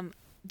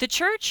 The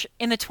church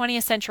in the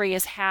 20th century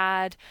has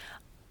had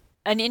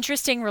an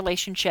interesting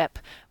relationship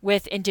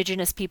with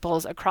indigenous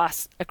peoples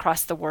across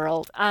the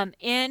world.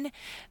 In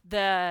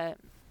the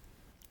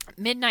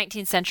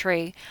mid-19th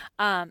century,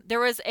 there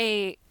was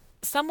a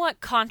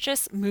somewhat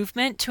conscious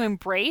movement to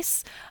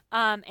embrace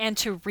and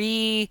to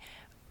refocus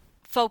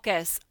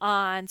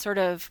on sort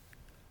of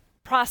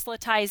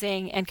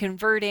proselytizing and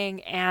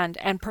converting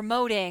and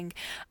promoting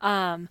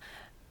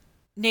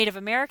Native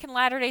American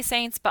Latter-day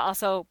Saints, but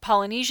also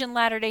Polynesian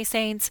Latter-day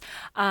Saints,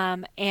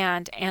 and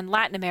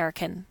Latin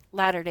American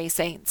Latter-day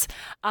Saints.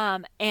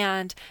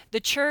 And the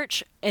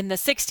church in the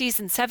 60s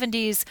and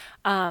 70s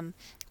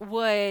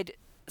would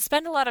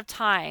spend a lot of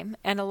time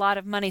and a lot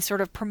of money sort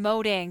of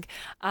promoting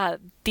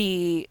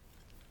the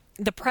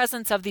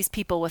presence of these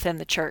people within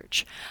the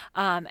church.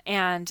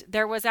 And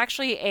there was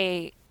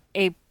actually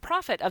a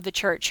prophet of the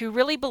church who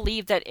really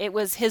believed that it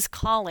was his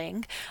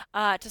calling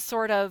to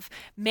sort of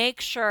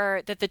make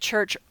sure that the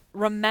church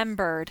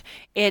remembered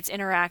its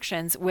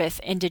interactions with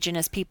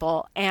indigenous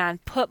people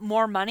and put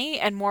more money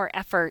and more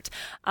effort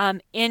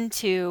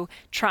into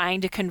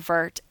trying to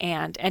convert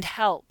and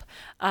help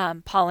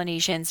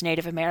Polynesians,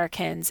 Native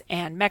Americans,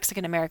 and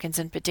Mexican Americans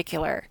in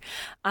particular.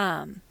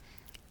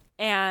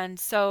 And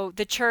so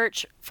the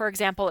church, for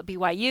example, at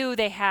BYU,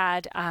 they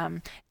had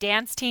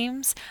dance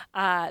teams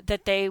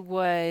that they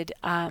would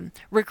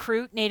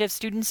recruit Native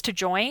students to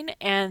join,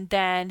 and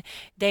then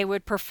they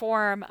would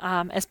perform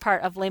as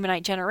part of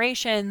Laymanite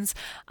Generations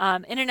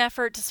in an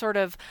effort to sort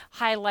of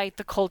highlight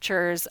the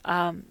cultures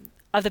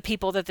of the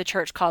people that the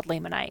church called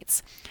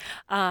Lamanites.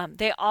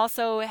 They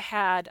also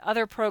had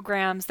other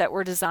programs that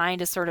were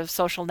designed as sort of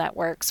social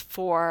networks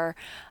for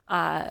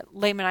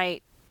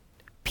Lamanite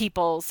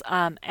peoples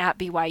at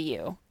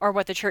BYU, or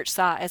what the church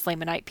saw as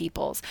Lamanite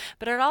peoples.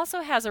 But it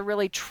also has a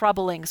really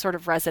troubling sort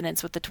of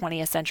resonance with the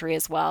 20th century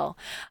as well.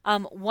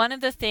 One of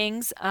the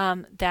things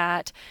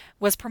that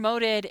was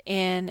promoted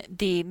in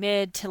the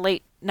mid to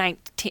late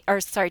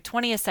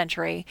 20th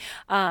century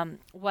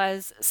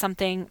was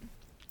something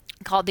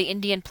called the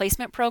Indian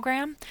Placement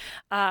Program,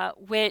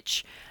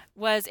 which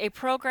was a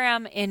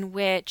program in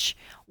which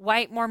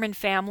white Mormon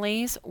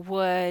families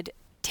would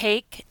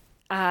take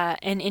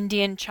an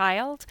Indian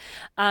child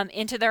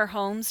into their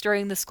homes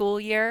during the school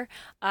year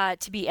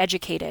to be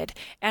educated.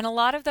 And a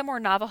lot of them were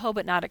Navajo,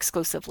 but not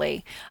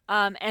exclusively.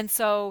 And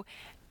so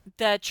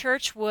the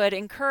church would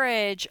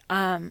encourage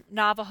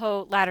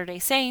Navajo Latter-day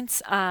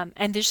Saints,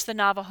 and just the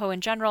Navajo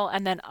in general,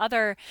 and then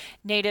other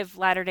Native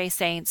Latter-day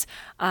Saints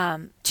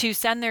to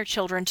send their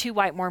children to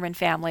white Mormon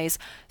families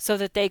so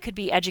that they could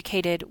be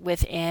educated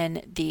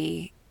within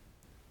these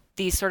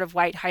sort of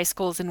white high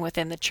schools and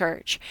within the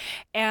church.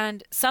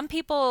 And some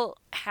people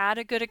had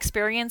a good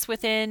experience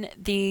within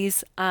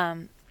these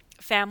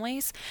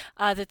families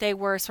that they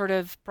were sort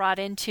of brought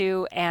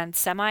into and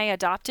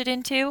semi-adopted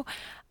into.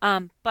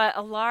 But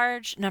a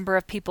large number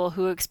of people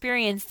who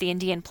experienced the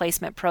Indian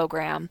Placement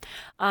Program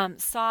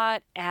saw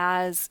it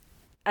as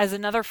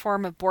another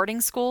form of boarding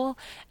school,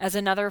 as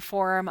another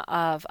form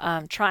of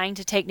trying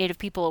to take Native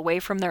people away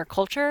from their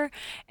culture,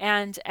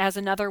 and as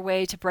another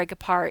way to break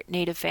apart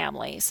Native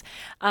families.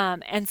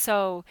 And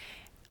so,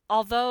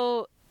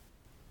 although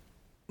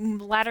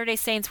Latter-day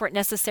Saints weren't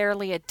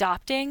necessarily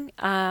adopting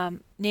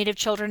Native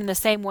children in the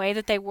same way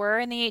that they were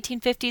in the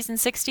 1850s and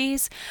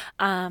 60s,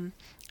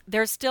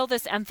 there's still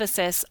this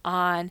emphasis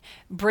on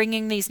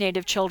bringing these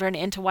Native children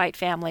into white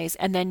families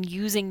and then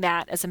using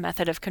that as a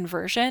method of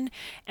conversion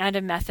and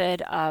a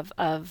method of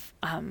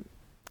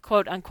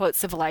quote unquote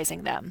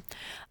civilizing them.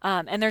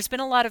 And there's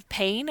been a lot of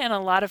pain and a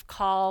lot of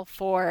call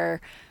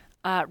for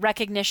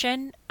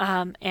recognition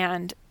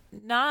and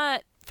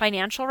not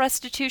financial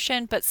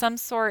restitution, but some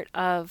sort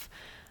of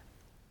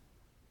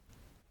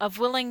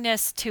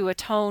willingness to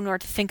atone or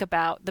to think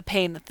about the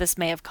pain that this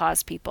may have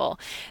caused people.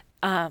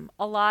 A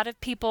lot of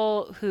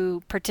people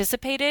who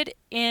participated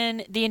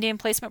in the Indian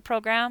Placement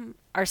Program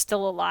are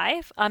still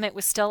alive. It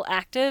was still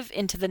active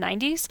into the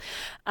 90s.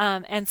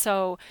 And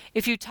so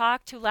if you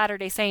talk to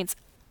Latter-day Saints,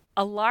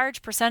 a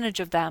large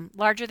percentage of them,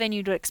 larger than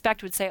you'd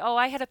expect, would say, oh,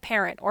 I had a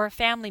parent or a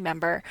family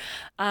member,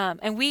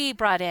 and we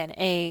brought in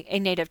a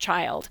Native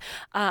child.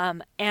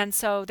 And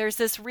so there's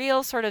this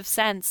real sort of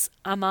sense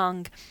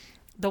among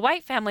the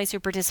white families who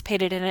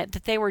participated in it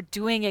that they were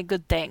doing a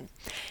good thing,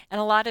 and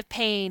a lot of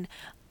pain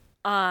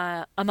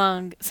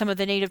among some of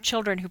the Native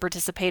children who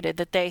participated,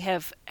 that they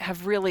have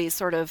really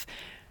sort of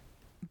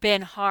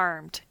been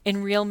harmed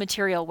in real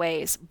material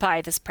ways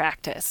by this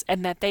practice,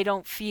 and that they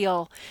don't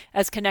feel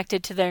as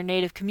connected to their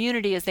Native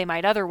community as they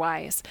might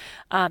otherwise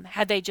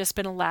had they just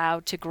been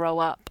allowed to grow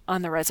up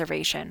on the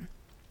reservation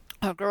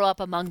or grow up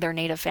among their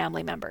Native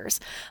family members.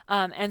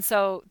 And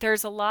so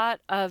there's a lot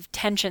of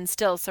tension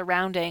still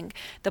surrounding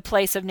the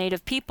place of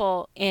Native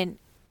people in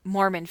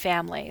Mormon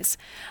families.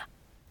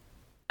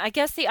 I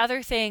guess the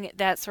other thing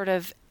that sort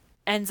of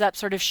ends up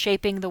sort of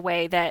shaping the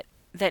way that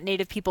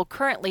Native people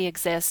currently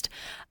exist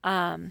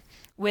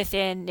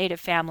within Native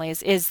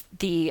families is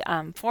the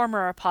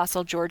former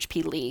apostle George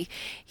P. Lee.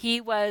 He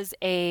was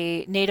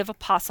a Native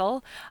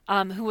apostle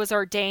who was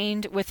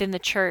ordained within the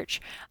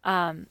church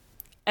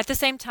at the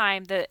same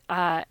time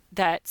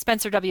that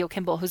Spencer W.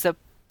 Kimball, who's a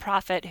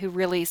prophet who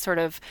really sort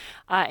of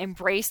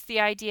embraced the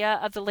idea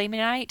of the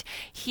Lamanite.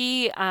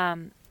 He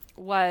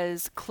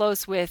was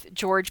close with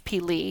George P.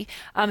 Lee,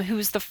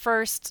 who's the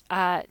first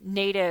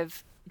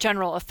Native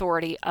general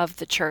authority of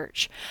the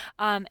church.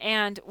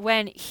 And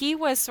when he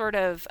was sort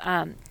of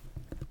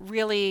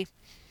really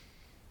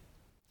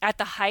at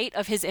the height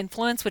of his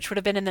influence, which would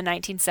have been in the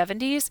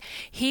 1970s,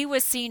 he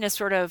was seen as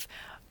sort of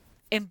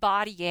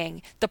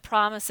embodying the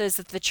promises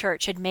that the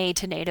church had made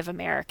to Native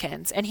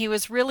Americans. And he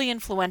was really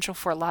influential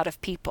for a lot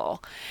of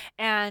people.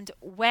 And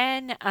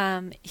when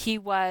he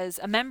was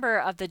a member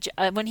of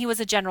when he was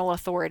a general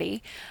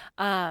authority,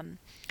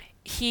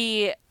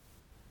 he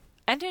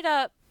ended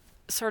up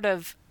sort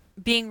of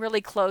being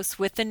really close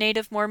with the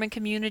Native Mormon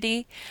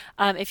community.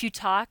 If you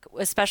talk,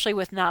 especially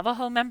with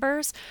Navajo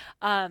members,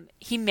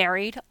 he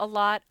married a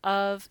lot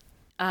of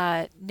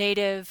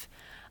Native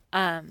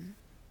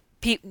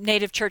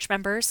church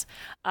members.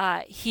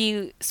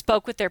 He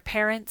spoke with their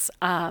parents.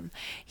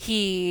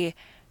 He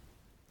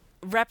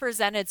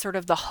represented sort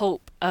of the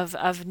hope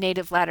of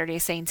Native Latter-day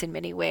Saints in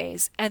many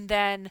ways. And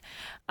then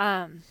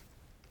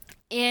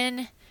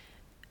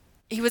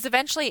he was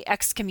eventually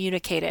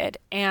excommunicated,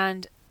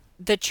 and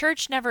the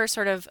church never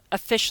sort of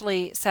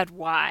officially said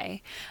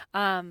why.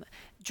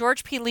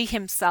 George P. Lee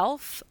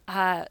himself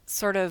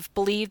sort of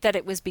believed that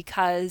it was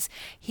because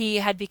he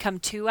had become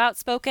too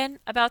outspoken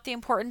about the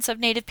importance of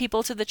Native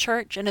people to the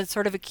church, and had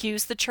sort of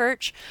accused the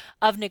church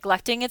of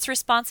neglecting its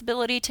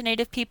responsibility to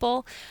Native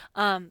people.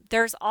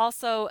 There's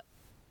also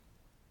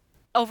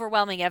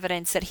overwhelming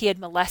evidence that he had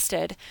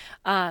molested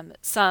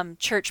some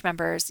church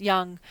members,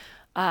 young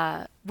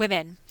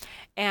women,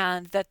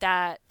 and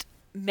that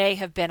may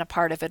have been a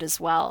part of it as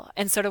well.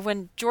 And sort of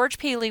when George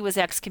P. Lee was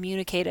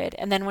excommunicated,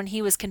 and then when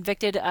he was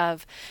convicted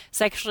of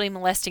sexually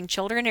molesting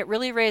children, it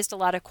really raised a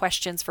lot of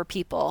questions for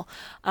people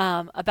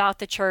about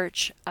the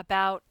church,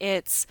 about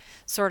its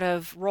sort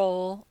of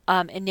role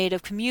in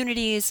Native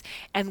communities,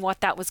 and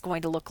what that was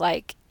going to look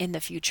like in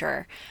the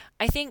future.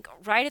 I think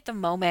right at the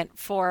moment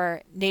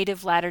for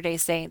Native Latter-day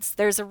Saints,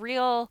 there's a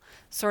real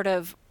sort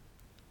of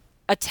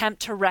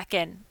attempt to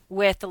reckon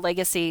with the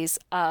legacies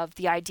of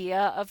the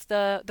idea of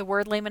the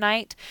word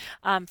Lamanite.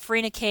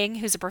 Farina King,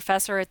 who's a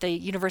professor at the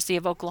University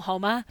of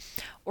Oklahoma,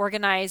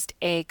 organized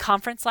a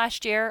conference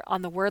last year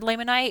on the word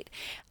Lamanite.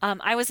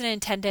 I was in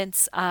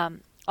attendance,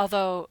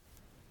 although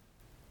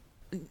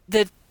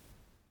the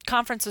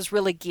conference was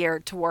really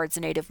geared towards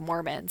Native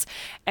Mormons.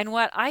 And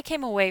what I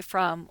came away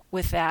from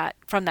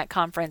that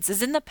conference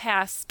is, in the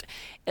past,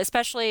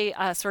 especially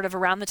sort of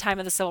around the time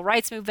of the Civil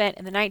Rights Movement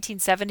in the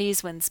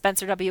 1970s, when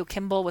Spencer W.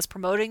 Kimball was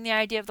promoting the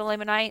idea of the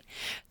Lamanite,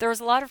 there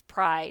was a lot of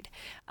pride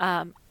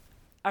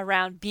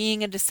around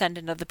being a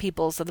descendant of the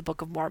peoples of the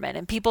Book of Mormon,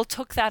 and people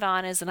took that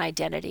on as an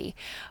identity.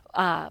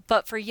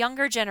 But for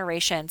younger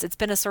generations, it's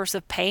been a source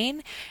of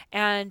pain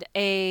and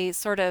a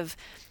sort of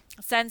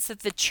sense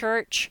that the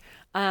church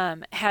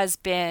has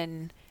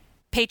been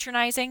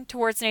patronizing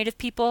towards Native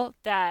people,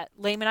 that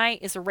Lamanite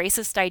is a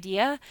racist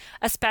idea,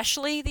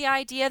 especially the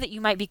idea that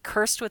you might be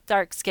cursed with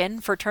dark skin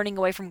for turning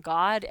away from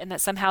God, and that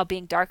somehow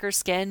being darker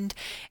skinned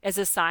is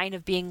a sign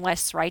of being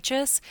less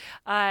righteous.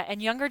 And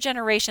younger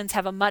generations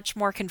have a much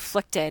more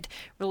conflicted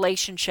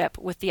relationship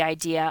with the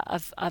idea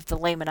of the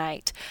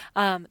Lamanite.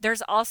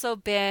 There's also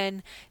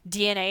been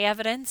DNA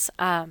evidence,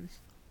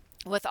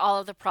 with all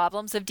of the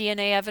problems of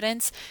DNA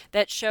evidence,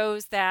 that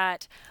shows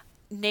that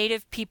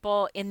Native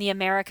people in the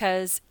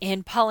Americas,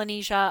 in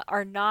Polynesia,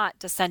 are not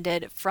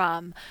descended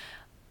from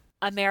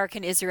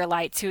American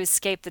Israelites who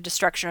escaped the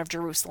destruction of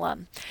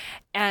Jerusalem.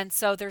 And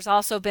so there's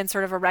also been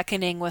sort of a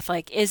reckoning with,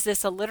 like, is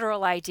this a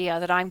literal idea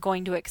that I'm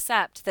going to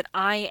accept, that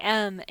I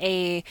am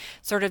a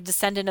sort of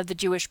descendant of the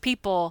Jewish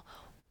people,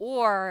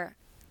 or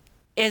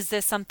is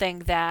this something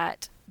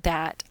that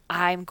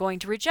I'm going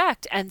to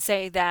reject and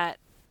say that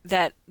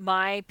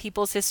my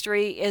people's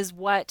history is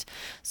what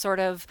sort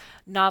of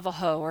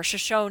Navajo or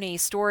Shoshone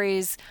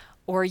stories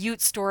or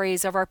Ute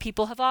stories of our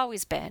people have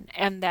always been,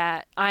 and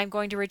that I'm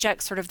going to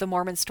reject sort of the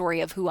Mormon story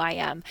of who I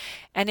am.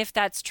 And if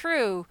that's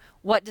true,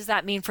 what does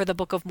that mean for the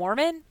Book of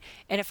Mormon?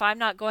 And if I'm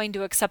not going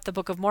to accept the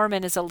Book of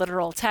Mormon as a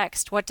literal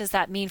text, what does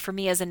that mean for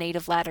me as a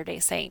Native Latter-day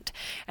Saint?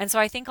 And so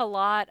I think a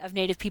lot of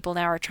Native people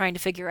now are trying to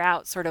figure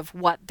out sort of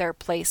what their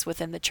place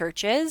within the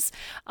church is,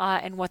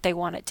 and what they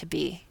want it to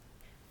be.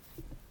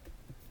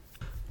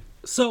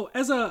 So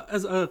as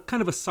a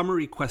kind of a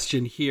summary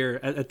question here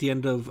at the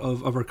end of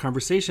our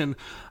conversation,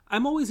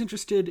 I'm always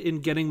interested in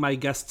getting my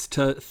guests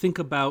to think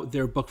about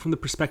their book from the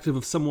perspective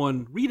of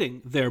someone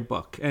reading their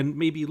book and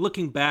maybe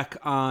looking back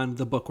on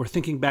the book or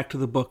thinking back to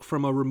the book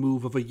from a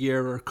remove of a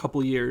year or a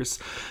couple years.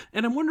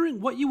 And I'm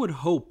wondering what you would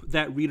hope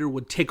that reader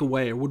would take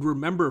away or would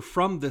remember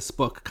from this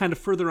book kind of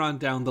further on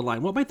down the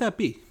line. What might that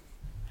be?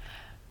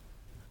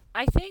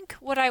 I think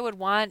what I would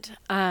want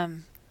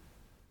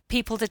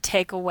people to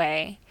take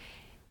away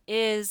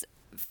is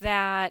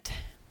that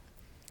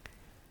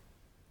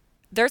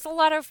there's a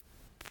lot of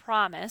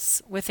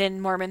promise within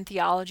Mormon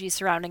theology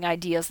surrounding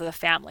ideas of the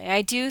family.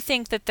 I do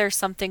think that there's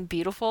something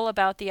beautiful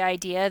about the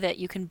idea that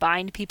you can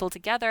bind people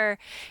together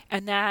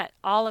and that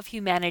all of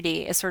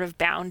humanity is sort of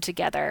bound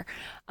together.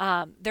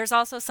 There's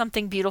also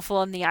something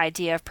beautiful in the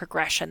idea of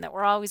progression, that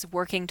we're always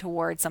working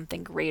towards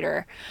something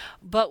greater.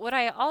 But what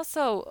I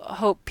also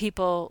hope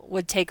people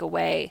would take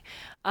away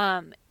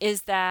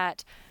is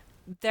that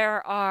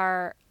there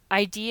are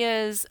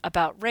ideas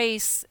about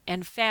race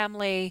and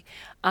family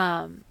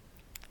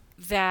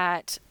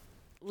that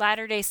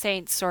Latter-day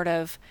Saints sort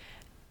of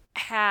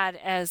had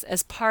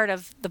as part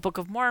of the Book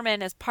of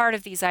Mormon, as part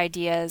of these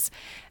ideas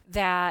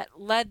that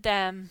led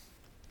them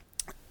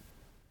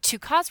to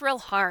cause real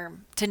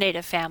harm to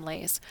Native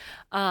families,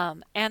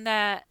 and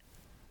that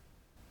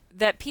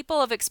people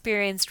have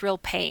experienced real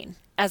pain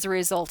as a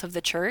result of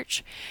the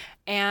church,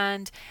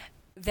 and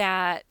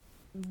that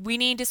we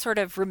need to sort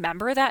of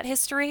remember that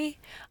history,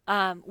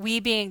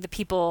 we being the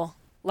people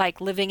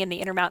like living in the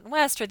Intermountain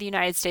West or the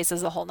United States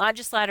as a whole, not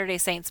just Latter-day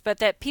Saints, but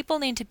that people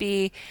need to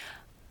be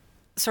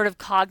sort of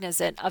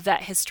cognizant of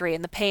that history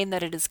and the pain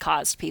that it has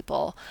caused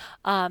people.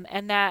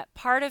 And that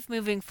part of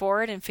moving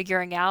forward and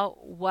figuring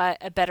out what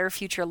a better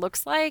future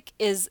looks like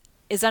is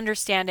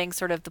understanding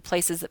sort of the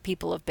places that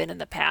people have been in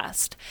the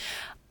past.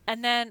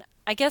 And then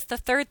I guess the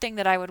third thing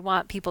that I would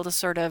want people to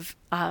sort of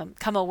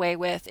come away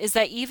with is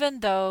that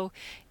even though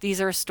these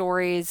are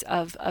stories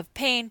of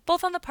pain,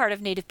 both on the part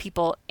of Native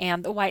people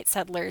and the white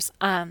settlers,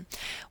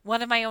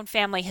 one of my own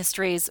family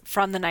histories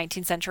from the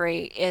 19th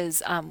century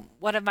is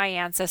one of my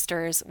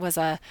ancestors was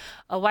a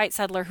white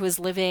settler who was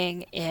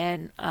living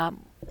in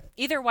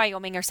either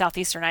Wyoming or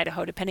southeastern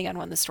Idaho, depending on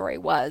when the story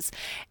was,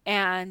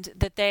 and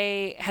that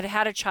they had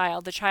had a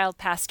child. The child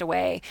passed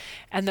away,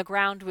 and the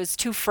ground was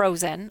too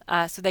frozen,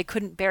 so they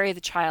couldn't bury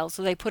the child,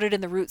 so they put it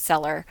in the root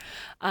cellar,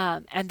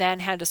 and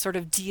then had to sort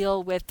of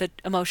deal with the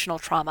emotional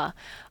trauma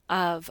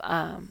of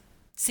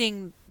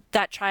seeing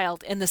that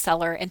child in the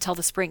cellar until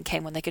the spring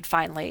came when they could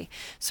finally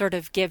sort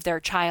of give their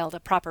child a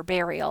proper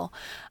burial.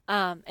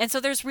 And so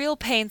there's real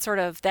pain sort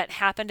of that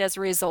happened as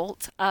a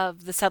result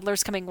of the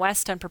settlers coming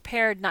west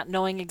unprepared, not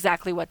knowing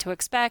exactly what to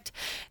expect.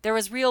 There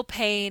was real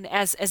pain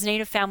as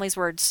Native families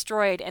were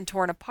destroyed and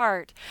torn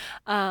apart.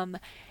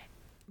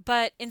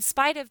 But in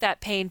spite of that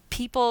pain,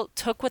 people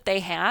took what they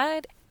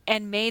had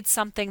and made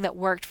something that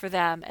worked for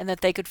them and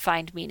that they could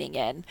find meaning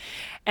in.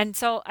 And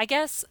so I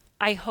guess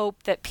I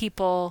hope that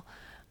people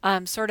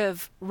sort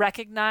of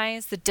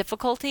recognize the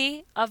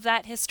difficulty of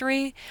that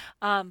history,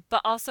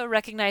 but also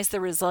recognize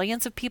the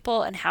resilience of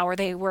people and how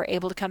they were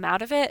able to come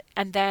out of it,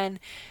 and then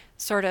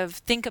sort of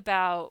think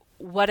about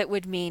what it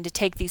would mean to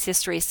take these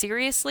histories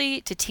seriously,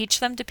 to teach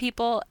them to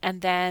people,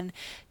 and then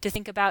to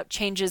think about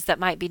changes that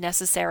might be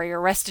necessary or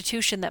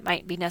restitution that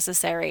might be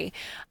necessary,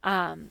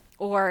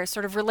 or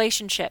sort of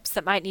relationships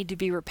that might need to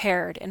be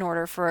repaired in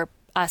order for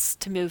us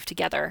to move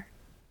together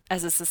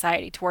as a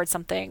society towards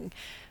something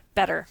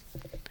better.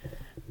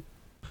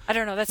 I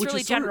don't know. That's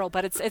really general,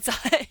 but it's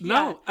yeah.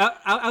 No,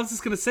 I was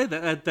just going to say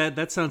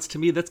that sounds to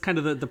me, that's kind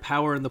of the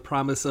power and the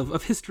promise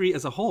of history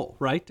as a whole,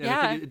 right? And yeah.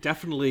 I think it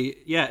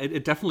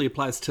definitely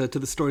applies to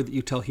the story that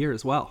you tell here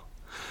as well.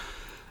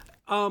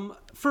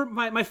 For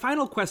my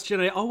final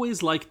question, I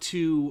always like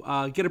to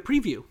get a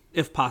preview,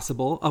 if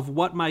possible, of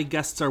what my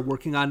guests are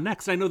working on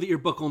next. I know that your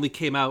book only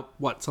came out,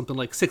 something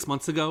like 6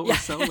 months ago or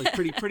so, like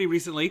pretty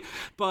recently.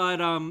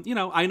 But,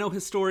 I know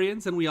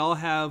historians, and we all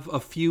have a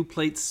few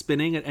plates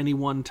spinning at any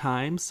one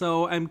time.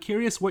 So I'm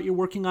curious what you're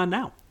working on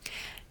now.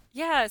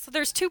 Yeah, so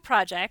there's two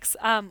projects.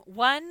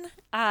 One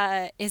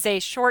is a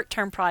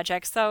short-term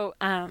project. So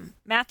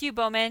Matthew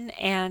Bowman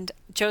and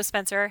Joe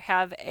Spencer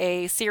have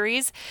a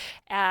series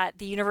at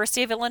the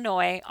University of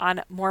Illinois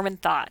on Mormon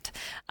thought.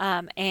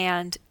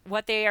 And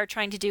what they are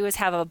trying to do is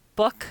have a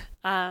book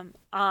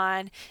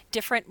on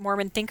different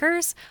Mormon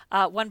thinkers,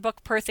 one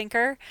book per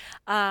thinker,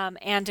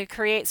 and to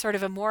create sort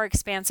of a more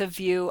expansive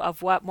view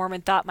of what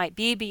Mormon thought might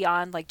be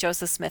beyond like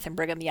Joseph Smith and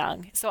Brigham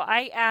Young. So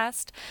I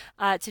asked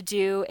to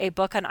do a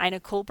book on Ina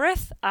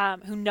Coolbrith,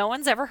 who no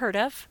one's ever heard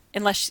of,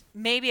 unless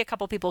maybe a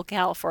couple people in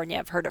California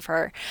have heard of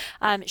her.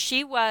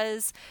 She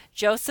was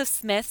Joseph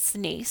Smith's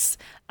niece.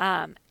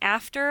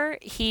 After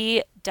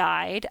he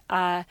died,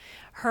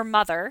 her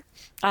mother,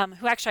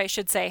 who actually I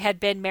should say had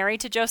been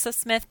married to Joseph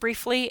Smith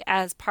briefly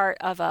as part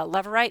of a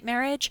Levirate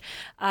marriage,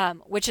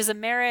 which is a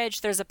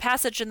marriage. There's a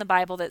passage in the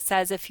Bible that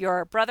says if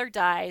your brother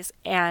dies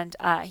and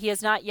he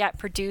has not yet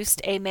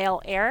produced a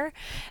male heir,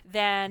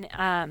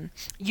 then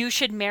you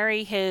should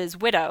marry his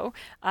widow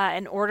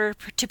in order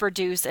to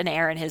produce an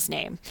heir in his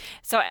name.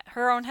 So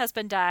her own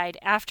husband died.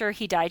 After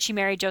he died, she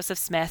married Joseph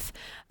Smith.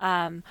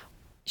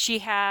 She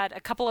had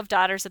a couple of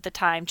daughters at the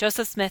time.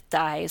 Joseph Smith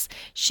dies.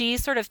 She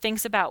sort of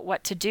thinks about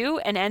what to do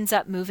and ends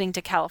up moving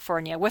to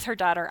California with her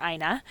daughter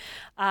Ina,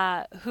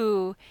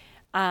 who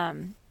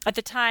at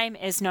the time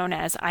is known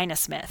as Ina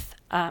Smith.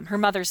 Her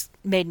mother's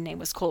maiden name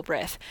was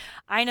Coolbrith.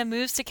 Ina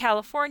moves to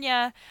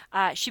California.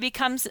 She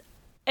becomes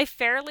a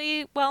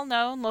fairly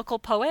well-known local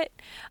poet.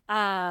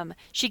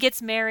 She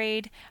gets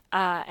married,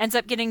 ends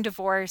up getting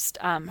divorced.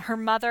 Her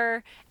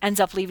mother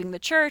ends up leaving the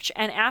church,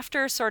 and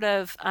after sort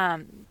of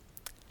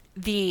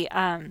the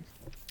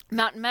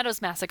Mountain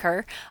Meadows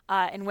Massacre,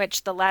 in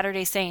which the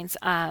Latter-day Saints,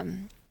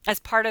 as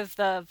part of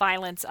the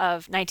violence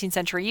of 19th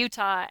century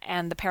Utah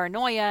and the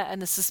paranoia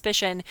and the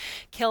suspicion,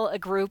 kill a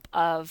group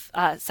of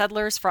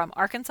settlers from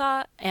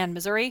Arkansas and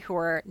Missouri who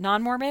were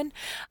non-Mormon.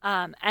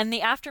 And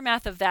the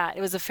aftermath of that,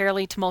 it was a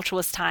fairly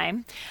tumultuous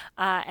time.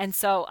 And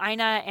so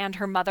Ina and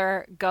her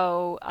mother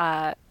go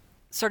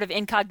sort of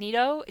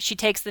incognito. She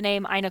takes the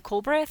name Ina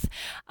Coolbrith,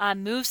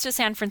 moves to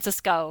San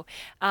Francisco,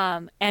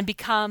 and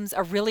becomes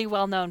a really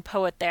well-known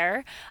poet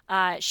there.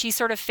 She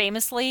sort of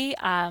famously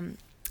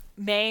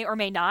may or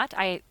may not,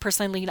 I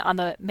personally lean on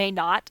the may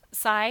not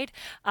side,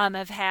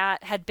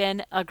 had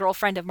been a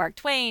girlfriend of Mark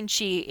Twain.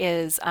 She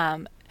is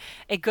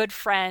a good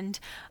friend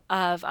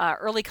of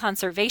early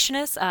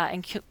conservationists,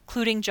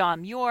 including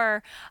John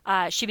Muir.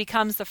 She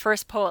becomes the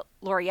first poet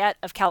laureate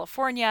of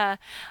California,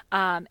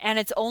 and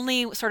it's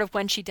only sort of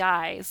when she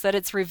dies that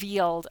it's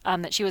revealed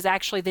that she was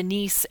actually the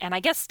niece and I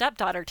guess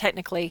stepdaughter,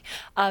 technically,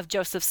 of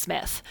Joseph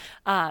Smith.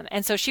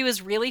 And so she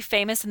was really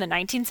famous in the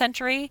 19th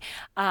century,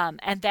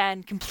 and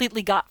then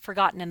completely got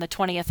forgotten in the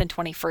 20th and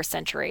 21st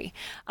century.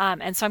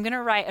 And so I'm going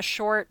to write a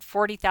short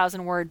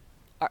 40,000-word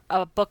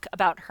a book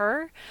about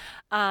her.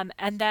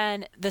 And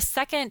then the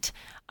second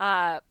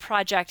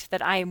project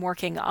that I am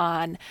working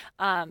on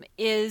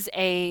is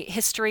a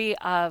history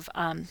of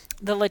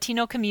the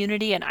Latino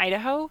community in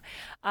Idaho.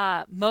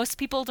 Most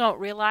people don't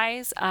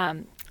realize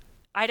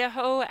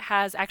Idaho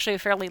has actually a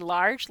fairly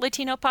large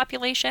Latino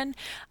population.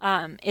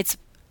 It's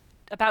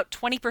about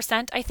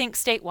 20%, I think,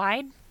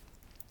 statewide.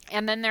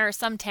 And then there are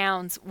some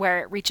towns where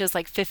it reaches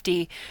like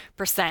 50%.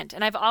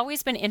 And I've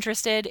always been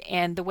interested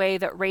in the way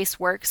that race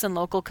works in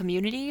local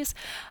communities,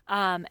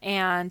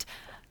 and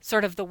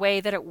sort of the way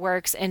that it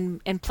works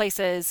in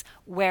places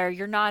where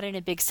you're not in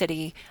a big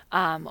city,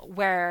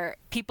 where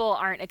people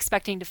aren't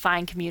expecting to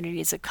find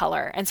communities of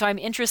color. And so I'm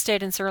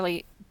interested in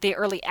the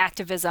early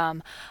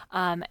activism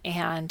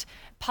and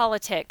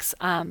politics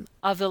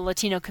of the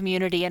Latino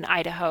community in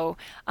Idaho,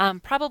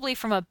 probably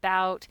from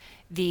about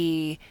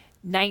the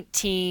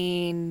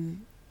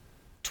 1920s,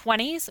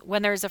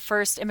 when there's a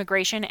first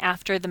immigration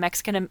after the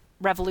Mexican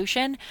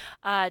Revolution,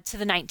 to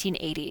the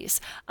 1980s.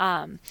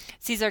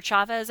 Cesar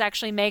Chavez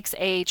actually makes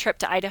a trip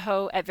to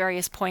Idaho at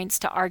various points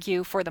to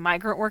argue for the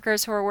migrant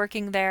workers who are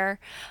working there.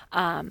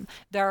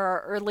 There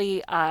are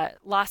early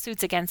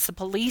lawsuits against the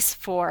police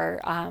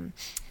for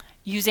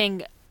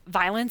using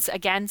violence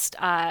against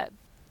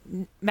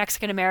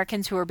Mexican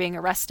Americans who are being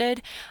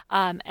arrested.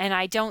 And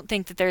I don't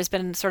think that there's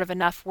been sort of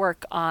enough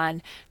work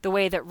on the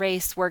way that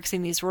race works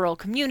in these rural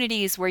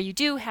communities where you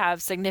do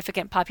have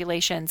significant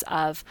populations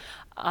of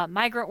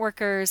migrant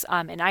workers.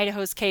 In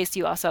Idaho's case,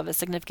 you also have a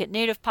significant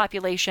Native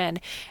population.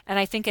 And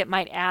I think it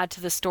might add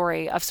to the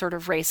story of sort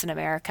of race in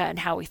America and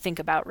how we think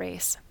about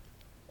race.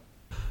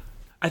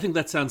 I think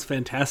that sounds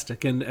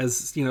fantastic. And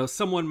as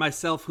someone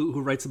myself who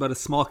writes about a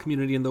small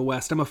community in the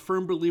West, I'm a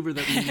firm believer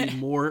that we need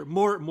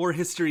more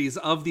histories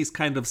of these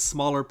kind of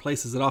smaller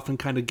places that often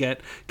kind of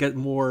get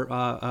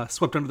more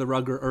swept under the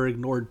rug or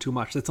ignored too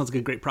much. That sounds like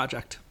a great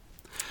project.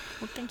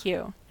 Well, thank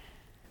you.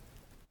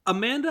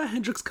 Amanda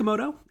Hendricks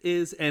Komodo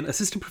is an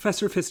assistant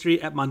professor of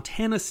history at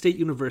Montana State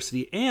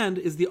University and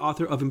is the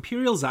author of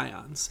Imperial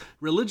Zions,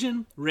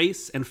 Religion,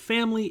 Race, and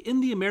Family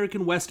in the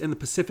American West and the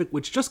Pacific,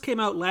 which just came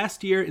out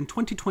last year in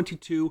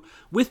 2022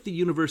 with the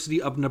University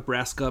of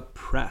Nebraska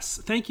Press.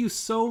 Thank you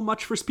so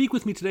much for speaking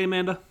with me today,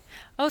 Amanda.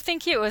 Oh,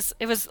 thank you.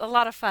 It was a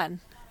lot of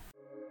fun.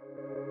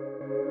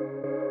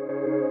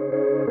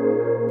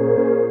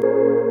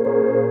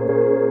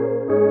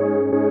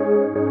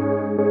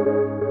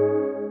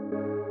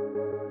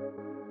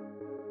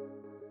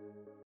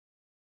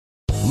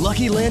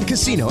 Lucky Land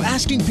Casino,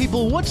 asking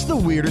people, what's the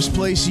weirdest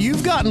place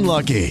you've gotten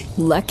lucky?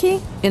 Lucky?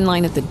 In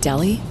line at the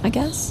deli, I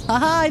guess?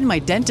 Aha, in my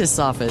dentist's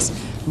office.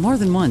 More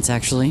than once,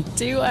 actually.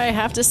 Do I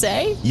have to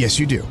say? Yes,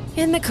 you do.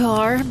 In the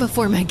car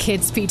before my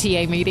kids'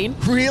 PTA meeting.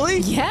 Really?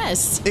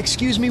 Yes.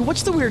 Excuse me,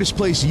 what's the weirdest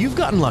place you've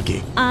gotten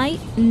lucky? I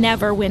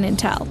never win and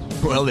tell.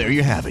 Well, there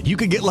you have it. You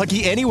can get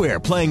lucky anywhere,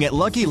 playing at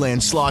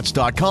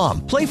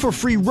LuckyLandSlots.com. Play for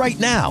free right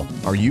now.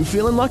 Are you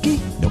feeling lucky?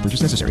 No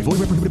purchase necessary.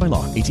 Void where prohibited by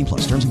law. 18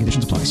 plus. Terms and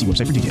conditions apply. See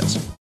website for details.